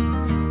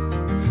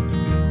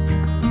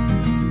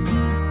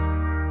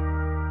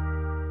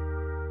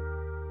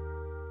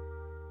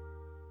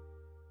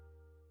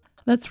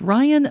 That's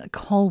Ryan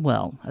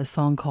Caldwell, a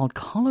song called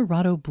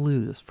Colorado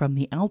Blues from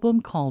the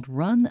album called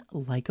Run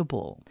Like a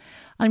Bull.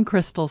 I'm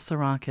Crystal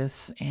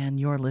Sarakas, and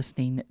you're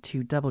listening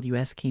to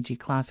WSKG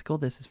Classical.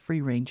 This is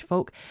Free Range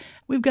Folk.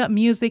 We've got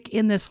music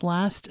in this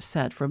last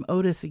set from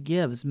Otis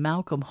Gibbs,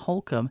 Malcolm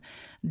Holcomb,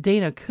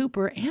 Dana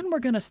Cooper, and we're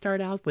going to start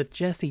out with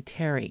Jesse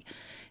Terry.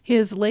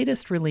 His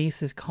latest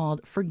release is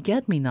called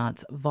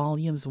Forget-Me-Nots,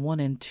 Volumes 1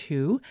 and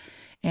 2.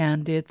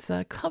 And it's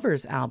a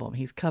covers album.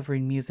 He's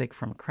covering music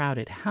from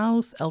Crowded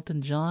House,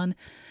 Elton John,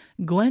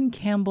 Glenn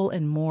Campbell,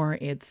 and more.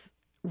 It's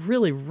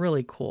really,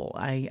 really cool.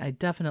 I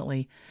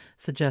definitely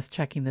suggest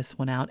checking this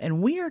one out.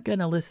 And we are going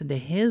to listen to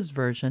his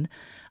version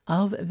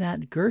of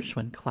that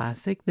Gershwin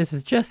classic. This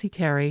is Jesse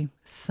Terry,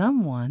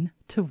 Someone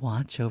to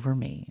Watch Over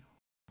Me.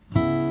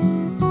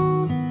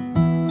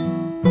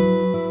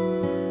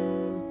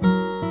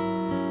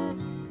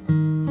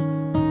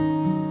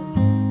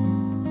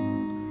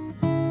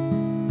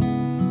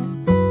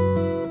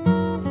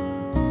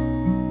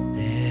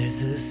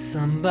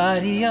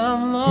 Somebody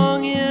I'm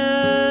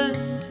longing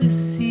to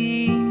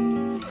see.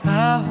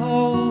 I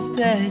hope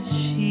that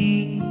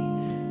she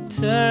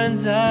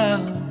turns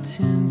out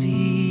to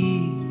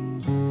be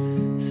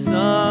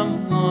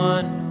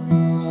someone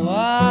who will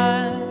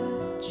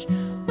watch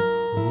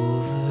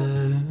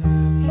over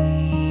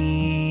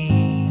me.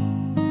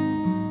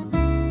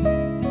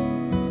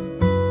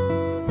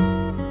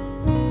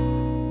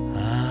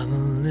 I'm a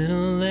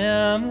little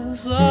lamb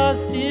who's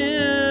lost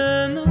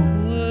in the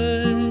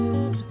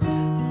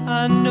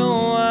I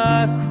know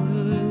I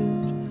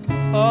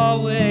could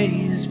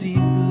always be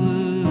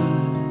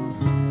good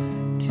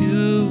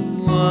to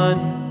one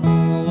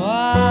who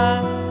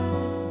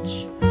watch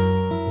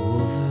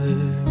over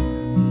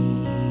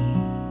me.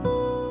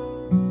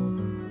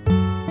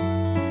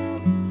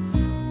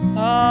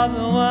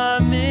 Although I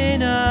may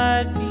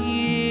not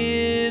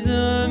be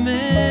the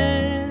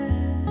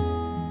man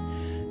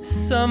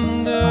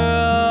some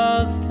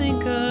girls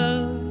think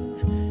of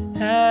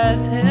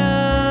as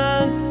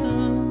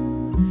handsome,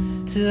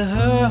 to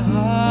her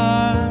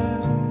heart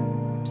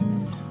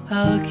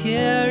I'll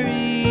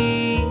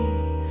carry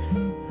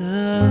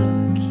the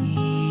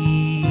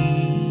key.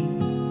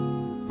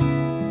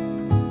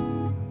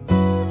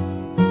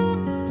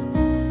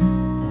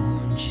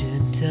 Won't you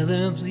tell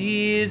her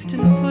please to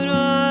put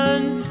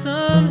on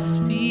some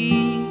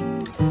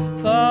speed,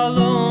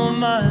 follow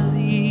my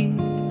lead,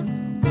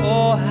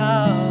 oh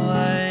how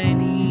I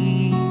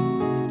need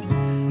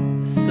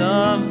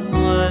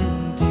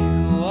someone to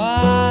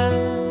watch.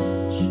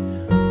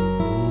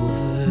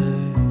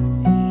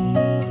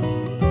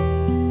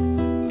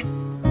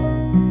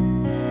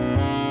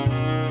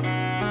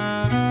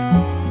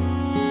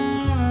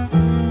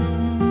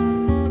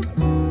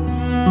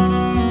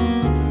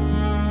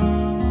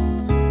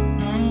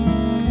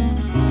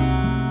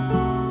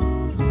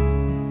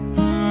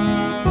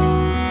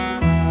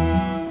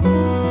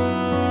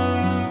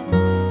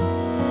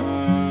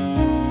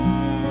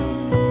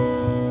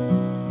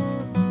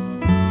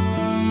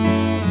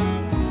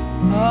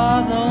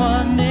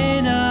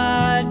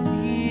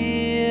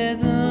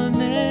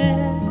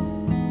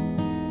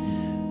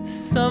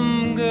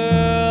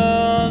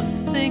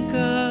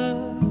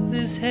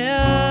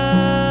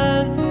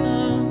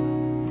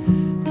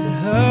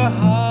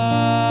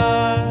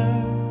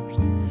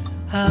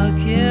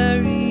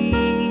 Me.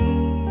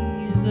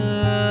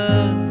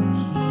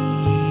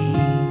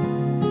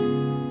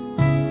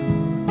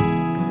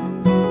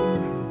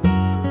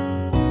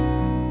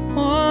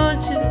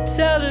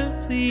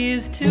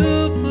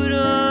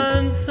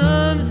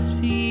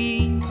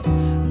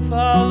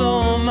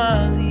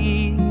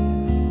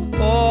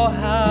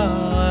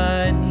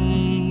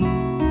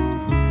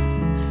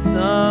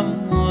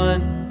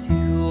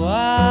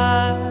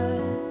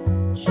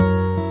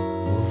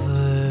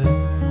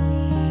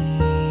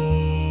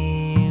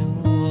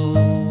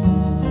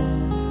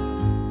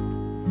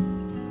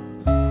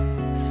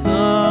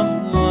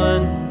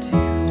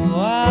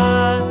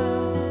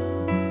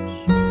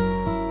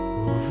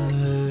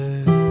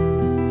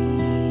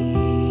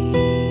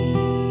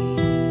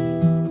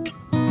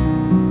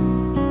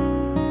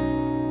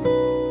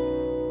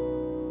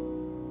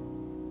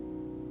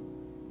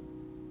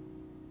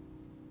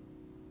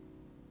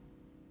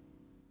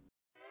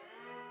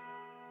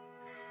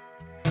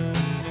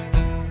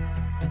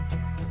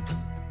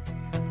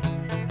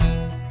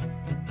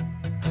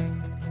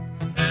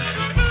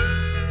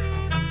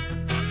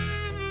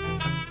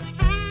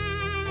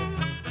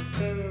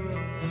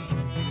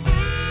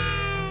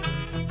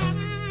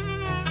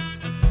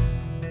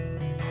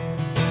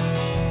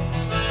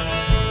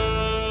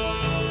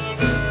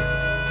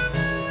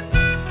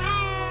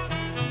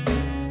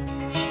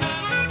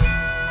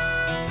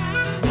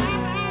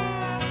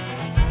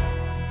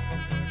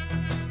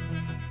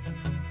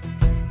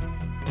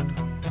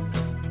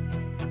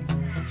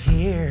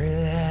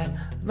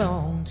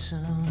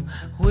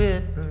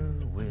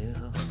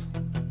 whippoorwill.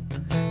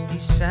 He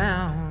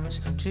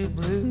sounds too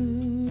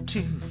blue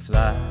to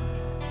fly.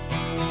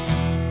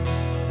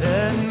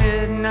 The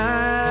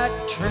midnight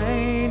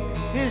train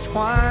is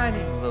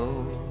whining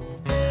low.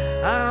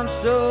 I'm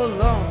so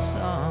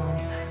lonesome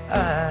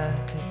I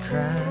could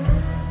cry.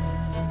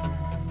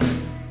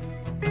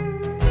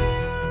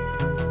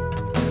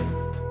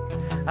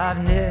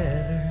 I've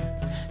never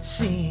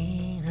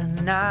seen a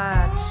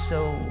night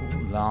so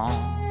long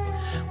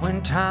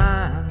when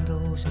time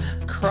goes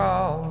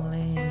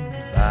crawling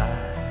by.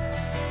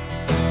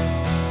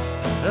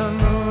 The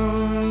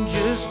moon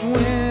just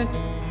went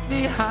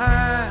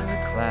behind the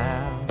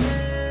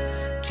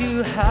clouds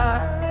to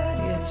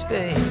hide its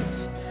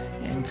face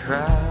and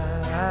cry.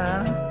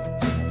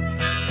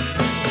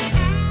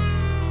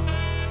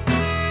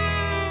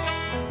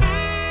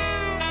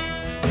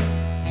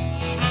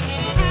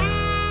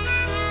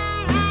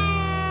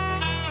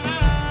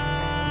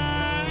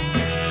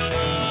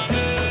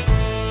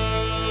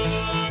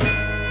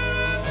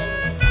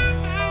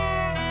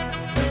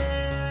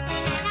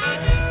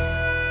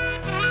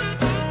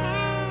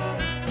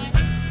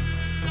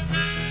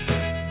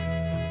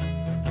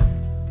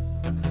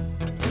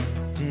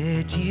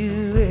 Did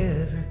you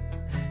ever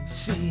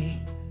see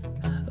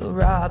a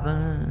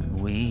robin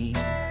weep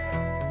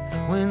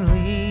when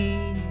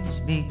leaves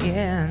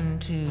begin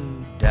to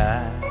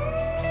die?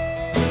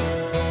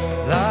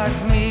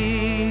 Like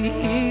me,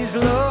 he's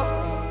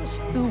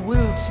lost the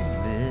will to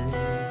live.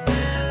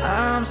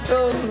 I'm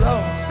so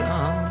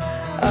lonesome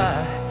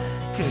I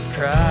could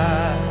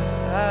cry.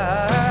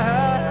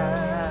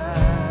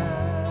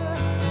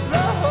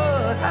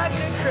 Lord, I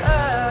could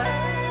cry.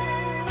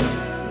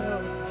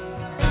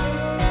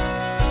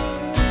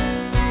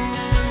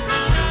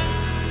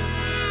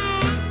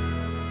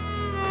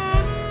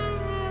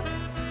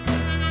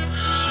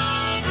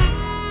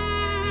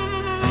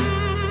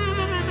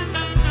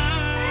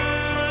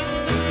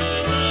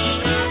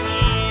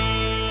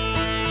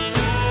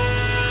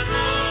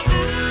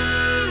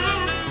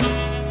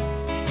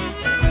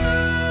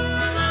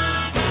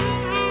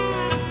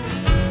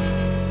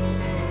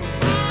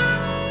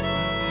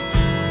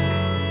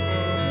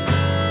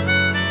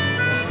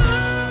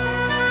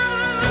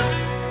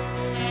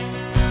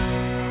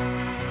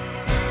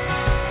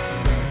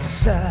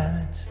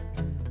 Silence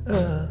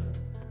of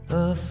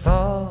a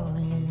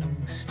falling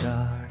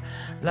star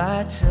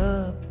lights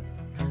up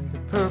the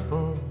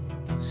purple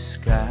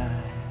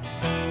sky.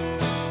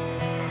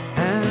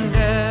 And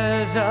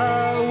as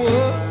I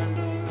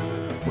wonder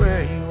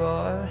where you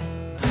are,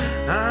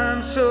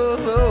 I'm so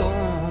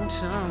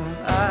lonesome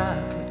I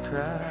could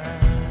cry.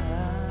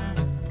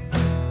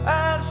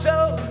 I'm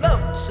so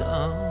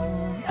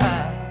lonesome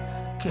I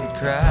could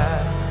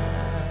cry.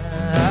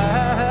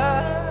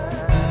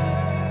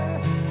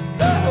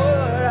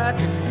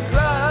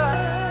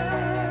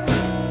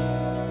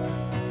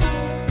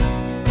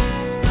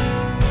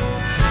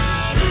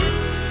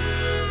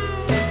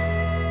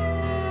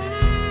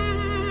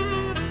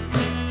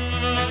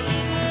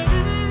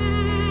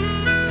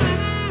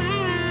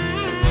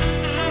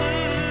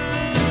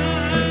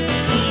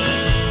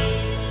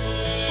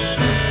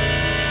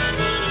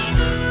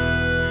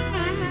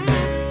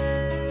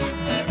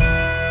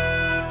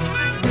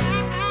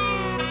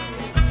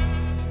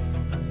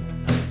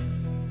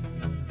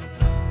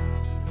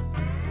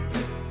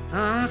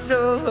 I'm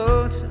so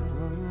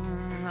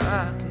lonesome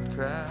I could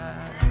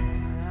cry.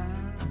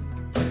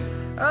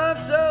 I'm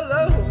so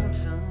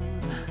lonesome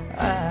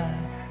I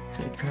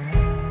could cry.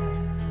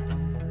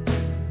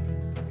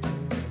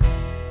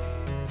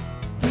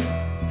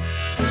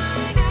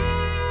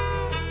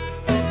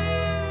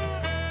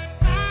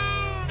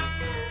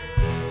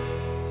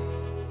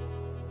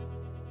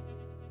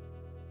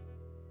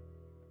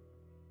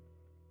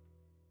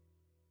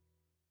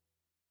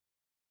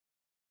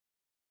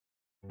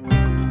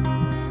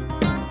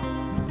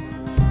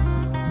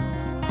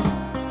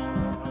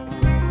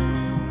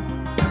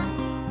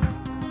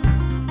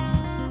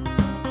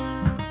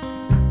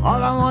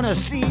 All I wanna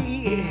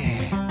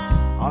see,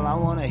 all I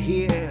wanna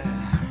hear,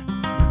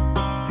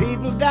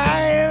 people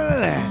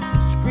dying,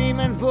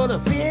 screaming for the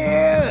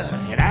fear,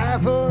 an eye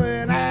for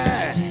an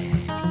eye,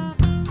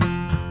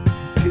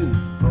 tooth,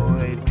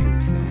 boy,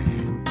 tooth.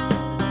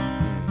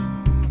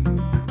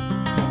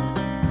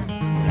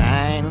 And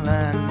I ain't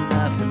learned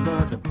nothing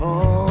but the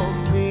poor,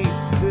 big,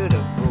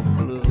 pitiful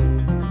blues.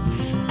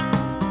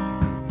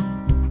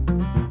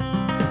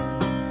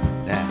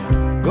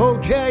 Now, go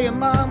tell your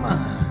mama,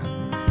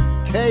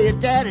 tell your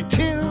daddy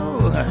too,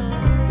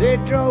 they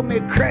drove me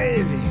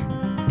crazy,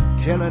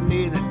 telling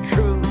me the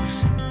truth,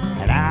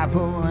 an eye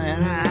for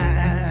an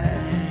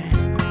eye,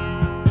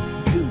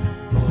 tooth,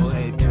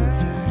 boy,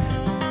 tooth.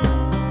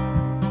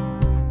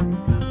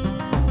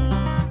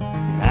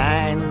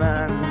 I ain't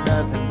learned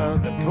nothing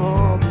but the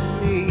poor,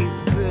 bleed,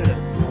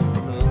 pitiful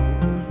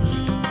blues.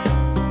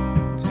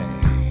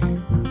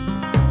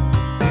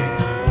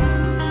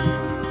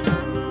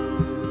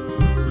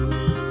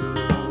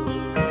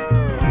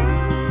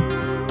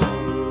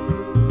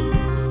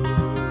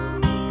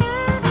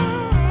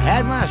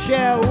 Had my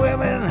share of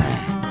women,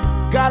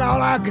 got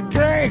all I could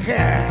drink.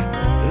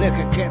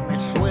 Liquor kept me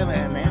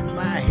swimming and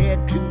my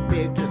head too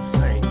big to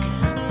think.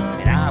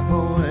 And eye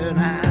for an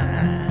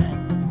eye,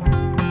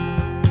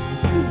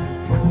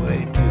 tooth for a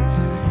tooth.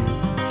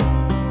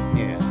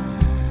 Yeah.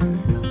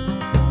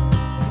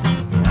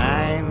 I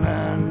ain't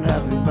learned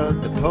nothing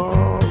but the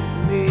poor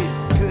me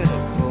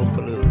pitiful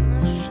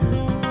blues.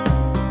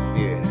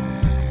 Yeah.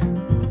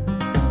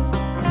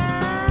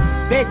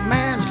 Big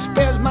man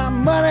spends my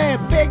money,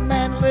 big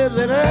man lives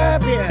it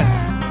up, yeah.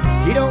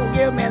 He don't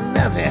give me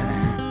nothing,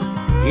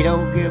 he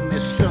don't give me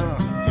some,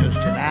 just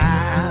an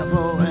eye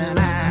for an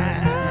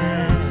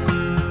eye,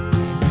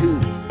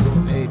 tooth for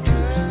a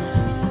tooth.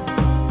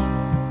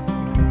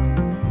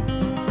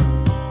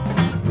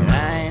 And I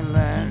ain't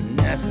learned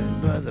nothing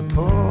but the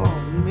poor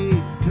me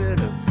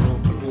pitiful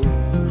blues.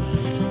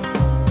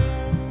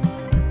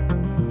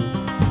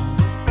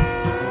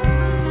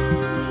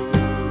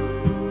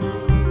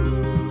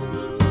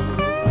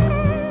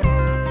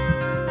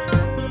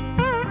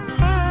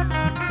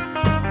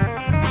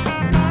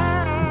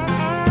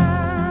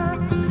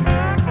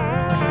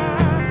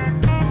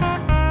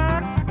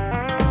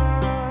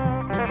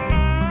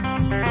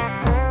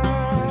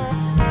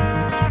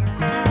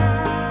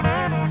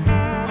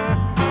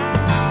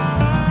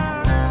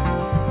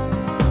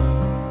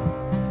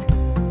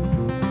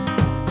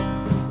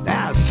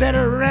 Sit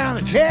around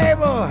the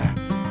table,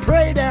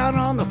 pray down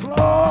on the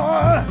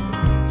floor,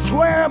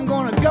 swear I'm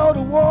gonna go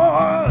to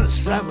war,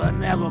 suffer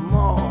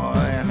nevermore,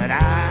 and that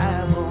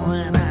I for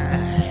an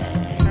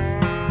eye,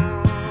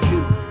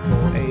 tooth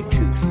for a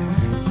tooth.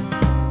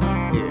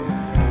 Yeah.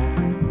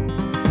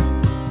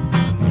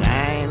 And I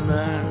ain't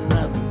learned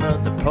nothing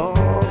but the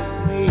poor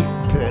me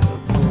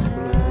pitiful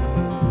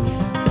blues.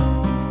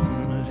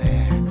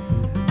 Yeah,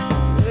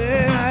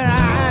 an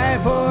eye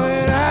for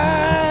an eye,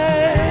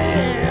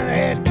 and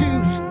a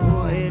tooth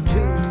for a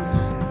tooth.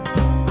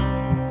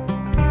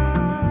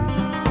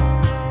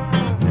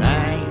 And I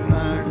ain't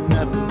learned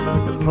nothing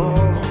but the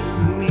poor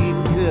me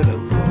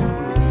pitiful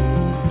blues.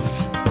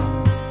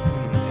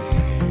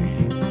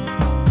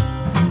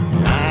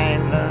 And I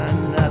ain't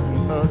learned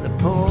nothing but the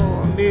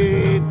poor me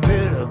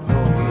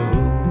pitiful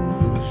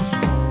blues.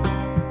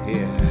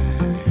 Yeah.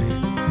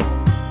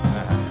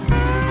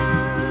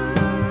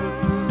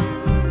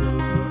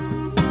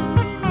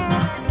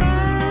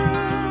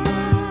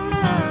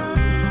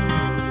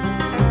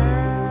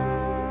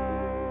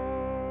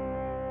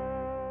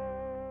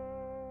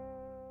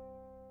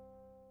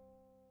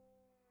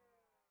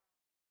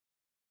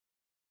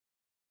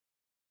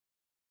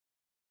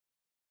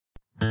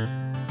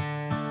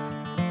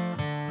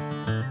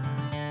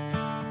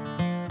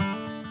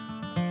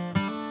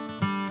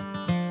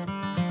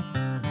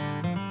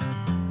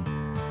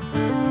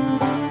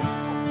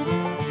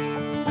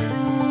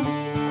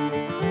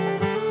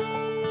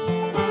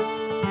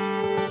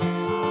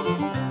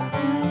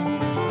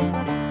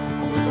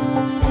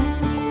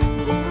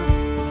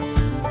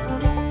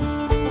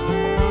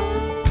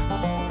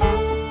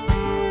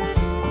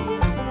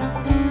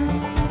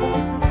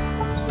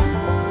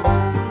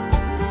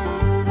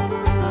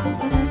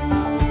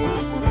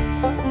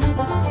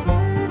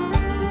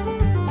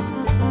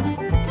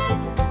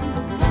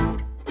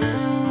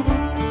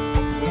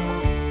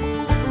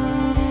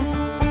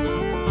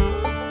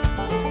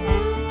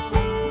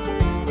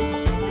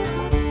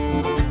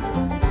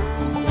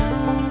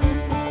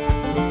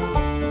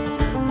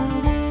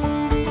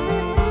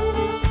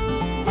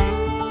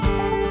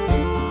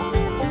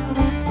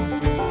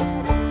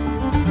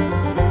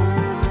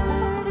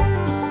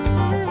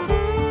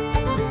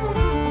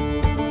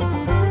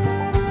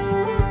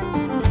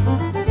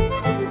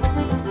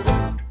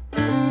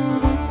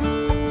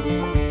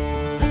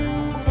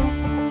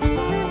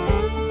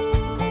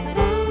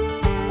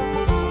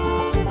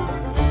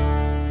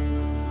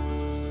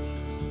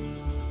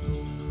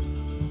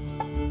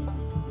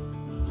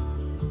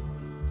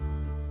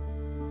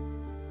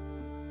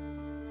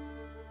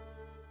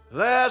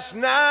 Last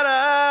night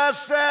I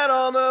sat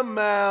on the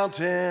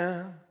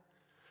mountain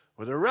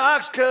where the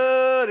rocks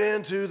cut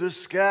into the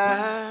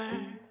sky,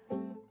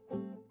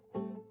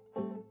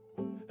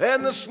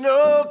 and the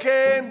snow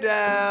came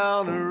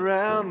down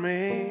around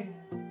me,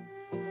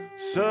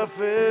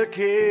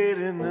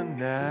 suffocating the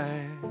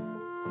night.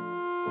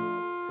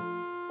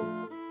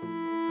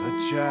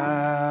 A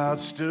child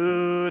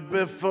stood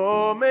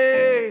before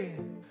me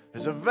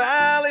as a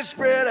valley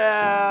spread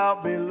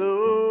out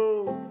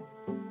below.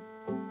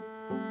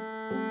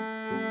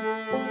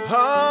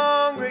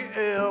 Hungry,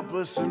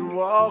 helpless, and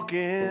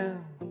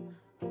walking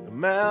the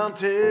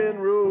mountain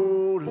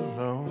road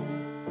alone.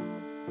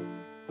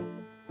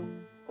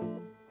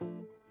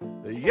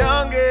 The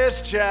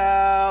youngest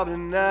child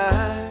and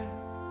I,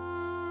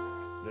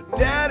 the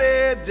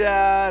daddy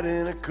died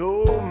in a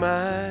coal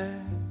mine.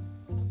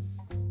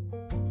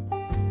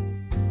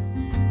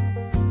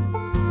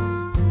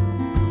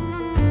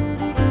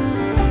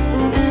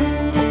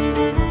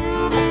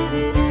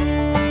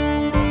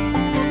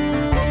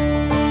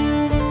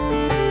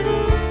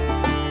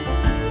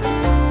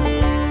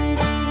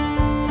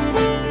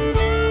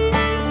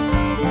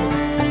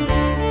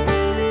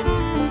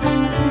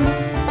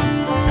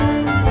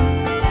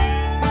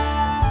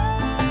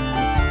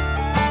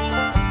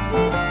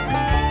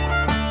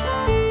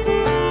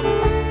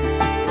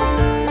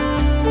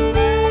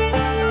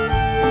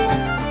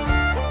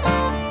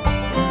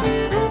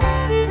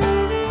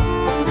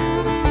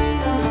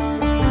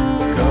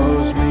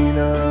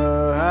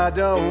 I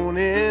don't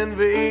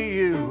envy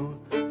you,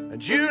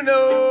 and you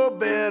know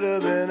better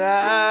than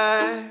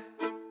I.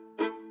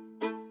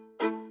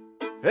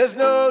 There's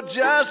no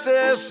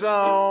justice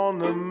on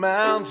the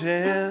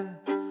mountain,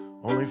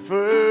 only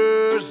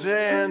firs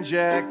and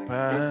jack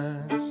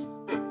pines.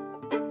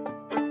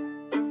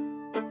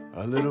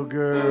 A little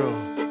girl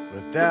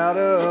without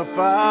a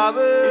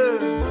father,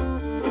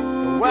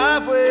 a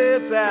wife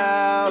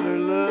without her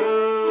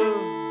love,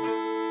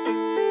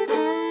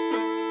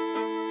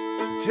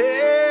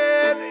 10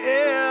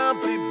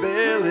 empty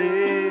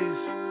bellies,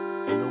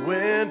 and the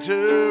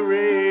winter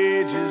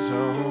rages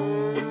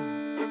on.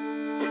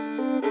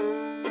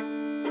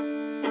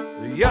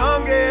 The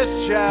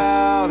youngest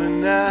child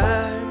and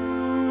I,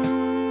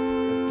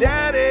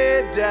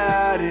 daddy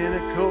died in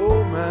a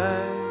coal mine.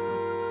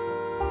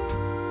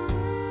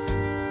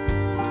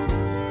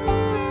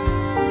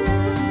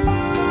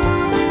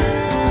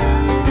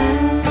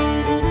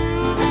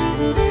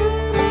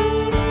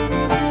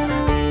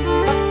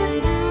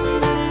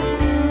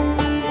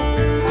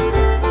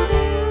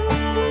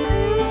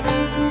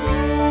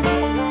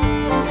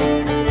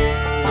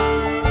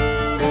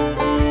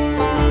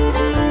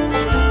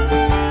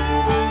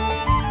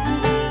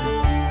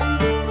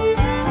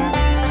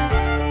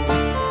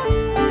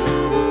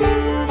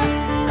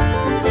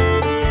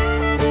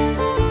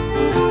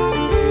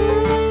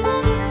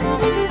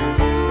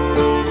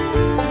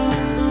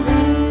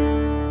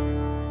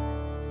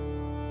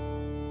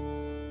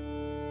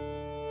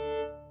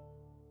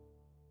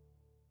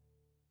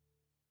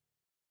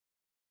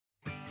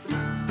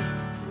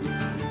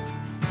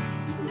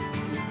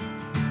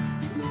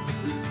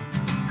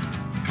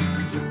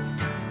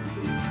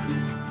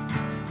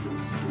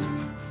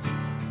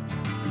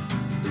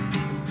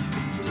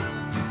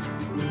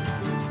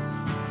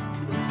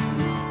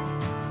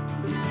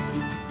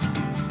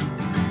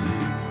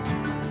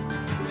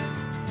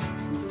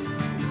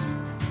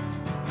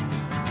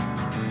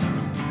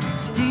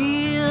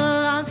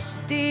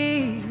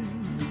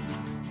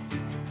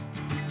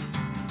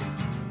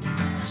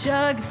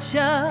 Chug,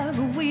 chug,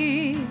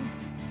 wheel.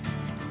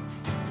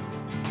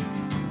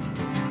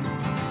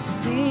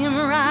 Steam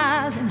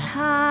rising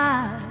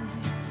high,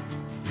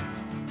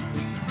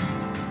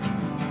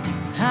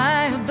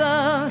 high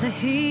above the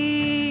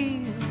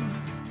hills.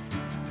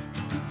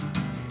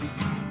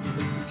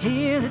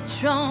 Hear the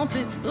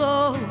trumpet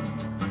blow.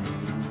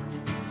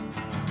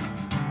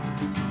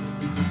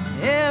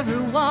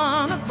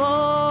 Everyone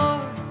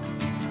aboard,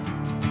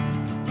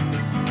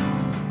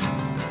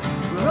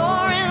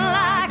 roaring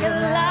like a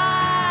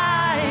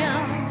lion,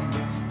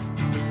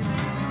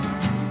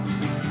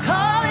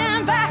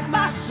 calling back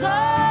my soul.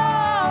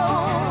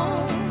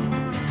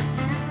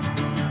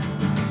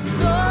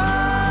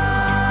 Lord,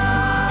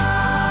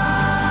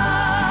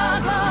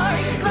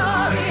 glory,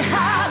 glory,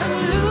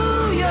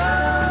 hallelujah.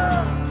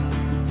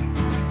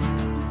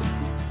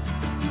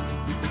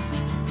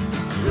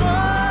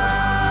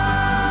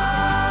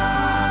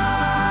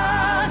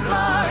 Lord,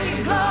 glory,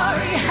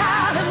 glory,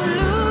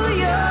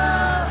 hallelujah.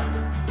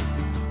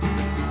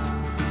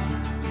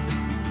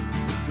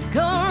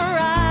 Gonna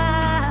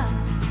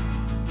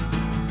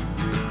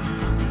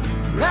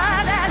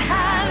ride that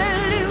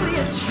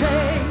hallelujah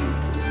train.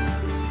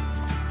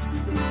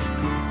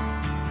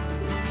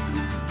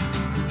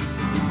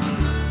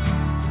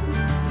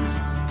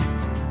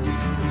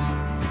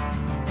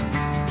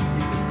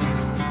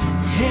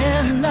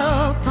 Heading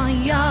up on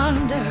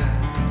yonder,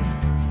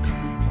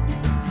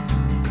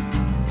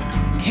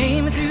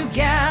 came through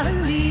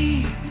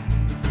Galilee,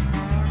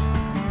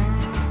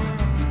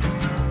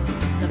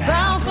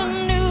 bound for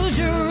New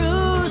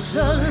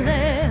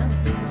Jerusalem,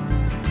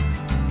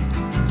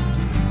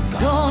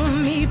 gonna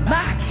meet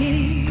my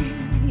King.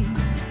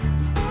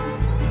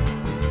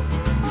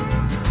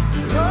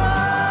 Oh,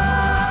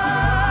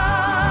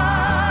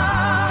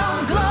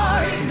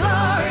 glory,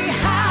 glory,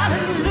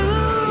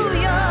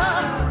 hallelujah.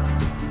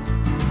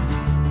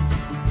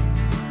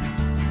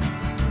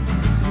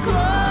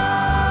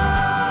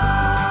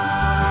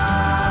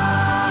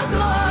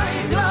 Glory,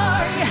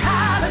 glory,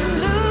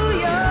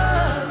 hallelujah.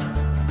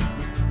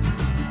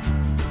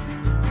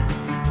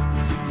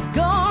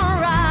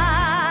 Gonna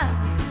ride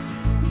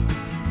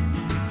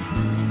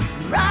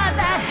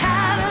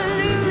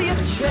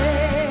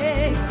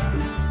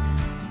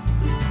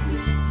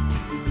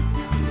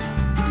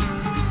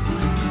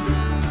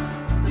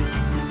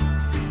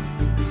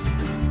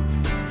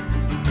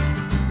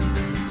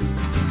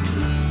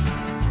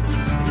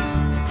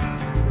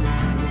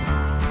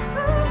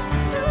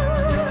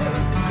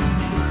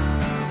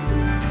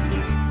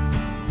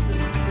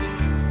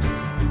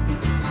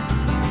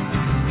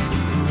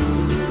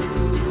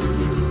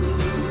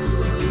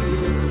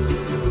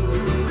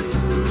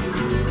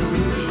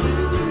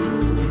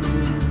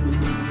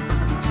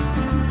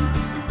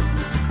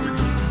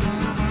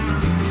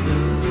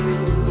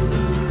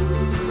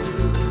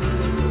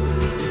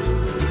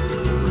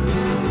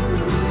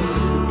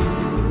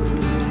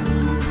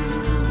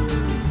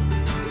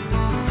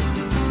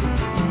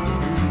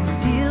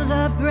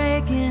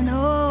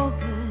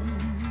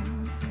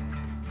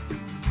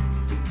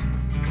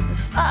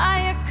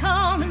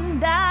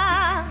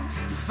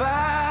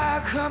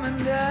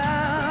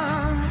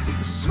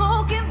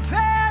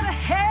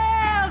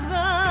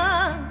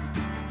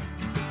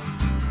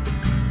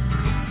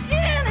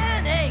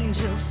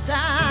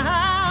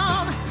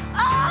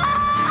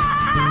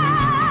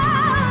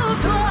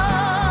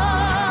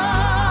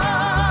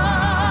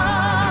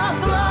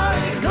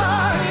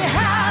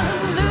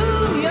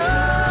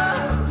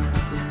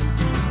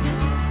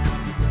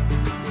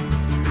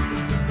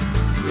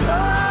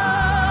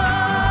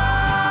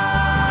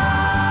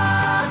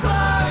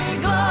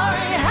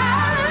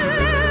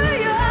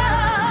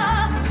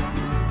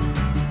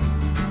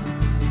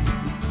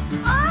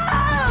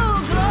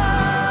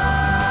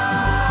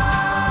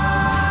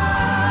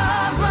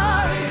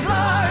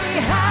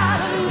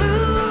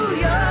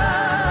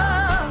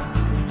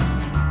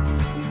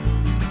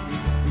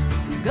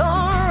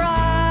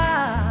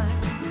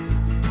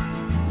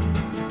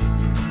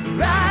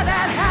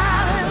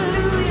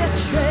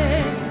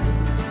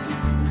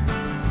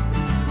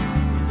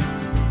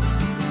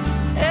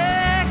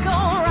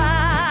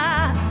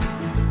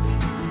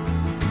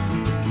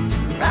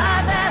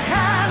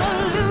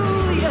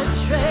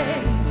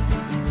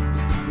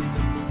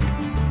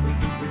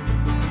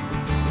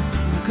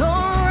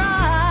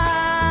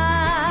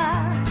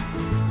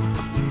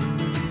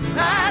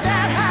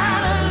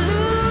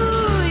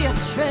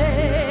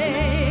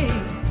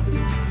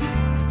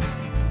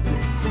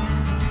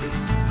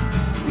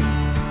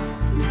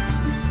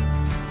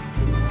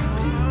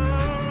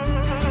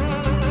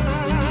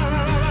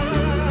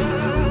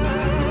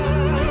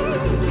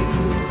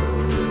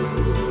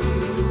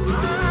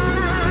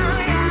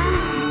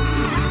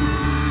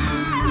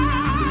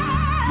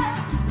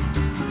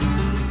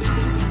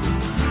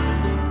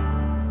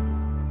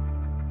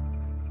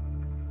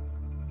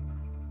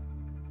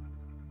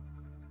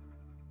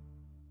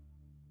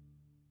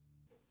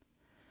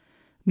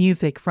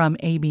Music from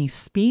Amy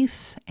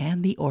Speece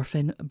and the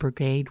Orphan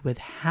Brigade with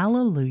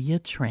Hallelujah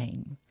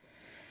Train.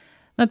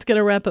 That's going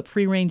to wrap up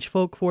Free Range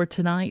Folk for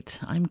tonight.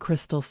 I'm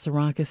Crystal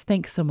Sarakas.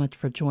 Thanks so much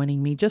for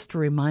joining me. Just a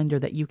reminder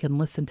that you can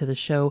listen to the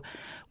show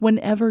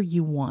whenever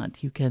you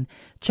want. You can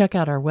check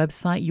out our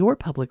website,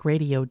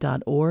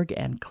 yourpublicradio.org,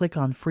 and click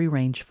on Free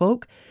Range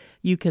Folk.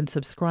 You can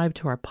subscribe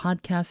to our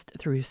podcast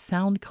through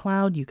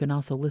SoundCloud. You can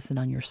also listen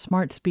on your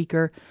smart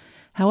speaker.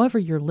 However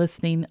you're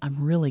listening,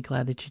 I'm really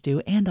glad that you do,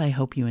 and I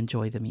hope you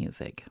enjoy the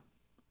music.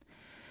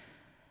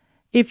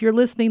 If you're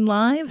listening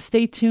live,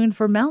 stay tuned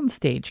for Mountain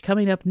Stage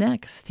coming up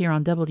next here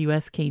on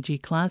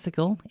WSKG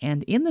Classical.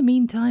 And in the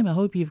meantime, I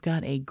hope you've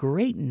got a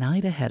great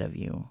night ahead of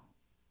you.